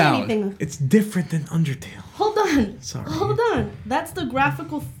gonna say Earthbound. anything. It's different than Undertale. Hold on. Sorry. Hold on. That's the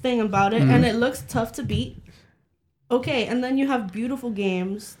graphical thing about it, and it looks tough to beat. Okay, and then you have beautiful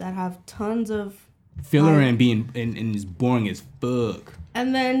games that have tons of Filler and is boring as fuck.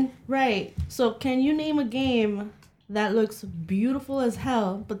 And then, right. So can you name a game that looks beautiful as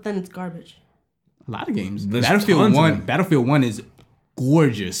hell, but then it's garbage? A lot of games. There's Battlefield tons of 1. them. Battlefield 1 is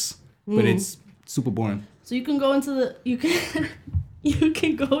gorgeous, but it's super boring. So you can go into you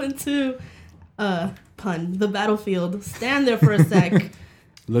can go into the battlefield, stand there for a sec,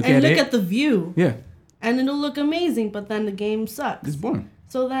 Look and at look it. at the view. Yeah, And it'll look amazing, but then the game sucks. it's boring.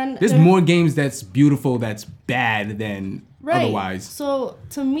 So then There's more games that's beautiful that's bad than otherwise. So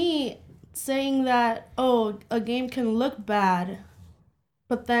to me, saying that a game can look bad,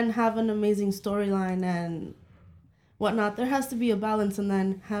 but then have an amazing storyline and whatnot, there has to be a balance. And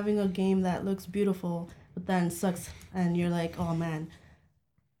then having a game that looks beautiful but then sucks, and you're like, oh man,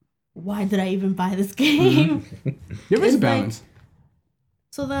 why did I even buy this game? There is a It's like- balance.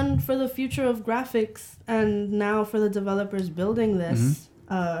 So then for the future of graphics, and now for the developers building this,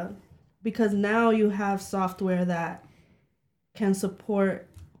 because now you have software that can support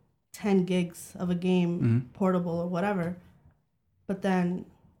 10 gigs of a game, portable or whatever, but then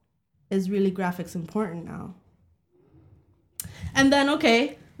is really graphics important now? And then,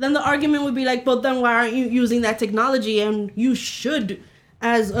 okay, then the argument would be like, but then why aren't you using that technology? And you should,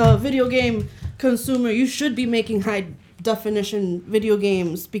 as a video game consumer, you should be making high definition video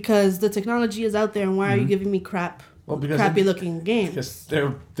games because the technology is out there, and why are you giving me crappy looking games? Because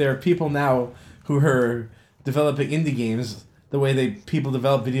there are people now who are developing indie games the way people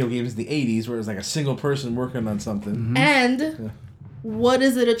develop video games in the 80s, where it's like a single person working on something. And what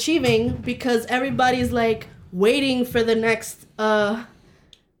is it achieving? Because everybody's like waiting for the next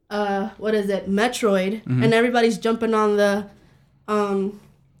what is it, Metroid, and everybody's jumping on the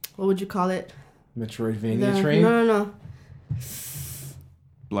what would you call it? Metroidvania train? No.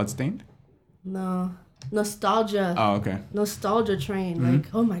 Bloodstained? No. Nostalgia. Oh, okay. Nostalgia train. Like,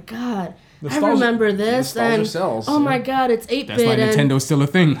 oh my god. Nostalgia- I remember this, nostalgia and sells, oh yeah. my god, it's 8-bit. That's why and, Nintendo's still a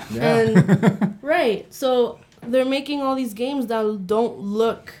thing. and right. So they're making all these games that don't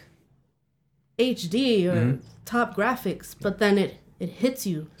look HD or top graphics, but then it hits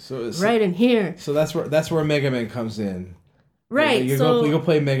you right in here. So that's where Mega Man comes in. Right. You so go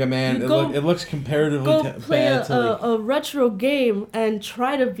play Mega Man. It looks comparatively go play bad to like, a retro game and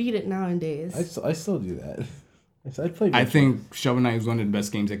try to beat it nowadays. I still do that. I play. I think Shovel Knight is one of the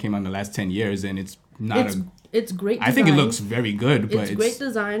best games that came out in the last 10 years, and it's not It's great design. I think it looks very good, but It's great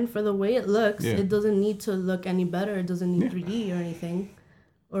design for the way it looks. Yeah. It doesn't need to look any better. It doesn't need 3D or anything.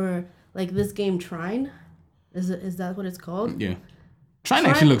 Or like this game Trine. Is that what it's called? Yeah. Trine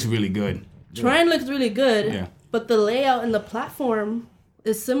actually looks really good. Trine looks really good. Yeah. But the layout and the platform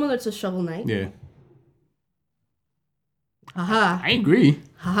is similar to Shovel Knight. Yeah. Haha. I agree.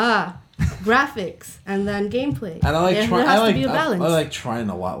 Haha. Graphics and then gameplay. And I like there Trine. has to be a balance. I like Trine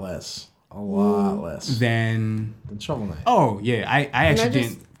a lot less. A lot less Then than Shovel Knight. oh yeah, I actually just-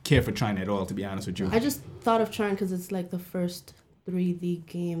 didn't care for Trine at all, to be honest with you. I just thought of Trine because it's like the first 3D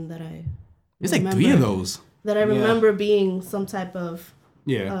game that I There's like remember, 3 of those. that I remember being some type of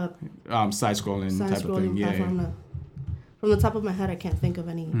Yeah. Side scrolling type of side-scrolling thing. Yeah. platform. From the top of my head, I can't think of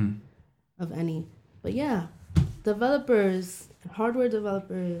any. But yeah, developers, hardware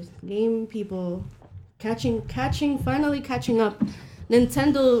developers, game people, finally catching up.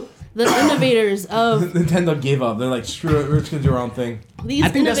 Nintendo, the innovators of Nintendo gave up. They're like, screw it, we're just gonna do our own thing. these I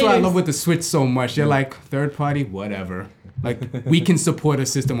think that's what I innovators- love with the Switch so much. They're like third party, whatever. Like we can support a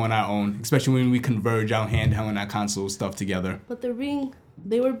system on our own, especially when we converge our handheld and our console stuff together. But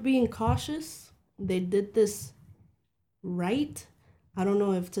they were being cautious. They did this right. I don't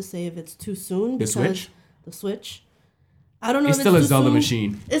know if it's too soon. The because Switch? The Switch. I don't know It's if still a too Zelda soon.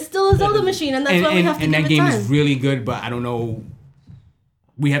 machine. It's still a Zelda machine, and that's why we have to and give that it game time. is really good, but I don't know.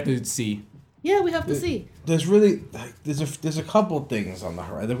 We have to see. Yeah, we have to see. There's really there's a couple things on the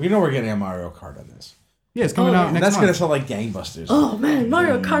horizon. We know we're getting a Mario Kart on this. Yeah, it's coming Oh, out yeah. next That's gonna month. sell like gangbusters. Oh man,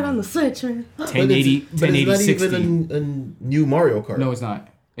 Mario Kart on the Switch, man. 1080, but it's 1080, not 60. even a new Mario Kart. No, it's not.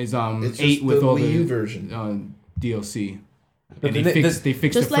 It's It's 8 just with the all Wii U the version. DLC. But And the they na- fixed the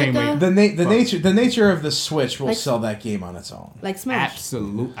Just frame like, rate. The nature of the Switch will Like- sell that game on its own. Like Smash.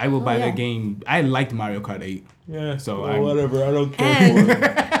 Absolute. I will buy yeah. that game. I liked Mario Kart 8. Yeah. So whatever. I don't care And for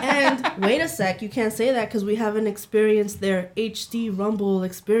it. and wait a sec, you can't say that because we haven't experienced their HD Rumble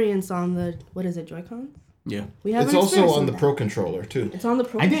experience on the Joy-Con. Yeah. We haven't. It's also experienced on the that. Pro Controller too. It's on the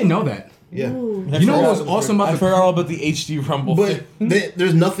Pro. I didn't know that. Yeah. Ooh. You know what was awesome I about the forgot all about the HD Rumble But thing.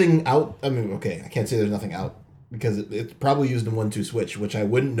 there's nothing out. I mean, okay, I can't say there's nothing out because it's probably used in 1-2 Switch, which I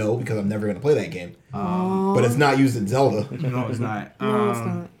wouldn't know because I'm never going to play that game. But it's not used in Zelda. No, it's not. No, it's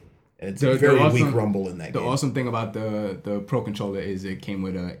not. It's a very weak rumble in that The game. awesome thing about the Pro Controller is it came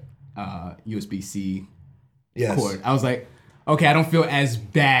with a USB-C cord. I was like, okay, I don't feel as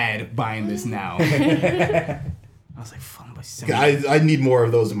bad buying this now. I was like, fun by I need more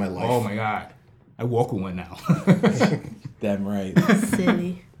of those in my life. Oh my god, I walk with one now. Damn right.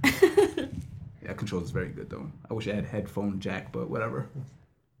 Silly. That controller's very good though. I wish I had headphone jack, but whatever.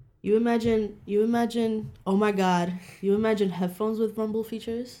 You imagine, oh my god, you imagine headphones with rumble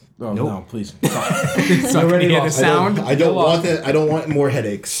features? Oh, Nope. no, please. So I can hear the sound. I don't want that. I don't want more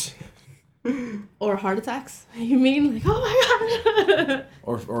headaches. Or heart attacks? You mean? Like, oh my god.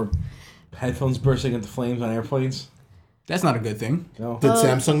 Or headphones bursting into flames on airplanes. That's not a good thing. No. Did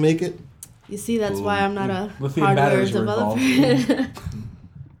Samsung make it? You see, that's why I'm not a Lithium hardware batteries were developer. involved.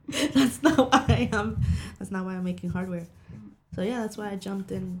 That's not why I am. That's not why I'm making hardware. So yeah, that's why I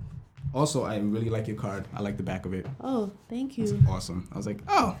jumped in. Also, I really like your card. I like the back of it. Oh, thank you. It's awesome. I was like,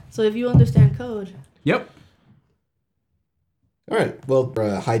 oh. So if you understand code. Yep. All right. Well,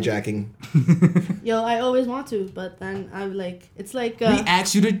 hijacking. Yo, I always want to, but then I'm like, it's like We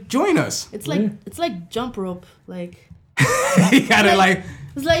asked you to join us. it's like jump rope. Like You gotta like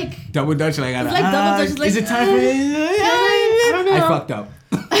it's like double dutch. Like, It's like double dutch, it's like, is it time for I don't know. I fucked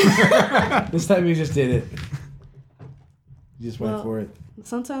up. This time you just did it. You just went Well, for it.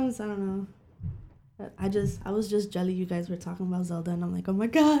 Sometimes I don't know. I was just jelly you guys were talking about Zelda, and I'm like, oh my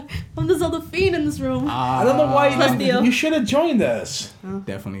god, I'm the Zelda fiend in this room. I don't know why Plus you Theo. didn't. You should have joined us.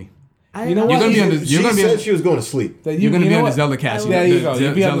 Definitely. You know You're what? gonna be on the. She You're gonna be. said On, she was going to sleep. That you're gonna you be know on the what? Zelda cast. There There you go.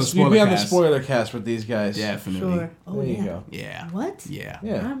 You'll be on Zelda the cast. spoiler cast with these guys. Definitely. Sure. Oh There yeah. you go. Yeah. What? Yeah.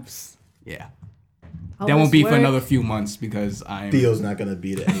 Yeah. Yeah. All That won't this be for work. another few months because I'm. Theo's not going to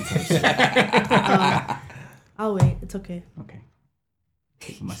beat it anytime soon. I'll wait. It's okay. Okay.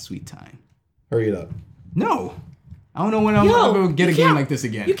 Taking my sweet time. Hurry it up. No. I don't know when I'm Yo, ever get a you game can't- like this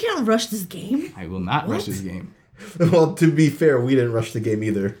again. You can't rush this game. I will not rush What? this game. Well, to be fair, we didn't rush the game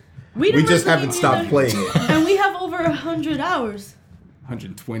either. We We didn't just rush the haven't game stopped either. playing it. And we have over 100 hours.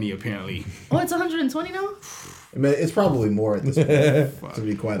 120 apparently. Oh, it's 120 now? I mean, it's probably more at this point, to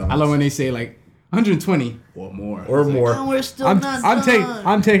be quite honest. I love when they say like 120 or more. Or more. And we're still I'm not done.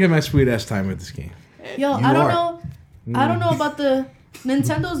 I'm taking my sweet ass time with this game. Yo, You I don't are. know. I don't know about the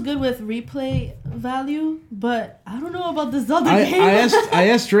Nintendo's good with replay value, but I don't know about the Zelda game. I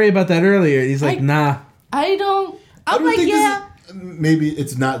asked Ray about that earlier. He's like, nah. I don't. I I'm don't like, think yeah. this is, maybe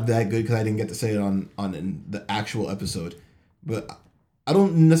it's not that good because I didn't get to say it on in the actual episode, but I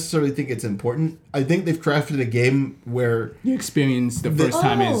don't necessarily think it's important. I think they've crafted a game where The experience the first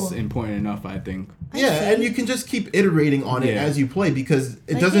time is Oh. important enough, I think. yeah, and you can just keep iterating on it Yeah. as you play because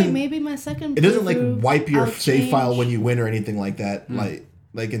it Like, doesn't hey, maybe my second. it doesn't like playthrough, wipe your I'll save file change. when you win or anything like that.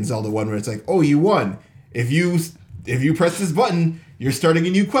 Like in Zelda 1 where it's like, "Oh, you won. If you press this button, you're starting a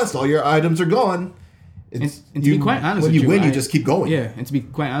new quest. All your items are gone." It's, And to be quite honest when with you you, win, you I- just keep going. Yeah, and to be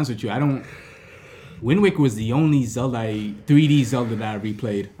quite honest with you, I don't. Wind Waker was the only Zelda 3D Zelda that I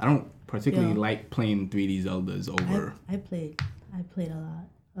replayed. I don't particularly Yeah. like playing 3D Zeldas over. I played a lot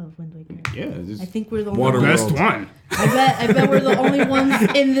of Wind Waker. Yeah, it's I just think we're the only Water ones. World. one. I bet we're the only ones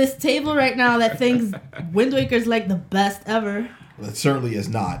in this table right now that thinks Wind Waker's like the best ever. It certainly is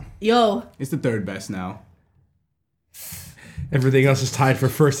not. Yo, It's the third best now. Everything else is tied for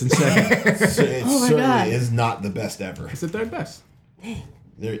first and second. It Oh my certainly God. is not the best ever. It's the third best.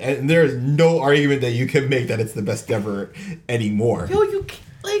 There is no argument that you can make that it's the best ever anymore. yo, you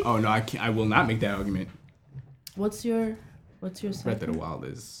like. Oh no, I can't, I will not make that argument. What's your Breath of second? the Wild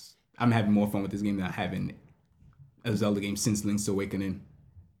is. I'm having more fun with this game than I have in a Zelda game since Link's Awakening.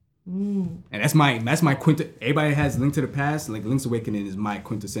 And that's my everybody has Link to the Past. Like Link's Awakening is my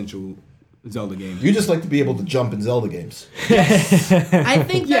quintessential Zelda game. You just like to be able to jump in Zelda games. I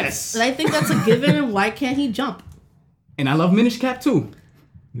think Yes. I think that's a given. And why can't he jump? And I love Minish Cap too.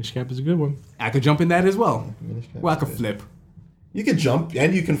 This cap is a good one. I could jump in that as well. Minish Cap Well, I is could good. flip. You can jump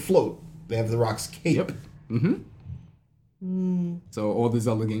and you can float. They have the rock's cape. Yep. So all the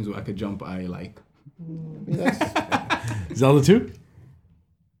Zelda games where I could jump, I like. Zelda 2?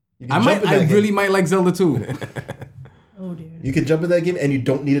 You can jump in I that game. really might like Zelda too. Oh dear. You can jump in that game and you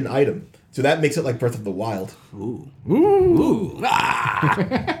don't need an item. So that makes it like Breath of the Wild. Ooh.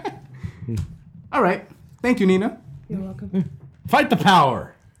 Ah. All right. Thank you, Nina. You're welcome. Fight the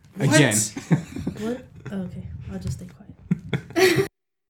power! Again. What? Okay, I'll just stay quiet.